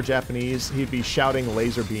slightly more Japanese, he'd be shouting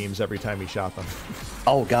laser beams every time he shot them.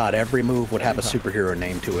 Oh god, every move would have a superhero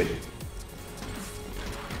name to it.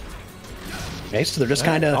 Okay, so they're just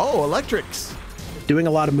kind of... Oh, electrics! Doing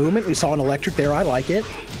a lot of movement. We saw an electric there. I like it.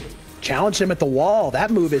 Challenge him at the wall.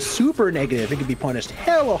 That move is super negative. It can be punished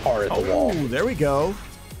hella hard at the wall. Oh, there we go.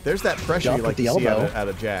 There's that pressure you like to see out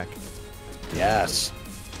of Jack. Yes.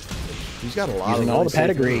 He's got a lot using of all the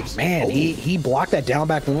pedigree. Man, he blocked that down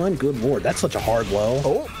back one. Good lord, that's such a hard low.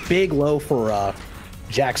 Oh, big low for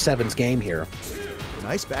Jack 7's game here.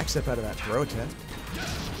 Nice back step out of that throw attempt.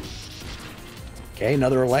 Okay,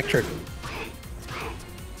 another electric.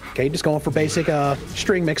 Okay, just going for basic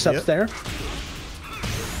string mix-ups there.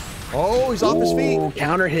 Oh, he's off his feet.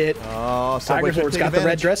 Counter hit. Oh, Tiger Sword's got the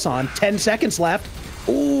red dress on. 10 seconds left.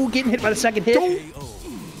 Ooh, getting hit by the second hit.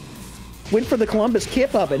 Went for the Columbus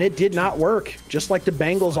kip up, and it did not work. Just like the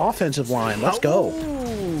Bengals offensive line. Let's go.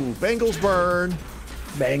 Bengals burn.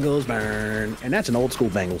 Bengals burn. And that's an old school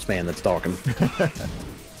Bengals fan that's talking.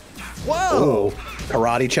 Whoa! Ooh,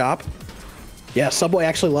 karate chop. Yeah, Subway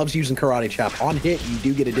actually loves using karate chop. On hit, you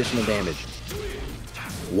do get additional damage.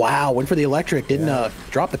 Wow, went for the electric. Didn't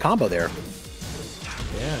drop the combo there.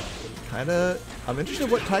 Yeah, kind of. I'm interested in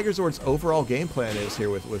what Tiger Zord's overall game plan is here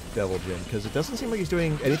with Devil Jin, because it doesn't seem like he's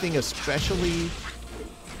doing anything especially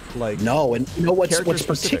like. No, and you know what's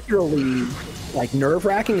character-specific. particularly like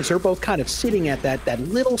nerve-wracking is they're both kind of sitting at that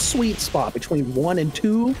little sweet spot between 1 and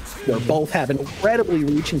 2, where both have incredibly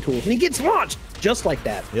reaching tools, and he gets launched just like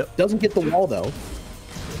that. Yep. Doesn't get the wall though.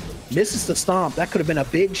 Misses the stomp. That could have been a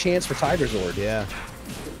big chance for Tiger Zord. Yeah.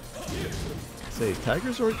 Say, Tiger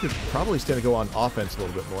Zord could probably stand to go on offense a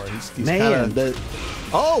little bit more. He's Man, kinda...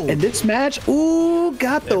 Oh! and this match, ooh,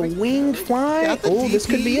 got the winged fly. Got the Oh, this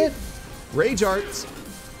could DP. be it. Rage Arts.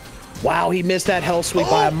 Wow, he missed that hell sweep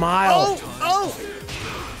by a mile. Oh!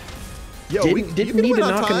 Yo, Didn't you need can to win on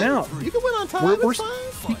knock him time. out. You can win on time. It's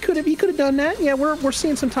fine. He could have done that. Yeah, we're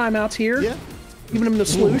seeing some timeouts here. Yeah. Giving him the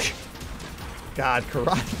sloosh. God,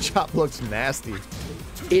 karate chop looks nasty.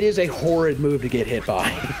 It is a horrid move to get hit by.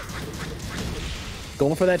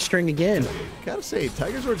 Going for that string again. Gotta say,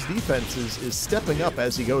 Tiger Zord's defense is stepping up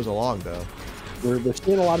as he goes along, though. We're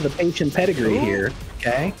seeing a lot of the patient pedigree here.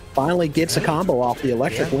 Okay. Finally gets a combo off the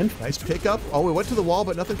electric win. Nice pickup. Oh, we went to the wall,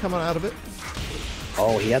 but nothing coming out of it.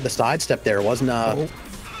 Oh, he had the sidestep there. Wasn't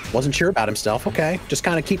sure about himself. Okay. Just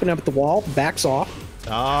kind of keeping up at the wall. Backs off.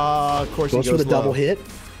 Ah, of course Goes he for goes the double low. hit.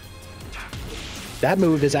 That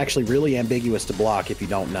move is actually really ambiguous to block if you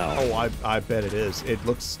don't know. Oh, I bet it is. It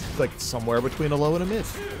looks like somewhere between a low and a mid.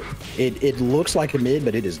 It looks like a mid,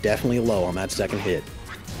 but it is definitely a low on that second hit.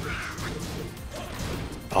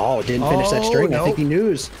 Oh, it didn't finish that string. no. I think he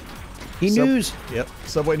knew. He knew. Yep.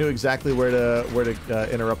 Subway knew exactly where to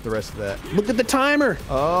interrupt the rest of that. Look at the timer.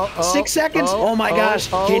 6 seconds. Oh, my gosh.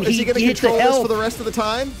 Can is he going to get control the this help? for the rest of the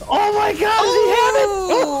time? Oh my God!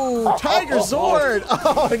 Oh, Tiger Zord!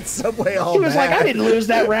 Oh, and Subway all He was like, mad. I didn't lose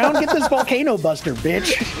that round. Get this volcano buster,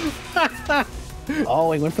 bitch.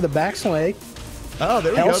 Oh, he went for the backswing. Oh,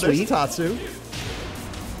 there we Hell go. There's sweep. Tatsu.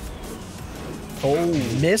 Oh,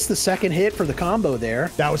 Missed the second hit for the combo there.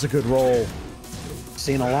 that was a good roll.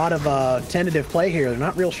 Seeing a lot of tentative play here. They're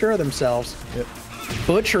not real sure of themselves. Yep.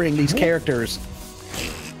 Butchering these characters.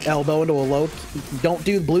 Elbow into a low. Don't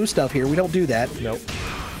do blue stuff here. We don't do that. Nope.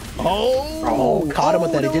 Oh, Oh, caught him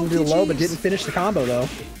with that. He no, didn't do the low, but GGs. didn't finish the combo, though.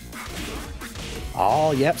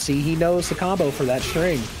 Oh, yep. See, he knows the combo for that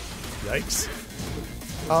string. Yikes.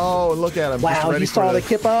 Oh, look at him. Just Wow, ready he saw for the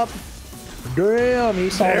kip up. Damn, he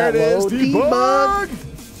saw There that it low is, debug. debug.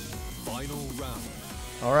 Final round.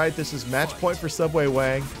 All right, this is match point for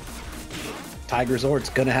SubwayWang. Tiger Zord's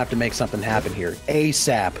gonna have to make something happen here.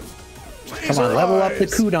 ASAP. Come Laser on, level up the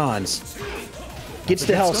eyes. cooldows. Gets a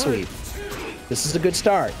to good hell start. sweep. This is a good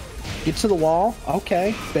start. Gets to the wall.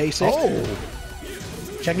 Okay, basic. Oh,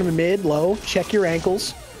 Checking him mid, low. Check your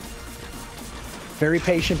ankles. Very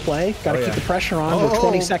patient play. Got to Oh, keep yeah. the pressure on. We're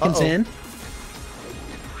 20 seconds in.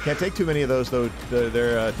 can't take too many of those though.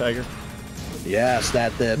 There, Tiger. Yes,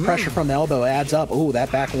 that the pressure from the elbow adds up. Ooh,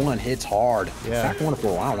 that back one hits hard. Yeah. Back one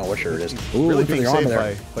for I don't know what shirt it is. Ooh, Really look for being the armor saved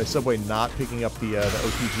there. by Subway not picking up the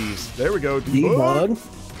OTGs. There we go. Debug.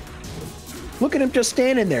 Look at him just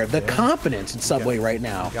standing there. The confidence in Subway right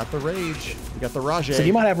now. You got the rage. You got the Rajay. So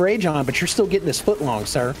you might have rage on, but you're still getting this foot long,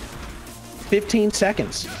 sir. 15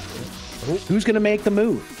 seconds. Who's going to make the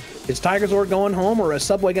move? Is Tiger Zord going home, or is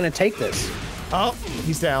Subway going to take this? Oh,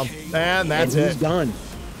 he's down. And that's And it. he's done.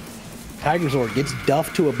 Tiger Zord gets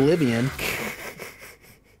duffed to oblivion.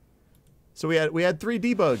 So we had 3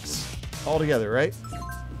 debugs all together, right?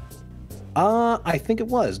 I think it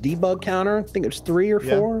was. Debug counter. I think it was 3 or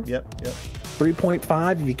 4. Yep.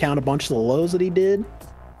 3.5 if you count a bunch of the lows that he did.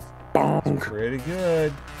 Bonk. Pretty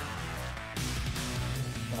good.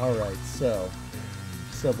 All right, so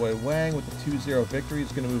SubwayWang with the 2-0 victory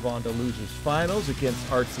is going to move on to losers finals against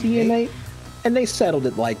Artsey. And they settled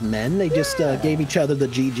it like men. They just gave each other the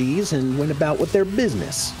GGs and went about with their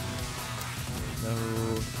business.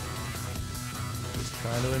 No, just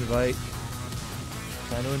trying to invite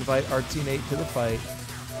Artsey Nate to the fight.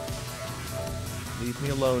 Leave me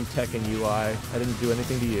alone, Tekken UI. I didn't do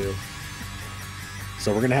anything to you.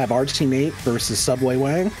 So we're going to have Artsey Nate versus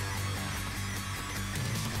SubwayWang.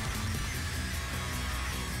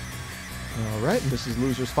 All right, and this is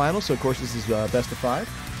losers final, so of course this is best of 5.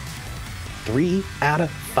 3 out of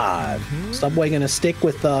 5. Subway going to stick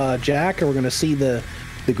with Jack, or we're going to see the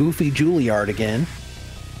goofy Juilliard again.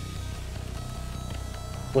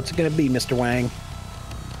 What's it going to be, Mr. Wang?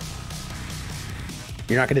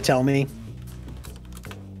 You're not going to tell me?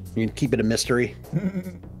 You can keep it a mystery?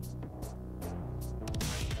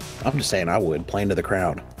 I'm just saying I would. Playing to the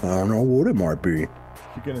crowd. I don't know what it might be.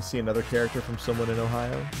 You're gonna see another character from someone in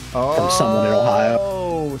Ohio. Oh, From someone in Ohio.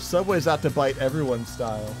 Oh, Subway's out to bite everyone's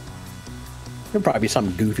style. There'd probably be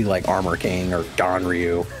something goofy like Armor King or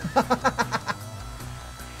Ganryu.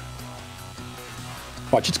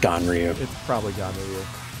 Watch, it's Ganryu. It's probably Ganryu.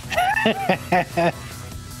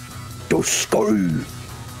 Doskoi.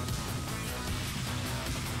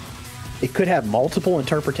 It could have multiple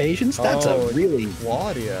interpretations. That's a really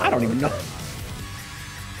Claudio. I don't even know.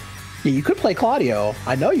 Yeah, you could play Claudio.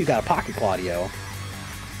 I know you got a pocket Claudio.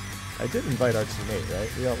 I did invite Artsey Nate,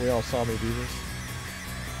 right? We all saw me do this.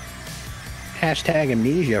 Hashtag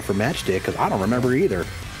amnesia for Matchstick because I don't remember either.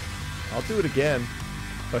 I'll do it again.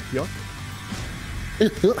 But yuck.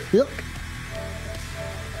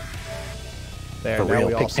 There, For now real,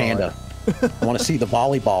 we all pick saw Panda. it. I want to see the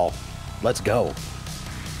volleyball. Let's go.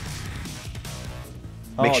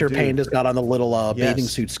 Make Oh, sure dude. Panda's got on the little Yes. bathing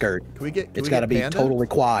suit skirt. Can we get? It's got to be Panda? totally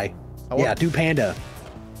quiet. Yeah, do Panda.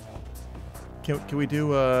 Can we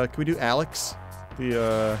do Alex?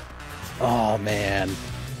 The Oh man,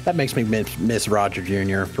 that makes me miss Roger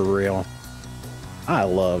Jr. for real. I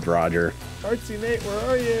loved Roger. Artsey Nate, where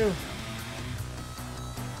are you?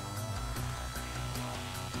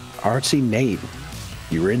 Artsey Nate,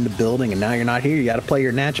 you were in the building and now you're not here. You got to play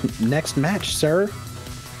your next match, sir.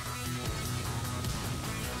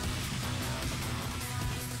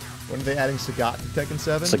 When are they adding Sagat to Tekken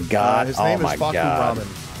 7? Sagat, his oh name my is Faku God.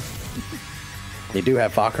 Ramen. They do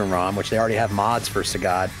have Fakunram, which they already have mods for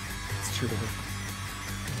Sagat. It's true.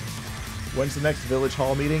 When's the next Village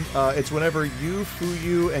Hall meeting? It's whenever you,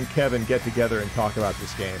 Fuyu, and Kevin get together and talk about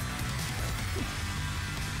this game.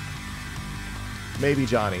 Maybe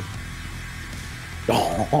Johnny.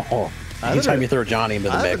 Oh, anytime you throw Johnny into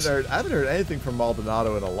the mix. I haven't heard anything from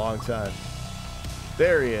Maldonado in a long time.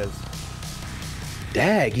 There he is.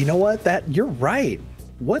 Dag, you know what? You're right.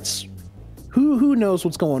 Who knows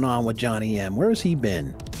what's going on with Johnny M? Where's he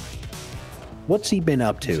been? What's he been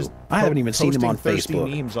up to? I haven't even seen him on Thirsty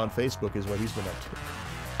Facebook. memes on Facebook is what he's been up to.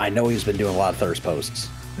 I know he's been doing a lot of thirst posts.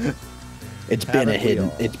 It's been a Haven't we hidden.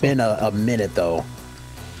 all? It's been a minute though.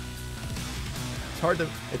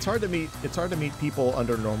 It's hard to meet people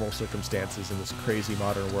under normal circumstances in this crazy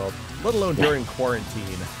modern world, let alone during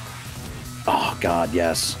quarantine. Oh God,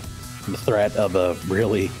 yes. The threat of a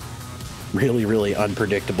really, really, really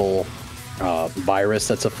unpredictable virus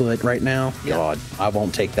that's afoot right now. Yeah. God, I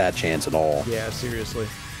won't take that chance at all. Yeah, seriously.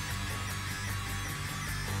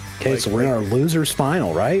 Okay, so we're in our losers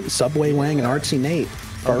final, right? SubwayWang and Artsey Nate.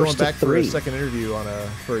 I'm going First back of for a 3. second interview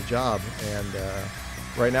for a job, and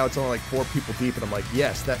right now it's only like 4 people deep, and I'm like,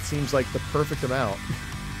 yes, that seems like the perfect amount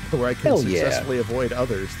where I can Hell yeah. successfully avoid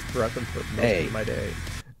others throughout the most of my day.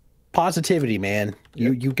 Positivity, man.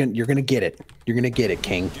 You're gonna get it. You're gonna get it,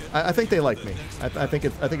 King. I think they like me. I think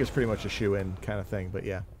it's pretty much a shoe-in kind of thing, but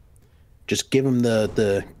yeah. Just give him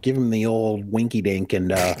the old winky dink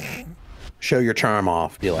and show your charm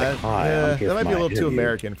off. Be like, hi, I'm here that for might be my a little too interview."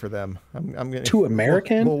 American for them. I'm gonna Too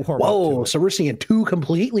American? We'll warm up Whoa! to it. So we're seeing 2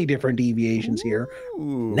 completely different deviations here.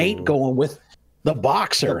 Ooh. Nate going with the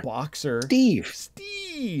boxer. The boxer.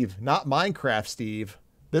 Steve. Not Minecraft Steve.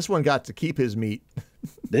 This one got to keep his meat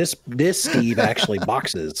This Steve actually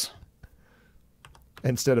boxes.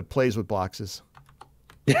 instead of plays with boxes.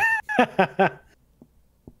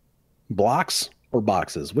 Blocks or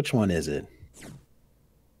boxes? Which one is it?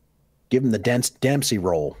 Give him the Dempsey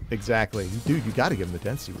roll. Exactly. Dude, you got to give him the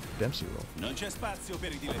Dempsey roll. Non c'è spazio per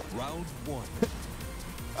i delay. Round 1.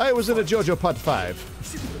 I was in a JoJo Pod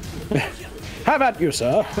 5. How about you,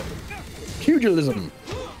 sir? Pugilism.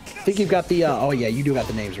 I think you've got the, oh yeah, you do got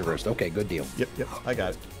the names reversed. Okay, good deal. Yep, I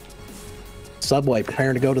got it. Subway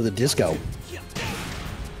preparing to go to the disco.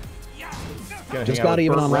 Gonna Just hang out about with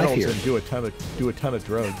even Burt on life Reynolds here. and do a ton of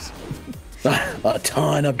drugs. A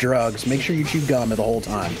ton of drugs. Make sure you chew gum the whole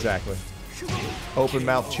time. Exactly. Open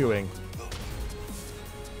mouth chewing.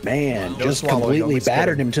 Man, No just swallowing, completely only spitting.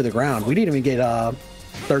 battered him to the ground. We didn't even get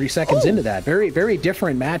 30 seconds into that. Very, very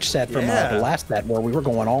different match set from Yeah. the last set where we were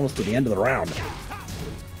going almost to the end of the round.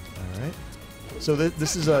 All right. So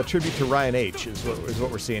this is a tribute to Ryan H. is what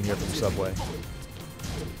we're seeing here from Subway.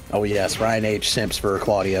 Oh yes, Ryan H. simps for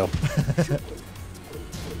Claudio.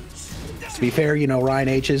 To be fair, you know, Ryan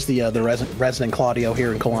H. is the resident Claudio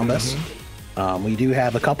here in Columbus. We do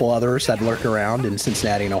have a couple others that lurk around in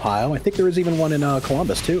Cincinnati and Ohio. I think there is even one in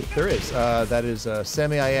Columbus too. There is. That is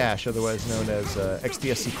Sammy Ayash, otherwise known as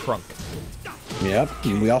XDSC Crunk. Yep.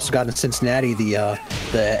 And we also got in Cincinnati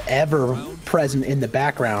the ever present in the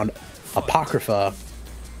background Apocrypha,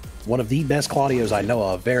 one of the best Claudios I know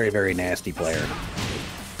of. Very, very nasty player.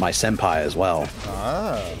 my senpai as well.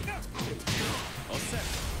 Ah.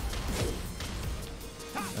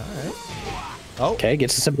 Alright. Oh. Okay,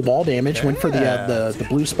 gets the simple ball damage. Yeah. Went for the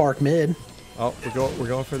blue spark mid. Oh, we're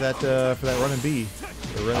going for that running B.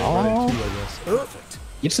 Or running two, I guess. Oh.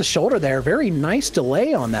 Gets the shoulder there. Very nice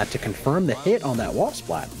delay on that to confirm the hit on that wall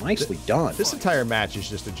splat. Nicely done. This entire match is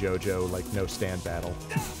just a JoJo, like, no stand battle.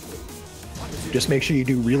 Just make sure you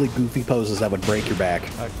do really goofy poses that would break your back.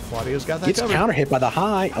 Claudio's got that Gets covered. counter hit by the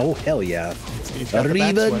high. Oh, hell yeah. He's got the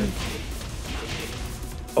back Arriba. sweater.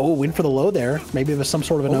 Oh, win for the low there. Maybe it was some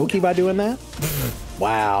sort of an Oki by doing that.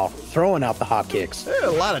 Wow. Throwing out the hop kicks. There are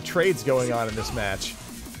a lot of trades going on in this match.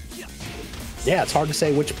 Yeah, it's hard to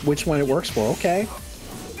say which one it works for. Okay.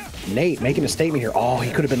 Nate making a statement here. Oh,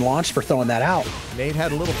 he could have been launched for throwing that out. Nate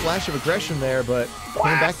had a little flash of aggression there, but came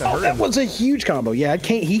back to hurt him. That was a huge combo. Yeah,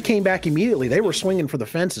 he came back immediately. They were swinging for the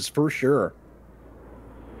fences for sure.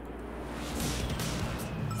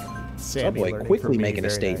 Subway quickly making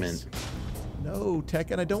a statement. Nice. No,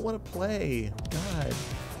 Tekken, I don't want to play. God.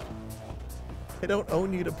 I don't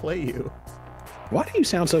own you to play you. Why do you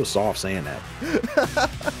sound so soft saying that?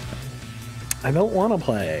 I don't want to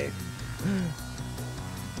play.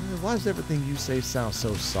 Why does everything you say sound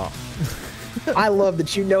so soft? I love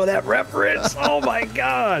that you know that reference. Oh my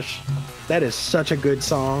gosh. That is such a good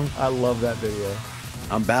song. I love that video.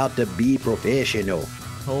 I'm about to be professional.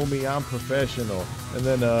 Homie, I'm professional. And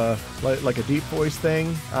then like a deep voice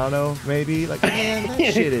thing, I don't know, maybe. Like, man,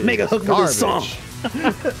 that shit is Make a hook for this song.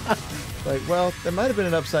 Like, well, there might have been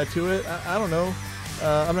an upside to it. I don't know.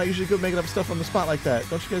 I'm not usually good making up stuff on the spot like that.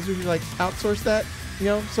 Don't you guys usually like outsource that? You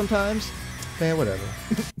know, sometimes. Man, whatever.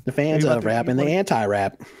 The fans of rap and the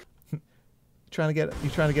anti-rap. You trying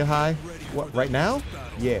to get high? What, right now?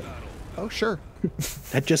 Yeah. Oh, sure.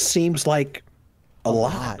 That just seems like a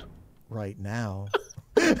lot. Right now.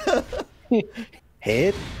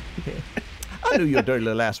 Head? I knew your dirty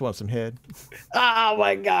little ass wants some head. Oh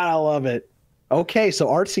my god, I love it. Okay, so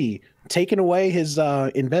Artsey taking away his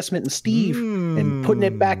investment in Steve and putting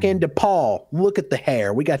it back into Paul. Look at the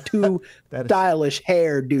hair. We got two stylish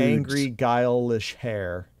hair dudes. Angry, guileless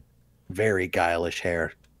hair. Very guileless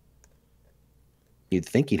hair. You'd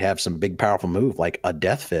think he'd have some big, powerful move like a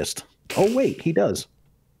death fist. Oh, wait, he does.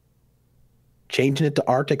 Changing it to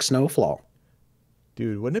Arctic Snowfall.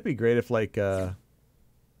 Dude, wouldn't it be great if, like, Kengan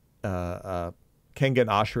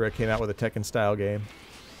Ashura came out with a Tekken-style game?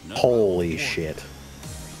 Holy shit.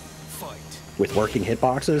 With working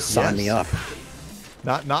hitboxes? Sign me up.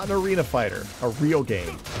 Not an arena fighter. A real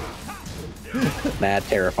game. That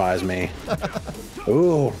terrifies me.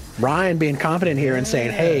 Ooh, Ryan being confident here and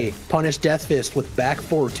saying, hey, punish Death Fist with back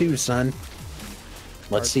 4-2, son.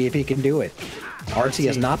 Let's see if he can do it. Artsey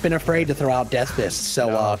has not been afraid to throw out Death Fists,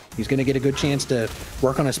 so he's going to get a good chance to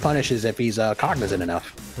work on his punishes if he's cognizant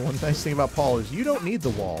enough. The one nice thing about Paul is you don't need the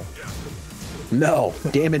wall. No,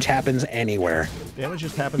 damage happens anywhere. Damage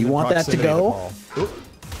just happens. You want that to go? To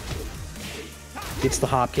Gets the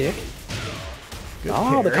hop kick. Good oh,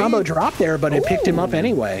 carry. The combo dropped there, but it picked him up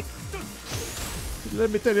anyway.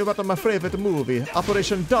 Let me tell you about my favorite movie,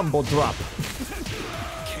 Operation Dumbo Drop.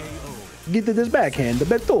 Get to this backhand, the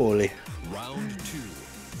Bertoli. Round 2.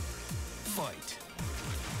 Fight.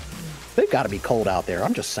 They've got to be cold out there.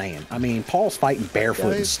 I'm just saying. I mean, Paul's fighting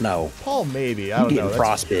barefoot in snow. Paul maybe. I don't know. Getting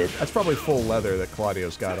frostbit. That's probably full leather that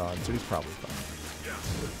Claudio's got on, so he's probably fine.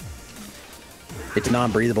 It's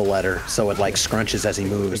non-breathable leather, so it like scrunches as he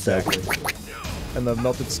moves. Exactly. And the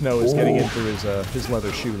melted snow is getting in through his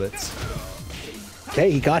leather shoelets. Okay,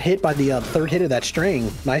 he got hit by the third hit of that string.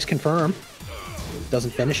 Nice confirm.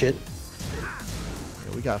 Doesn't finish it.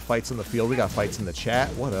 Yeah, we got fights in the field. We got fights in the chat.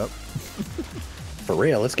 What up? For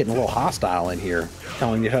real, it's getting a little hostile in here.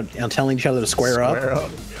 Telling each other to square up.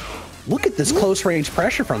 Look at this close range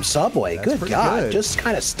pressure from Subway. That's good God. good. Just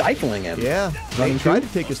kind of stifling him. Yeah. He tried to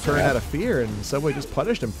take his turn out of fear, and Subway just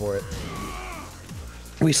punished him for it.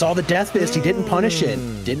 We saw the death fist. He didn't punish it.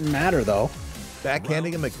 Didn't matter, though.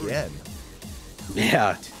 Backhanding him again.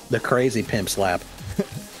 Yeah, the crazy pimp slap.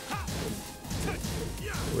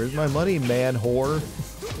 Where's my money, man whore?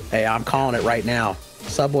 Hey, I'm calling it right now.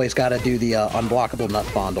 Subway's got to do the unblockable nut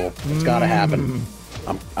fondle. It's got to happen.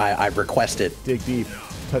 I request it. Dig deep.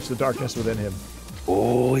 Touch the darkness within him.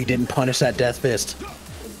 Oh, he didn't punish that death fist.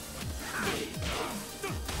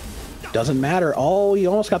 Doesn't matter. Oh, he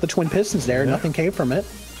almost got the twin pistons there. Yeah. Nothing came from it.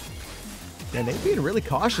 And they're being really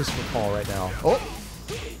cautious for Paul right now. Oh!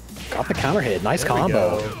 Got the counter hit. Nice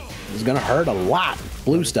combo. It's going to hurt a lot.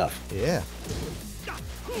 Blue stuff. Yeah.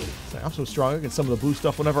 It's like, I'm so strong against some of the blue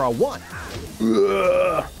stuff whenever I want.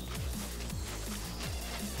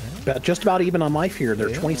 just about even on life here. There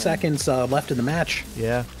are 20 seconds left in the match.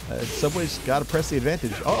 Yeah, Subway's got to press the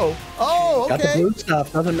advantage. Uh-oh. Oh, okay. Got the blue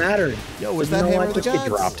stuff. Doesn't matter. Yo, was that Hammer of the Just Gods?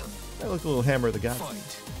 get dropped. That looked a little Hammer of the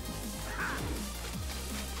Gods.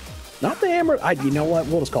 Not the Hammer. You know what?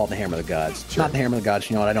 We'll just call it the Hammer of the Gods. It's not the Hammer of the Gods.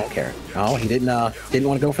 You know what? I don't care. No, he didn't want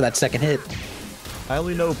to go for that second hit. I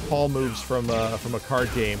only know Paul moves from a card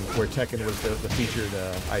game where Tekken was the featured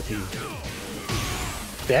IP.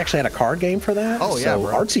 They actually had a card game for that? Oh, yeah,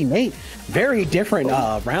 bro. Artsey Nate, very different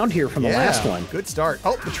round here from the last one. Good start.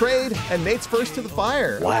 Oh, the trade, and Nate's first to the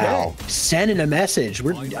fire. Wow. Okay. Sending a message.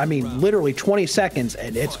 I mean, literally 20 seconds,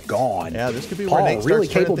 and it's gone. Yeah, this could be Paul, where Nate really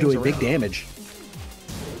starts capable of turning doing things big damage.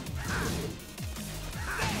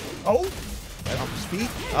 Oh, right off his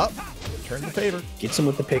feet. Up. Turn the favor. Gets him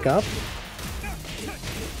with the pickup.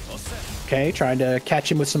 Okay, trying to catch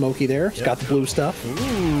him with some Oki there. He's got the blue stuff.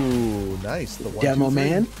 Ooh, nice. The 1, Demo 2, 3.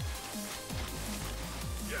 man.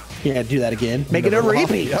 Yeah, do that again. Make it a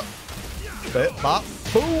repeat. Yep. Bit, bop.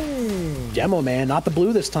 Boom. Demo man, not the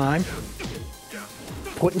blue this time.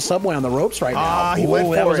 Putting Subway on the ropes right now. He went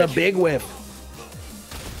for that was it. a big whiff.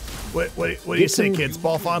 What do you say, kids?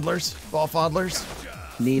 Ball fondlers? Ball fondlers?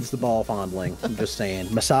 Needs the ball fondling. I'm just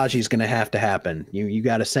saying. Massage's going to have to happen. You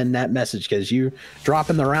got to send that message, because you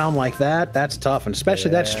dropping the round like that, that's tough. And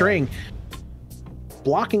especially that string.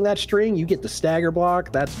 Blocking that string, you get the stagger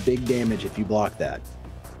block. That's big damage if you block that.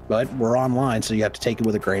 But we're online, so you have to take it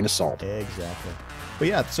with a grain of salt. Exactly. But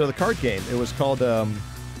yeah, so the card game, it was called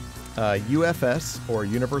UFS, or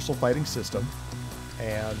Universal Fighting System.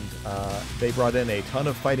 And they brought in a ton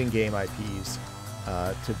of fighting game IPs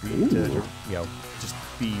to just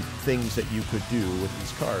be things that you could do with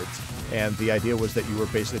these cards. And the idea was that you were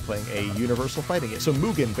basically playing a universal fighting game. So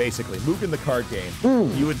Mugen, basically. Mugen, the card game.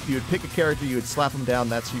 You would pick a character, you would slap them down,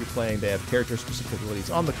 that's who you're playing. They have character-specific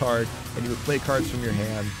abilities on the card, and you would play cards from your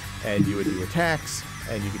hand, and you would do attacks,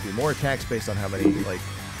 and you could do more attacks based on how many, like,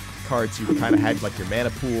 cards you kind of had, like your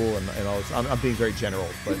mana pool and all this. I'm being very general,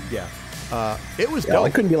 but yeah. It was dope.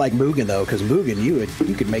 It couldn't be like Mugen, though, because Mugen,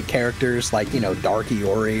 you could make characters like, Dark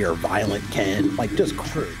Iori or Violent Ken, like just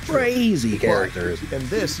crazy characters. In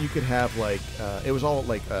this, you could have like it was all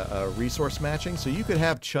like a resource matching, so you could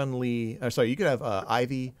have Chun-Li. You could have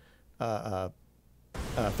Ivy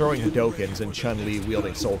throwing Hadokens and Chun-Li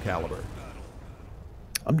wielding Soul Calibur.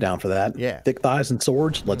 I'm down for that. Yeah, thick thighs and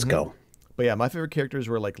swords. Let's go. But yeah, my favorite characters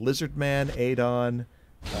were like Lizard Man, Adon.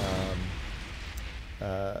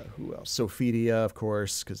 Who else? Sophidia, of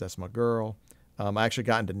course, because that's my girl. I actually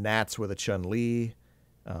got into Nats with a Chun-Li.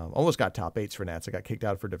 Almost got top 8s for Nats. I got kicked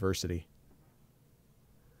out for diversity.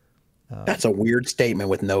 That's a weird statement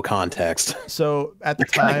with no context. So at the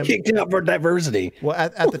time, kicked out for diversity. Well,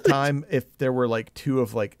 at the time, if there were like two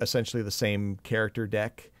of like essentially the same character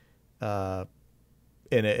deck,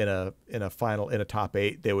 in a top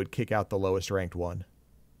 8, they would kick out the lowest ranked one.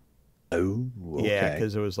 Oh, okay. Yeah,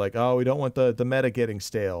 because it was like, oh, we don't want the meta getting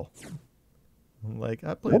stale. I'm like,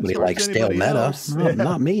 I play nobody likes stale meta.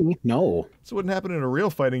 Not me. No. So it wouldn't happen in a real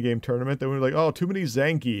fighting game tournament. They would be like, oh, too many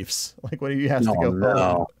Zangiefs. Like, when he has to go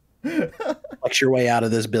home. Flex your way out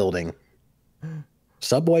of this building.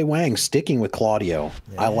 SubwayWang sticking with Claudio.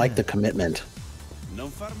 Yeah. I like the commitment.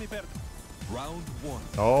 Round 1.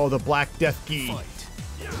 Oh, the Black Death Gi.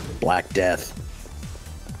 Black Death.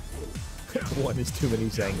 One is too many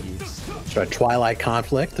Zangiefs. So a Twilight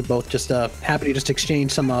conflict. They're both just happy to just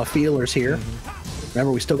exchange some feelers here.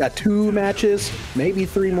 Remember, we still got 2 matches, maybe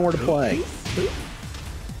 3 more to play.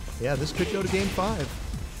 Yeah, this could go to game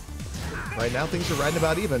 5. Right now, things are riding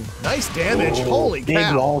about even. Nice damage. Holy big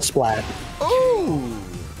cow. Big wall splat. Ooh.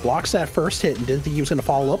 Blocks that first hit and didn't think he was going to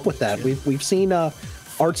follow up with that. We've seen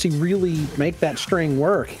Artsey really make that string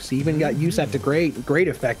work. He even got used that to great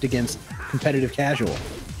effect against competitive casual.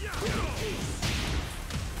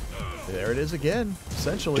 There it is again,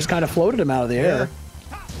 essentially. Just kind of floated him out of the air.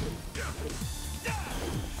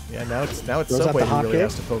 Yeah, now it's Subway who really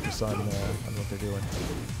has to focus on what they're doing.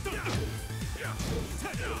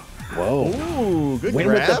 Whoa. Ooh, good Win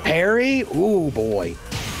grab. with the parry. Ooh, boy.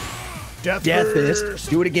 Death Fist.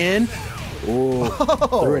 Do it again. Ooh,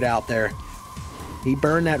 threw it out there. He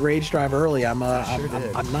burned that rage drive early. I'm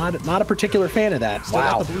not a particular fan of that. Still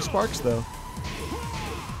got the blue sparks, though.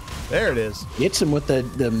 There it is. Hits him with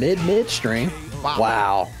the mid string.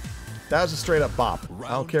 Wow. That was a straight up bop.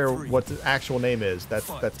 I don't care what the actual name is. That's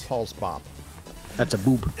Paul's bop. That's a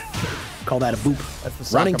boop. Call that a boop. That's the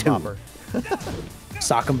sock and bopper.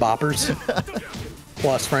 Sock and boppers.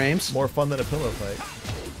 Plus frames. More fun than a pillow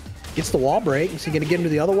fight. Gets the wall break. Is he going to get him to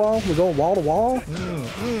the other wall? We're going wall to wall.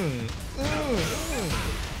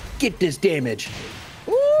 Get this damage.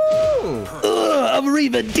 Ooh.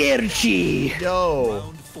 Arrivederci. Yo,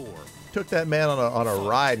 Round 4. took that man on a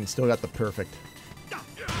ride and still got the perfect.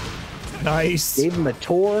 Nice. Gave him a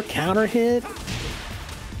tour, counter hit.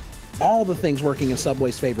 All the things working in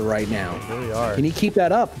Subway's favor right now. Here we are. Can he keep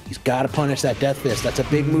that up? He's got to punish that Death Fist. That's a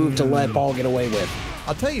big move to let Paul get away with.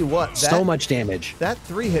 I'll tell you what. So much damage. That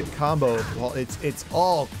 3-hit combo, well, it's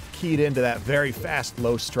all keyed into that very fast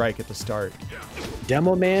low strike at the start.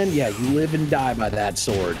 Demo Man, yeah, you live and die by that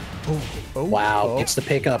sword. Oh, Wow, gets the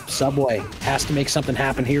pickup. Subway has to make something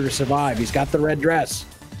happen here to survive. He's got the red dress.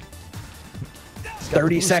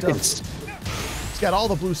 30 seconds. He's got all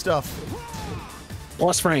the blue stuff.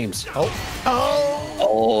 Plus frames.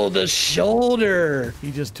 Oh, the shoulder.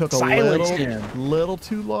 he just took a Silenced him. little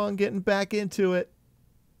too long getting back into it.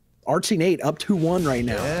 Artsey Nate up 2-1 right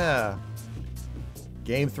now. Yeah.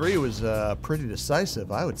 Game 3 was pretty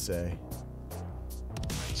decisive, I would say.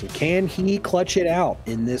 So can he clutch it out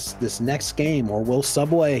in this next game, or will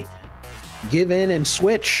Subway give in and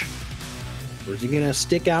switch? Or is he going to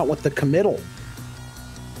stick out with the committal?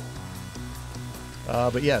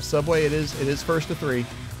 But yeah, Subway, it is first to 3.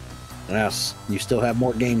 Yes, you still have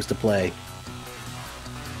more games to play.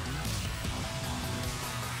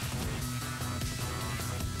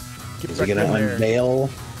 Is he going to unveil?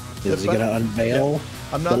 Is he going to unveil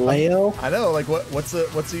the Leo? I know. Like, what's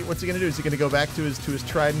he gonna do? Is he gonna go back to his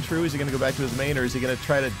tried and true? Is he gonna go back to his main, or is he gonna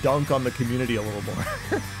try to dunk on the community a little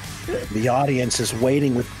more? The audience is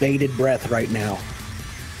waiting with bated breath right now.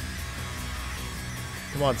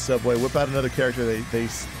 Come on, Subway, whip out another character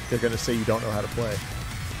they're gonna say you don't know how to play.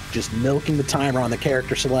 Just milking the timer on the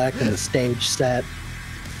character select and the stage set.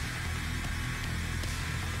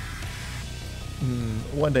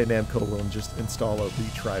 One day Namco will just install a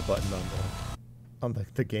retry button on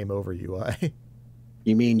the game over UI.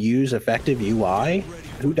 You mean use effective UI?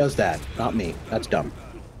 Who does that? Not me. That's dumb.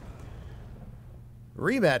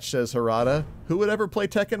 Rematch, says Harada. Who would ever play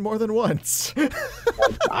Tekken more than once?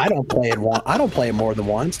 I don't play it more than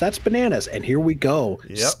once. That's bananas. And here we go.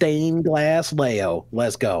 Yep. Stained glass Leo.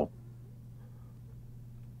 Let's go.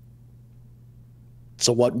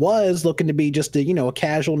 So what was looking to be just a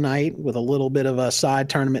casual night with a little bit of a side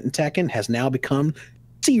tournament in Tekken has now become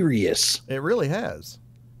serious. It really has.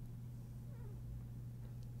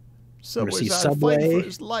 Subway's see out Subway. fighting for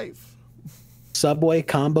his life. Subway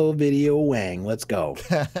combo video Wang. Let's go.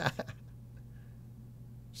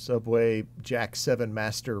 Subway Jack 7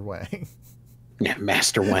 Master Wang. Yeah,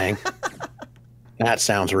 Master Wang. That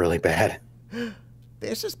sounds really bad.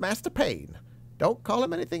 This is Master Pain. Don't call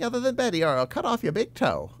him anything other than Betty or I'll cut off your big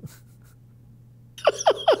toe.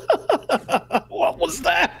 What was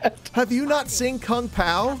that? Have you not seen Kung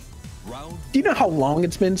Pao? Do you know how long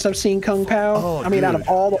it's been since I've seen Kung Pao? Oh, I mean, out dude. of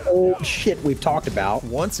all the old shit we've talked about.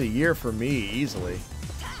 Once a year for me, easily.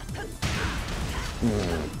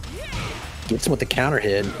 Gets him with the counter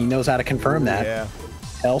hit. He knows how to confirm that. Yeah.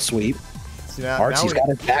 Hell sweep. See, now Artsey's got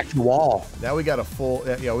it back to the wall. Now we got a full,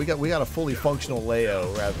 we got a fully functional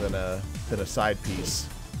Leo rather than a side piece,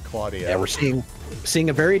 Claudia. Yeah, we're seeing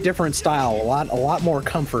a very different style. A lot more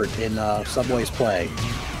comfort in Subway's play.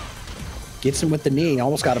 Gets him with the knee.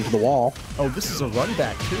 Almost got him to the wall. Oh, this is a run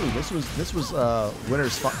back too. This was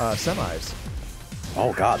winners semis.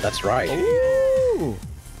 Oh God, that's right. Ooh,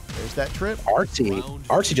 there's that trip.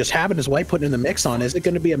 Artsey just having his way putting in the mix on. Is it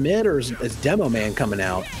going to be a mid or is Demo Man coming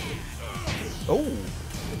out? Oh,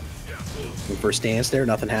 First stance there,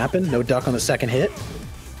 nothing happened. No duck on the second hit.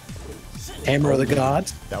 Hammer of the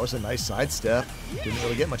Gods. that was a nice sidestep. Didn't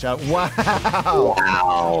really get much out. Wow.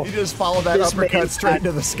 Wow. You just followed that This uppercut man straight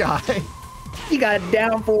into the sky. He got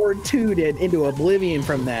down forward two'd into oblivion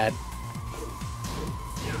from that.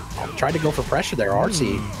 Tried to go for pressure there.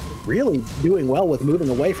 Artsey really doing well with moving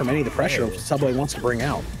away from any of the pressure Subway wants to bring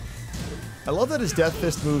out. I love that his Death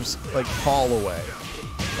Fist moves like Paul away.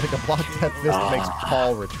 Like a block Death Fist makes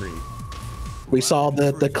Paul retreat. We saw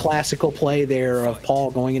the classical play there of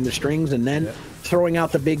Paul going into strings and then throwing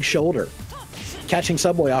out the big shoulder. Catching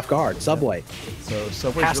Subway off guard. Subway. So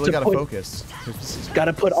Subway's Has really to got to put- focus. Got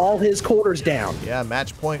to put all his quarters down. Yeah,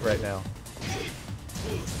 match point right now.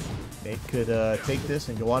 Nate could take this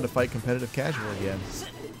and go on to fight competitive casual again.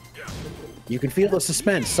 You can feel the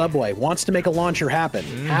suspense. Subway wants to make a launcher happen.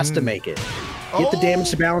 Has to make it. Get the damage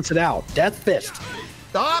to balance it out. Death Fist.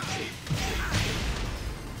 Stop!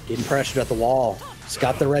 Getting pressured at the wall. He's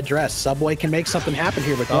got the red dress. Subway can make something happen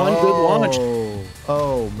here with one good launch.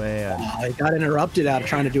 Oh man. He got interrupted out of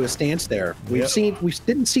trying to do a stance there. We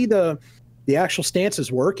didn't see the actual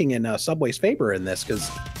stances working in Subway's favor in this because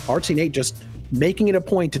Artsey Nate just making it a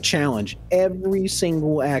point to challenge every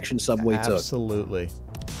single action Subway took. Absolutely.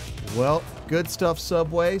 Well, Good stuff,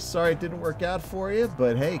 Subway. Sorry it didn't work out for you,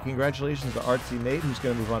 but hey, congratulations to Artsey Nate, who's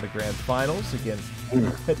going to move on to Grand Finals against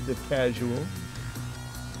Competitive Casual.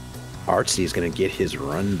 Artsey's going to get his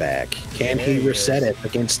run back. Can There he he reset is. it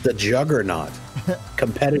against the juggernaut?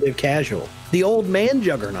 Competitive Casual. The old man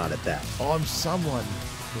juggernaut at that. Oh, I'm someone,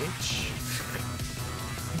 bitch.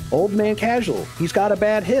 Old man casual. He's got a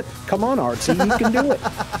bad hip. Come on, Artsey. You can do it.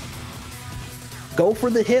 Go for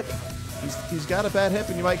the hip. He's got a bad hip,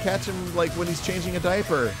 and you might catch him like when he's changing a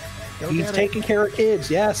diaper. Go He's get it. taking care of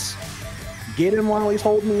kids, yes. Get him while he's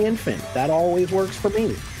holding the infant. That always works for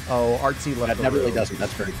me. Oh, Artsey left the That really room. doesn't.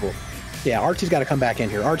 That's very cool. Yeah, Artsey's got to come back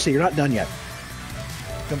in here. Artsey, you're not done yet.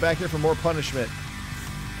 Come back here for more punishment.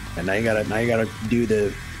 And now you gotta do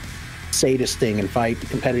the sadist thing and fight the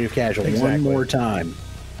competitive casual one Exactly. more time.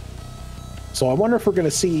 So I wonder if we're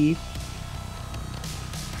gonna see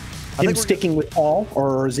him sticking with Paul,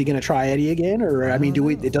 or is he gonna try Eddie again? Or I mean,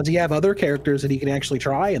 does he have other characters that he can actually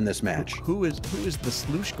try in this match? Who is the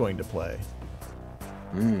Sloosh going to play?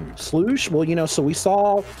 Sloosh? Well, you know, so we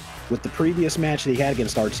saw with the previous match that he had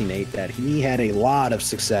against Artsey Nate that he had a lot of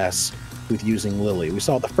success with using Lily. We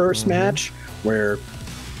saw the first match where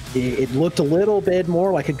it looked a little bit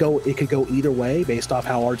more like it could go either way based off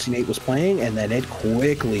how Artsey Nate was playing, and then it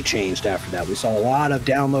quickly changed after that. We saw a lot of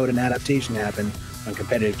download and adaptation happen on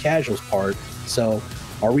Competitive Casual's part. So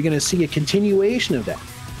are we going to see a continuation of that?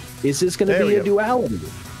 Is this going to be a duality?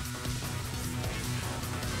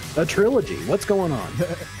 A trilogy? What's going on?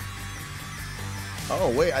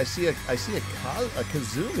 Oh wait, I see a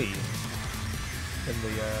Kazumi in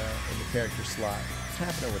the character slot. What's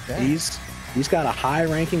happening with that? He's got a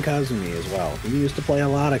high-ranking Kazumi as well. He used to play a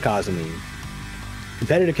lot of Kazumi.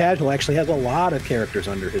 Competitive Casual actually has a lot of characters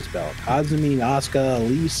under his belt. Kazumi, Asuka,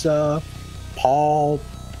 Lisa, Paul,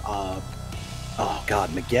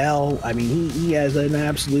 Miguel. I mean, he has an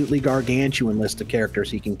absolutely gargantuan list of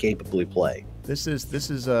characters he can capably play. This is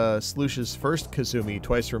Sloosh's first Kazumi,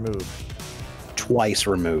 twice removed. Twice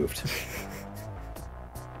removed.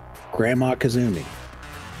 Grandma Kazumi.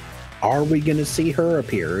 Are we going to see her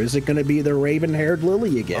appear? Is it going to be the raven-haired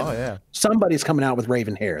Lily again? Oh, yeah. Somebody's coming out with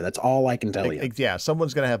raven hair. That's all I can tell you. Yeah,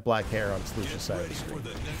 someone's going to have black hair on Sloosh's side of the screen.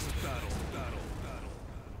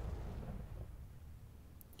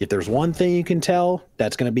 If there's one thing you can tell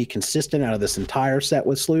that's going to be consistent out of this entire set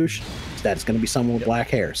with Sloosh, that's going to be someone with black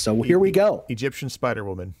hair. So here we go. Egyptian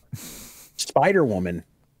Spider-Woman. Spider-Woman.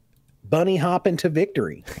 Bunny hopping to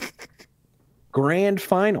victory. Grand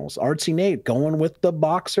Finals. Artsey Nate going with the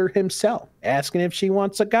boxer himself, asking if she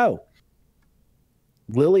wants to go.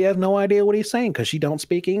 Lily has no idea what he's saying because she don't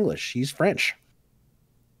speak English. She's French.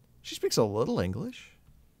 She speaks a little English.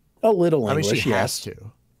 A little English, I mean, she yes. has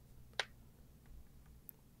to.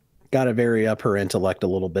 Got to vary up her intellect a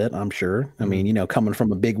little bit, I'm sure. I mean, you know, coming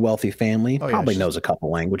from a big wealthy family, Oh, yeah, probably knows a couple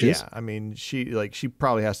languages. Yeah, I mean, she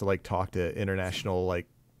probably has to talk to international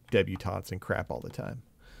debutantes and crap all the time.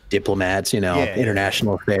 Diplomats, you know, Yeah.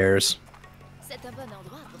 international affairs. This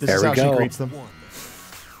There is we how go. she greets them.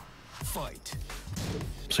 Fight.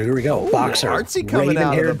 So here we go. Boxer. Artsey coming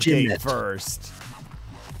out of raven-haired the gate gymnast. first.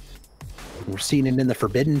 We're seeing it in the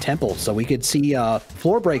Forbidden Temple, so we could see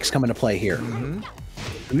floor breaks come into play here.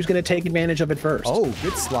 Who's going to take advantage of it first? Oh,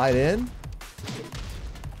 good slide in.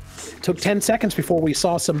 Took 10 seconds before we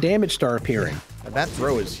saw some damage start appearing. And that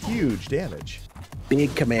throw is huge damage.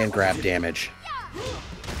 Big command grab damage.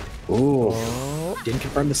 Ooh. Didn't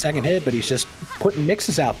confirm the second hit, but he's just putting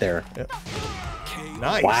mixes out there. Yep.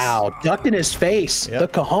 Nice. Wow. Ducked in his face. Yep. The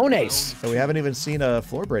cojones. And we haven't even seen a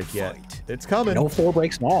floor break yet. It's coming. No floor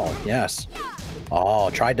breaks at all. Yes. Oh,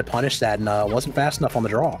 tried to punish that and wasn't fast enough on the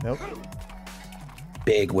draw. Nope.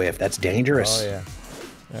 Big whiff. That's dangerous. Oh, yeah.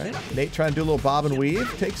 All right. Nate trying to do a little bob and weave.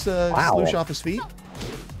 Takes Wow. Sloosh off his feet.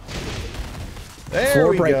 There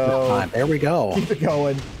Floor we break go. this time. There we go. Keep it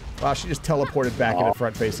going. Wow, she just teleported back into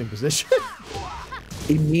front-facing position.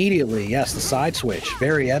 Immediately, yes, the side switch.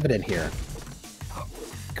 Very evident here.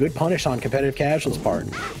 Good punish on Competitive Casual's part.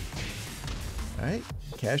 All right.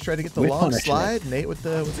 Cash tried to get the With long punishment. slide. Nate with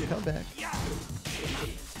the comeback.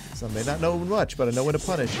 Some may not know much, but I know when to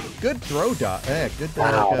punish. Good throw dot. Good.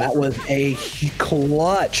 Wow, that was a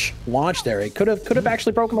clutch launch there. It could have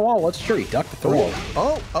actually broken the wall. Let's sure he ducked the throw.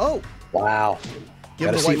 Oh. Wow. Give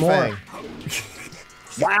him Gotta the see white more. fang.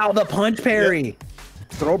 Wow, the punch parry.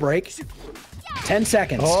 Throw break. 10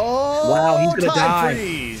 seconds. Oh, wow, he's gonna time die.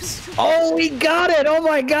 freeze. Oh, he got it. Oh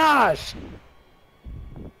my gosh.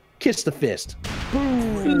 Kiss the fist.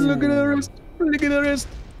 Look at the wrist. Look at the wrist.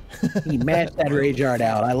 He mashed that rage art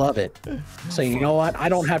out. I love it. So you know what? I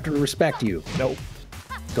don't have to respect you. Nope.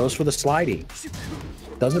 Goes for the slidey.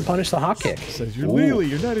 Doesn't punish the hop kick. Says you're Ooh. Lily.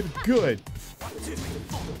 You're not even good.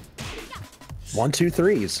 1, 2,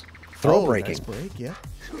 3s. Throw breaking. Nice break, yeah.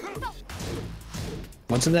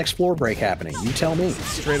 When's the next floor break happening? You tell me.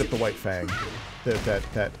 Straight up the white fang.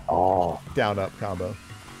 That down up combo.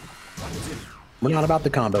 We're not about the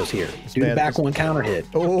combos here. Do the back one counter hit.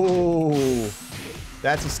 Oh,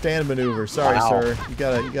 that's a stand maneuver. Sorry, sir. You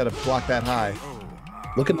gotta block that high.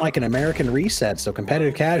 Looking like an American reset. So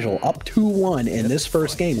competitive casual up 2-1 in this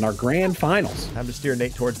first game in our grand finals. Time to steer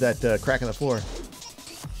Nate towards that crack in the floor.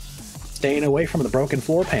 Staying away from the broken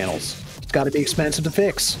floor panels. It's got to be expensive to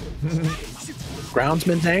fix.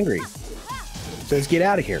 Groundsman's angry. Says get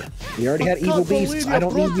out of here. We already had evil beasts. I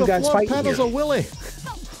don't need you guys fighting here. Willy.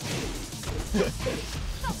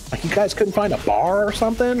 Like you guys couldn't find a bar or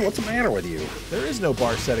something? What's the matter with you? There is no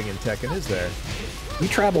bar setting in Tekken, is there? You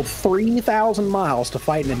traveled 3,000 miles to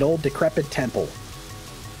fight in an old decrepit temple.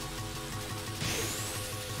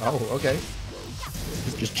 Oh, okay.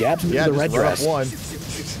 Just jabs him into the red dress. One.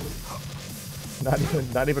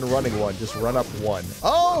 Not even running one. Just run up one.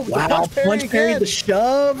 Oh, wow! Punch parry the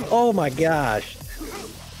shove. Oh my gosh!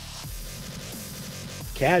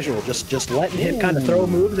 Casual, just letting him kind of throw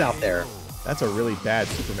moves out there. That's a really bad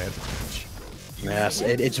Superman punch. Yes,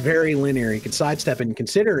 it's very linear. You can sidestep, and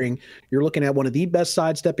considering you're looking at one of the best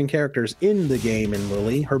sidestepping characters in the game in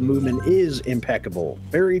Lily, her movement is impeccable.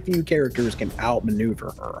 Very few characters can outmaneuver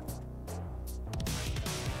her.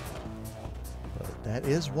 That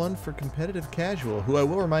is one for competitive casual, who I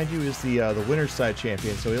will remind you is the winner's side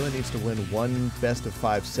champion, so he only needs to win one best of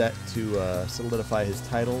 5 set to solidify his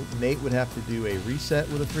title. Nate would have to do a reset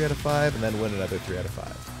with a 3 out of 5 and then win another 3 out of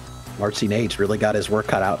 5. Artsey Nate's really got his work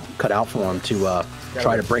cut out for him to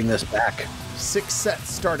try to bring this back. 6 sets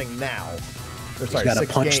starting now. Or, sorry, he's got to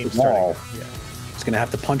punch the wall. Yeah. He's going to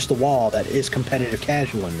have to punch the wall that is competitive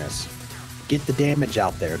casual in this. Get the damage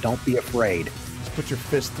out there. Don't be afraid. Just put your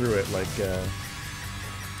fist through it like...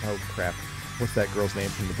 oh, crap. What's that girl's name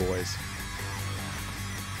from The Boys?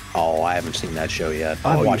 Oh, I haven't seen that show yet.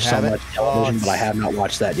 I've watched so much television, but I have not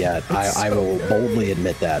watched that yet. I will boldly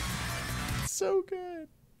admit that. It's so good.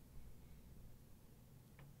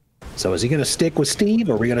 So is he going to stick with Steve,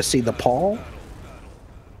 or are we going to see the Paul?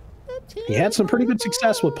 He had some pretty good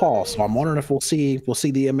success with Paul, so I'm wondering if we'll see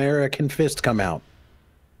the American Fist come out.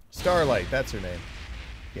 Starlight, that's her name.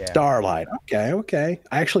 Yeah. Starlight. Okay.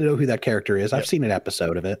 I actually know who that character is. I've seen an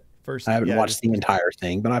episode of it. I haven't watched the entire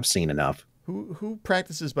thing, but I've seen enough. Who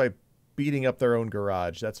practices by beating up their own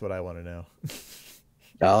garage? That's what I want to know.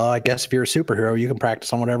 I guess if you're a superhero, you can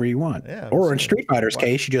practice on whatever you want. Yeah, or in Street Fighter's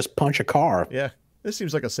case, you just punch a car. Yeah. This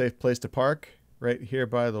seems like a safe place to park, right here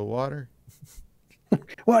by the water.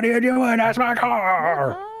 What are you doing? That's my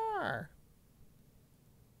car!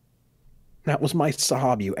 That was my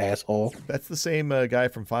Saab, you asshole. That's the same guy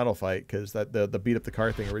from Final Fight, because the beat up the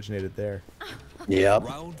car thing originated there. Yep.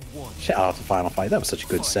 Shout out to Final Fight. That was such a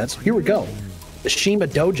good set. So here we go. The Shima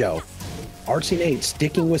Dojo. Artsey Nate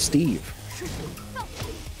sticking with Steve.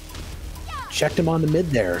 Checked him on the mid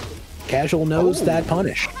there. Casual knows that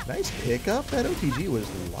punish. Nice pickup. That OTG was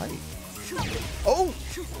light. Oh!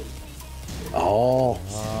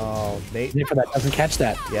 Oh, Nate for that doesn't catch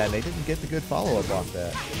that. Yeah, Nate didn't get the good follow-up off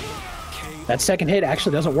that. That second hit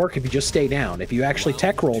actually doesn't work if you just stay down. If you actually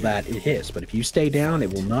tech roll that, it hits. But if you stay down,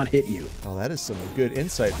 it will not hit you. Oh, that is some good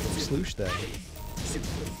insight from Sloosh then.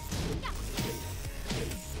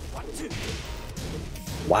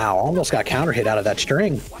 Wow, almost got counter hit out of that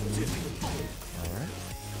string.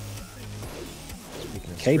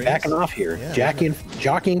 Okay, backing off here. Yeah,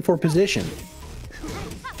 jockeying for position.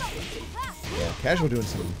 Yeah, Casual doing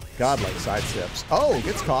some godlike side steps. Oh,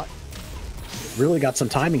 gets caught. Really got some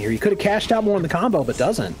timing here. He could have cashed out more in the combo, but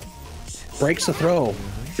doesn't. Breaks the throw.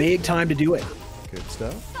 Big time to do it. Good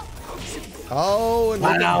stuff. Oh, and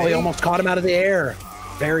wow, he almost caught him out of the air.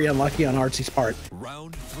 Very unlucky on Artsey's part.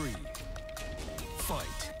 Round 3. Fight.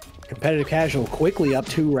 Competitive Casual quickly up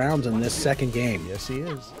 2 rounds in this second game. Yes, he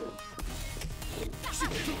is.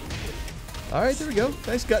 All right, there we go.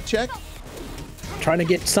 Nice gut check. Trying to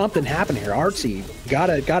get something happen here. Artsey,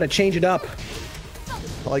 gotta change it up.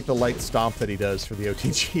 I like the light stomp that he does for the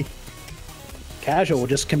OTG. Casual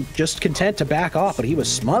just content to back off, but he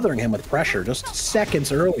was smothering him with pressure just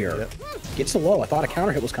seconds earlier. Yep. Gets the low. I thought a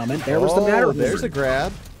counter hit was coming. There was the matter. There's a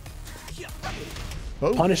grab.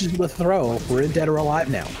 Oh. Punishes with a throw. We're in dead or alive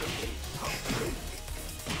now.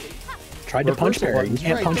 Tried to punch parry. You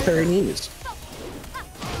can't punch parry knees.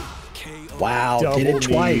 Wow, did it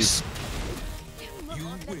twice.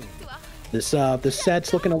 This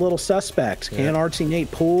set's looking a little suspect. Can Artsey Nate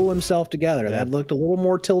pull himself together? That looked a little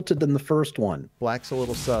more tilted than the first one. Black's a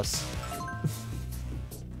little sus.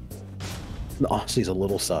 Artsey's a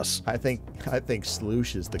little sus. I think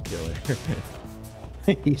Sloosh is the killer.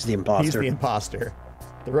 He's the imposter. He's the imposter.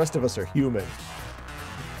 The rest of us are human.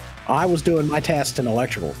 I was doing my tasks in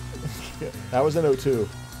electrical. That was an O2.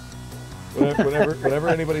 Whenever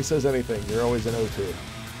anybody says anything, you're always an O2.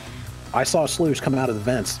 I saw Sloosh come out of the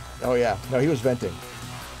vents. Oh yeah, no, he was venting.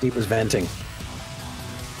 He was venting.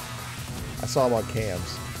 I saw him on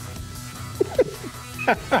cams.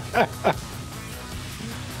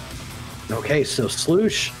 Okay, so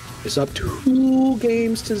Sloosh is up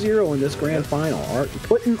 2-0 in this grand final.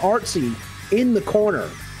 Putting Artsey in the corner.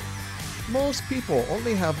 Most people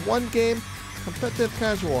only have 1 game. Competitive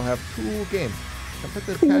Casual have 2 games.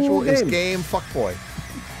 Competitive Casual is game fuckboy.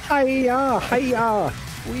 Hiya, hiya.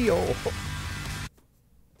 Wheel.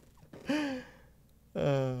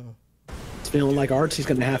 It's feeling like Artsey's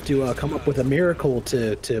going to have to come up with a miracle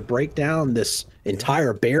to break down this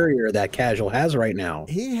entire barrier that Casual has right now.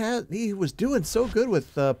 He was doing so good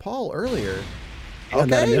with Paul earlier. On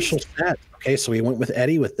that initial set. Okay, so he went with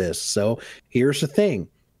Eddie with this. So here's the thing.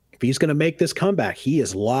 If he's going to make this comeback, he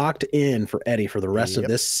is locked in for Eddie for the rest of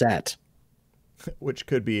this set. Which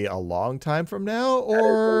could be a long time from now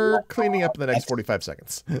or cleaning up in the next 45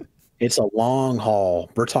 seconds. It's a long haul.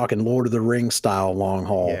 We're talking Lord of the Rings style long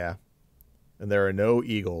haul. Yeah. And there are no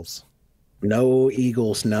eagles. No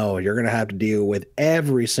eagles, no. You're going to have to deal with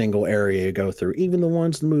every single area you go through, even the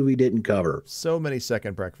ones the movie didn't cover. So many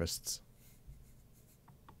second breakfasts.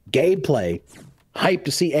 Gameplay. Hype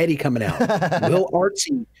to see Eddie coming out. Will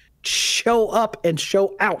Artsey show up and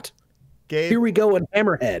show out? Gabe, here we go in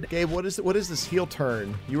Hammerhead. Gabe, what is this heel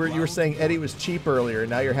turn? You were saying Eddie was cheap earlier.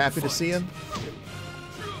 Now you're happy to see him?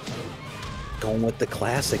 Going with the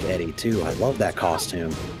classic Eddie too. I love that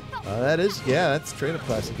costume. That's straight up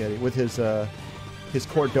classic Eddie with his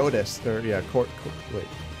Cordonis or wait.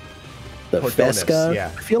 The Cordonis, Fesca.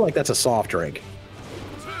 yeah. I feel like that's a soft drink.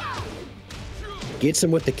 Gets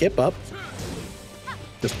him with the kip up.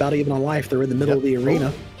 Just about even on life. They're in the middle of the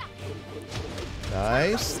arena.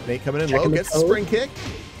 Nice. Nate coming in low, gets the spring kick.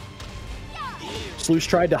 Sloosh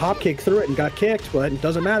tried to hop kick through it and got kicked, but it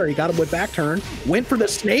doesn't matter. He got him with back turn. Went for the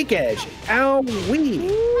snake edge. Ow-wee.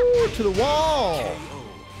 Ooh, to the wall.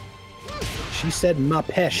 She said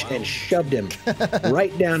Mapesh and shoved him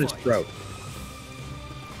right down his throat.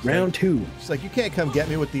 Round 2. She's like, you can't come get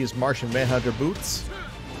me with these Martian Manhunter boots.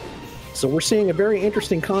 So we're seeing a very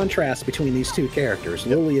interesting contrast between these two characters.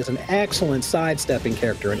 Lily is an excellent sidestepping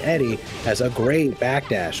character, and Eddie has a great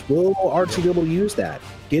backdash. Will Artsey be able to use that?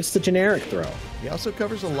 Gets the generic throw. He also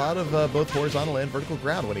covers a lot of both horizontal and vertical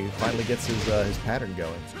ground when he finally gets his pattern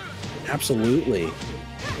going. Absolutely.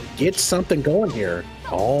 Gets something going here.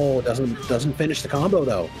 Oh, doesn't finish the combo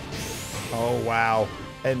though. Oh wow.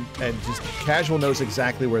 And just Casual knows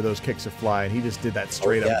exactly where those kicks are flying. He just did that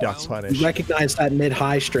straight up duck punish. He recognized that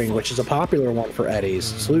mid-high string, which is a popular one for Eddie's.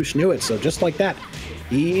 Sloosh knew it, so just like that,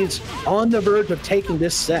 he's on the verge of taking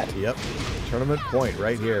this set. Yep. Tournament point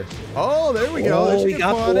right here. Oh, there we go. Oh, he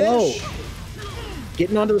got below.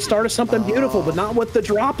 Getting onto the start of something beautiful, but not with the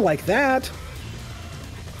drop like that.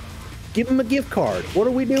 Give him a gift card. What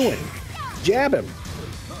are we doing? Jab him.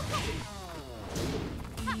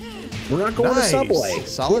 We're not going to Subway.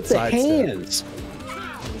 Solid side hands.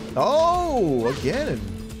 Oh, again.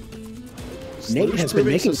 Nate has been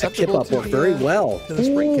making that kip up work very well. To the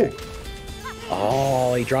spring kick.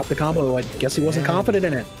 Oh, he dropped the combo. I guess he wasn't confident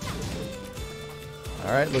in it.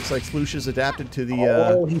 All right, looks like Sloosh is adapted to the...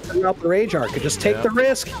 Oh, he threw out the Rage Art. Could just take the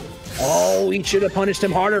risk. Oh, he should have punished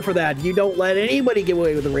him harder for that. You don't let anybody get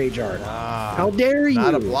away with the Rage Art. How dare you?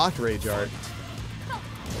 Not a blocked Rage Art.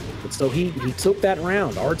 But so he took that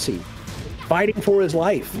round. Artsey fighting for his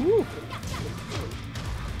life. Ooh.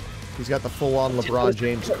 He's got the full-on LeBron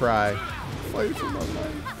James cry. Fighting for my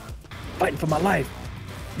life. Fighting for my life.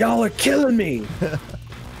 Y'all are killing me.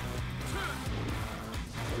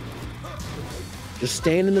 Just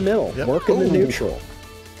staying in the middle, working the neutral.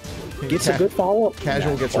 Gets a good follow-up.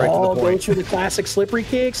 Casual gets right to the point. Goes for the classic slippery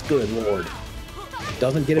kicks. Good lord.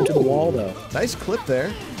 Doesn't get him to the wall, though. Nice clip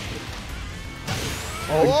there.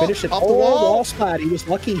 Oh, he finished it. Off the wall. Wall splat. He was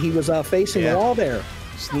lucky he was facing the wall there.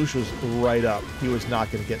 Sloosh was right up. He was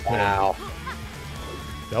not going to get pinned. Wow.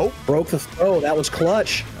 Nope. Broke the throw. That was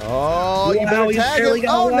clutch. Oh, you better tag him.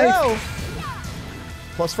 Oh, no.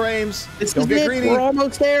 Plus frames. Don't get greedy. We're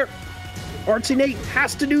almost there. Artsey Nate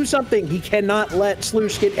has to do something. He cannot let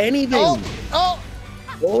Sloosh get anything. Oh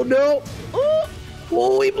no.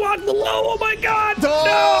 Oh, he blocked the low. Oh, my God.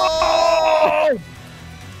 No!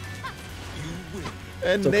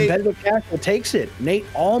 And so Nate, Competitive Casual takes it. Nate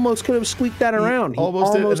almost could have squeaked that around. He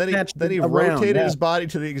almost did, and then he rotated his body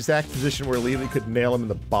to the exact position where Lely could nail him in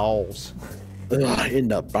the balls. Ugh, in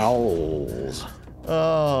the bowels.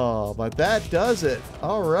 Oh, but that does it.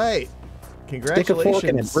 All right. Stick a fork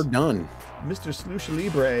in it. Congratulations, We're done. Mr. Slush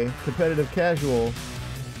Libre, competitive casual,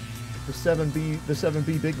 the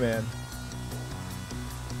 7B big man.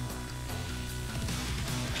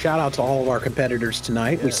 Shout out to all of our competitors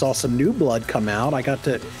tonight. We Yes. saw some new blood come out. I got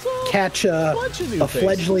to catch bunch of new a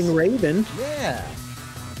fledgling faces. raven. Yeah.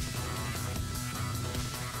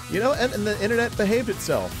 You know, and the internet behaved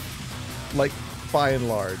itself, like, by and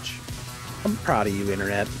large. I'm proud of you,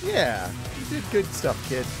 internet. Yeah, you did good stuff,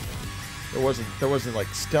 kid. There wasn't like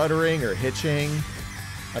stuttering or hitching.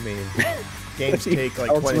 I mean, games take like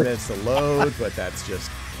 20 minutes to load, but that's just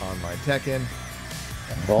online Tekken.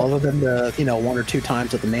 Well, other than the 1 or 2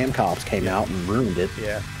 times that the Namcops came out and ruined it.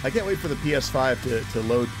 Yeah, I can't wait for the PS5 to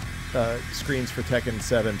load screens for Tekken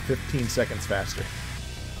 7 15 seconds faster.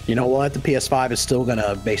 You know what? The PS5 is still going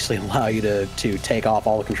to basically allow you to take off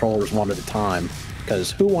all the controllers one at a time.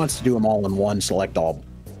 Because who wants to do them all in one select all?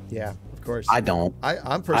 Yeah, of course. I don't.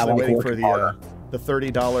 I'm personally like waiting for working harder. the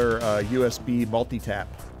 $30 USB multi-tap.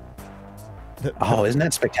 Oh, isn't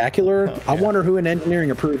that spectacular? Oh, I yeah. wonder who in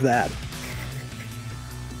engineering approved that.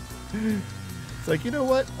 It's like, you know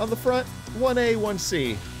what? On the front, 1A,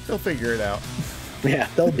 1C. They'll figure it out. Yeah,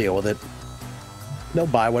 they'll deal with it. They'll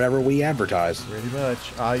buy whatever we advertise. Pretty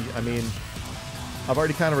much. I mean, I've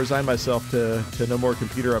already kind of resigned myself to no more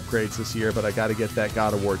computer upgrades this year, but I got to get that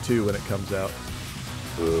God of War 2 when it comes out.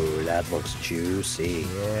 Ooh, that looks juicy.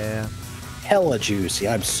 Yeah. Hella juicy.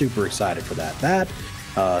 I'm super excited for that. That,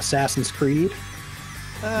 Assassin's Creed.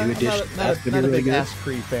 I'm New edition. not That's a gonna be really big good. Ass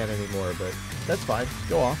Creed fan anymore, but that's fine.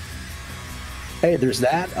 Go off. Hey, there's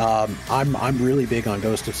that. I'm really big on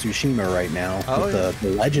Ghost of Tsushima right now Oh, with the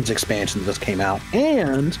Legends expansion that just came out,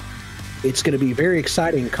 and it's going to be very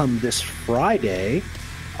exciting. Come this Friday,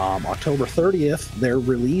 October 30th, they're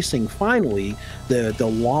releasing finally the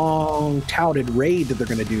long touted raid that they're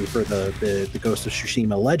going to do for the Ghost of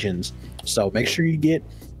Tsushima Legends. So make sure you get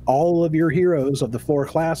all of your heroes of the 4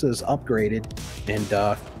 classes upgraded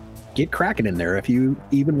and get cracking in there. If you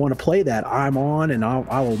even want to play that, I'm on, and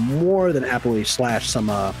I will more than happily slash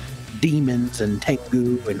some demons and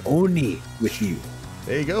Tengu and Oni with you.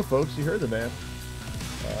 There you go, folks. You heard the man.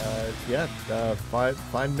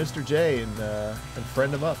 Find Mr. J and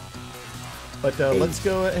friend him up. But let's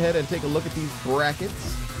go ahead and take a look at these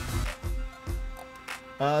brackets.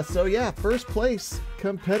 So yeah, first place,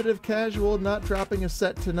 competitive casual, not dropping a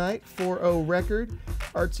set tonight, 4-0 record.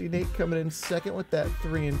 Artsey Nate coming in second with that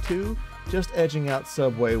 3-2, just edging out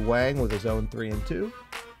SubwayWang with his own 3-2.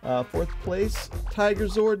 Fourth place, Tiger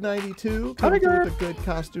Zord 92, coming through with a good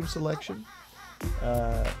costume selection.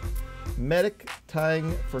 Medic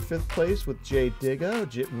tying for 5th place with Jay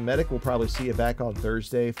Digga. Medic will probably see you back on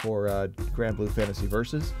Thursday for Grand Blue Fantasy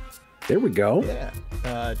Versus. There we go. Yeah.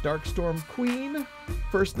 DarkStormQueen,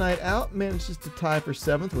 first night out, manages to tie for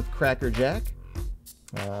 7th with Crackerjak.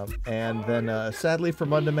 And then sadly for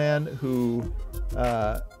Mundaman, who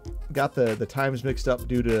got the times mixed up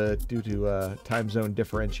due to time zone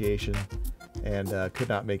differentiation and could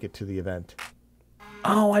not make it to the event.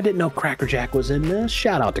 Oh, I didn't know Crackerjak was in this.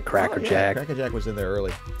 Shout out to Crackerjak. Yeah, Crackerjak was in there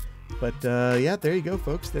early. But yeah, there you go,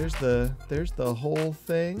 folks. There's the whole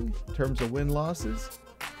thing in terms of win-losses.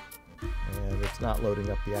 And it's not loading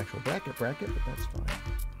up the actual bracket, but that's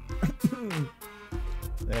fine.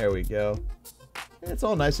 There we go. It's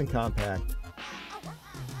all nice and compact.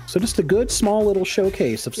 So just a good small little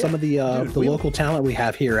showcase of some of the local talent we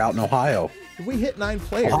have here out in Ohio. We hit 9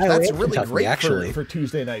 players. Ohio That's and really Kentucky, great actually. for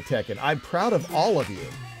Tuesday Night Tekken. I'm proud of all of you.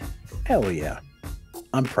 Hell yeah.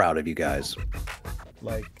 I'm proud of you guys.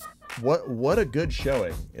 Like, what a good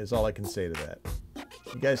showing is all I can say to that.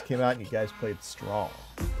 You guys came out and you guys played strong.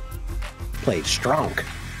 Played strong.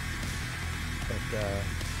 But,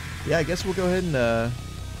 yeah, I guess we'll go ahead and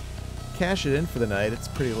cash it in for the night. It's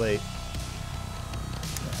pretty late.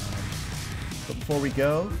 But before we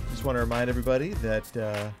go, just want to remind everybody that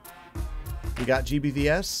we got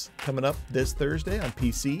GBVS coming up this Thursday on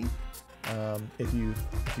PC. If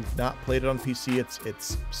you've not played it on PC,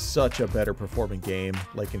 it's such a better performing game,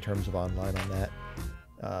 like in terms of online on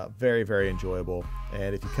that. Very, very enjoyable.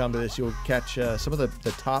 And if you come to this, you'll catch some of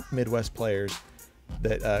the top Midwest players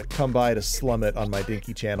that come by to slum it on my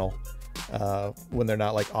Dinky channel when they're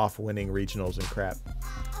not like off winning regionals and crap.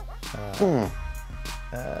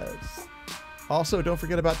 Also, don't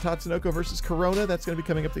forget about Tatsunoko versus Corona. That's going to be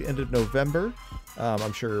coming up the end of November.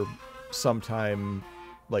 I'm sure sometime,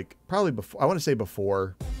 like probably before, I want to say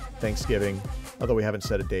before Thanksgiving, although we haven't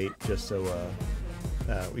set a date just so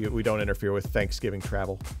we don't interfere with Thanksgiving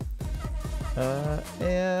travel.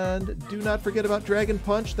 And do not forget about Dragon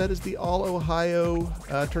Punch. That is the All-Ohio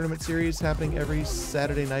tournament series happening every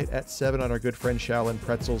Saturday night at 7 on our good friend Shaolin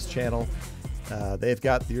Pretzel's channel. They've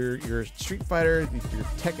got your Street Fighter, your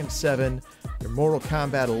Tekken 7, your Mortal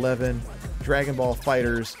Kombat 11, Dragon Ball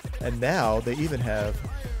Fighters, and now they even have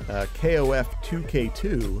KOF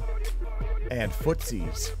 2K2 and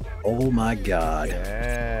Footsies. Oh my god.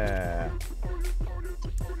 Yeah.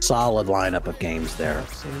 Solid lineup of games there.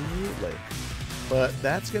 Absolutely. But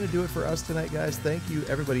that's going to do it for us tonight, guys. Thank you,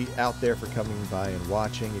 everybody out there, for coming by and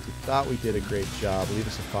watching. If you thought we did a great job, leave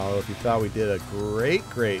us a follow. If you thought we did a great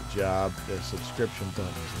job, the subscription button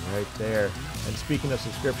is right there. And speaking of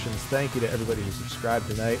subscriptions, thank you to everybody who subscribed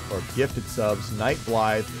tonight or gifted subs. Night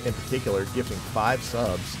Blythe, in particular, gifting 5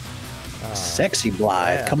 subs. Sexy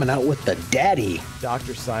Blythe coming out with the daddy.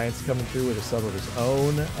 Dr. Science coming through with a sub of his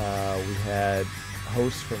own. We had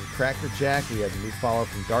hosts from Crackerjak. We had a new follow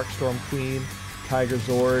from DarkStormQueen, Tiger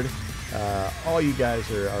Zord. All you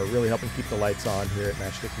guys are really helping keep the lights on here at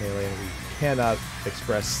Matchstick Melee, and we cannot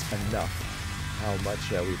express enough how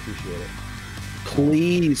much we appreciate it.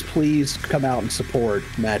 Please come out and support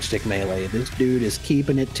Matchstick Melee. This dude is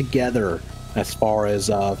keeping it together as far as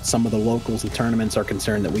some of the locals and tournaments are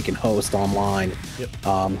concerned that we can host online. Yep.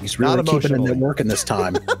 He's really keeping it working this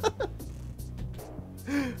time.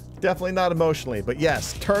 Definitely not emotionally, but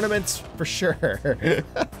yes, tournaments for sure.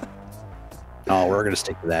 Oh, we're going to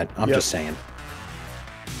stick to that. I'm just saying.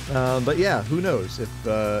 But yeah, who knows? If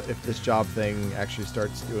this job thing actually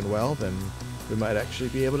starts doing well, then we might actually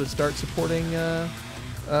be able to start supporting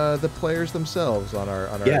the players themselves on our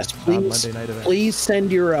Monday night event. Please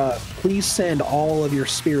send all of your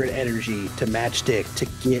spirit energy to Matchstick to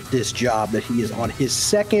get this job that he is on his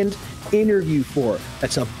second interview for.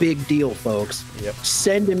 That's a big deal, folks. Yep.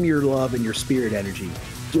 Send him your love and your spirit energy.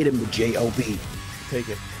 Get him the job. Take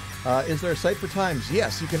it. Is there a site for times?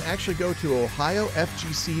 Yes, you can actually go to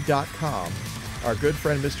ohiofgc.com. Our good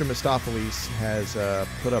friend Mr. Mistopheles has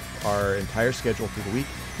put up our entire schedule for the week.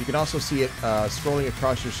 You can also see it scrolling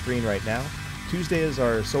across your screen right now. Tuesday is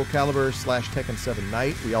our Soul Calibur / Tekken 7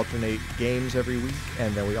 night. We alternate games every week,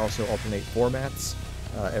 and then we also alternate formats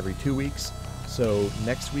every 2 weeks. So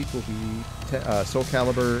next week will be Soul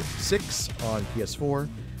Calibur 6 on PS4,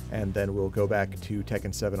 and then we'll go back to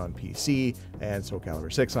Tekken 7 on PC and Soul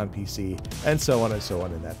Calibur 6 on PC, and so on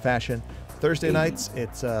in that fashion. Thursday nights,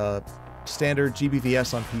 it's standard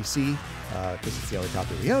GBVS on PC, because it's the only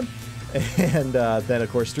copy we own. And then, of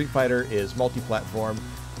course, Street Fighter is multi-platform,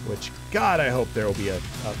 which, God, I hope there will be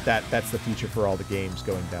that's the future for all the games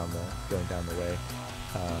going down the way.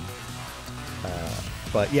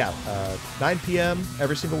 But yeah, 9 p.m.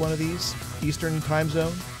 every single one of these, Eastern time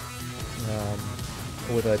zone,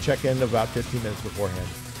 with a check-in about 15 minutes beforehand.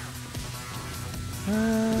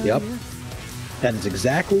 Yep. Yeah. That is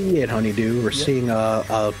exactly it, Honeydew. We're seeing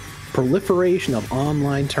a proliferation of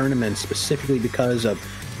online tournaments, specifically because of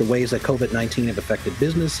the ways that COVID-19 have affected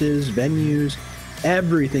businesses, venues.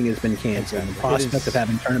 Everything has been canceled. The prospect of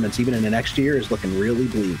having tournaments even in the next year is looking really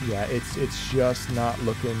bleak. Yeah, it's just not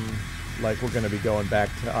looking like we're going to be going back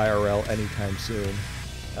to IRL anytime soon,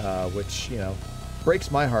 which,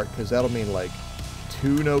 breaks my heart, because that'll mean like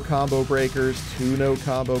 2 no combo breakers, 2 no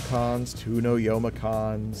combo cons, 2 no Yoma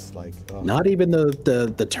cons. Like, not even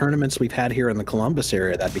the tournaments we've had here in the Columbus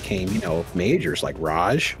area that became majors, like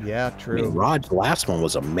Raj. Yeah, true. I mean, Raj, the last one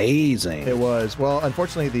was amazing. It was. Well,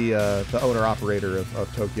 unfortunately, the owner operator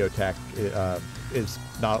of Tokyo Tech is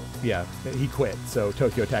not. Yeah, he quit. So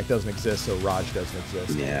Tokyo Tech doesn't exist. So Raj doesn't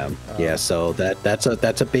exist. Yeah. So that's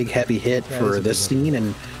a big heavy hit for this scene,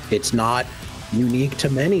 and it's not unique to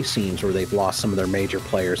many scenes where they've lost some of their major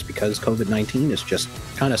players because COVID-19 has just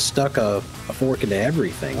kind of stuck a fork into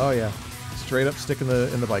everything. Oh yeah, straight up stick in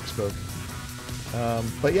the bike spoke.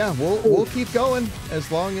 But yeah, we'll keep going as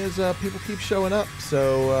long as people keep showing up.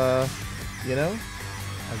 So I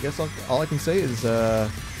guess all I can say is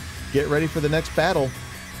get ready for the next battle,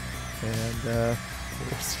 and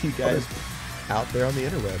we'll see you guys out there on the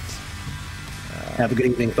interwebs. Have a good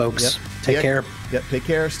evening, folks. Take care. Yep, take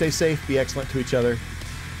care. Stay safe. Be excellent to each other.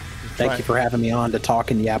 Thank you for having me on to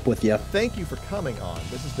talk and yap with you. Thank you for coming on.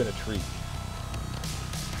 This has been a treat.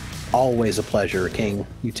 Always a pleasure, King.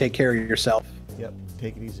 You take care of yourself. Yep.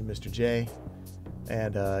 Take it easy, Mr. J.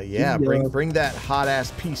 And bring that hot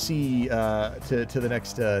ass PC to the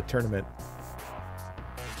next tournament.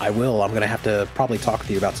 I will. I'm gonna have to probably talk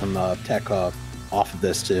to you about some tech off of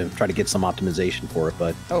this to try to get some optimization for it,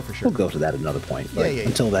 but for sure, we'll go to that at another point. Yeah.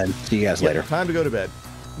 Until then, see you guys later. Time to go to bed.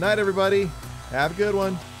 Night, everybody. Have a good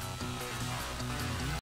one.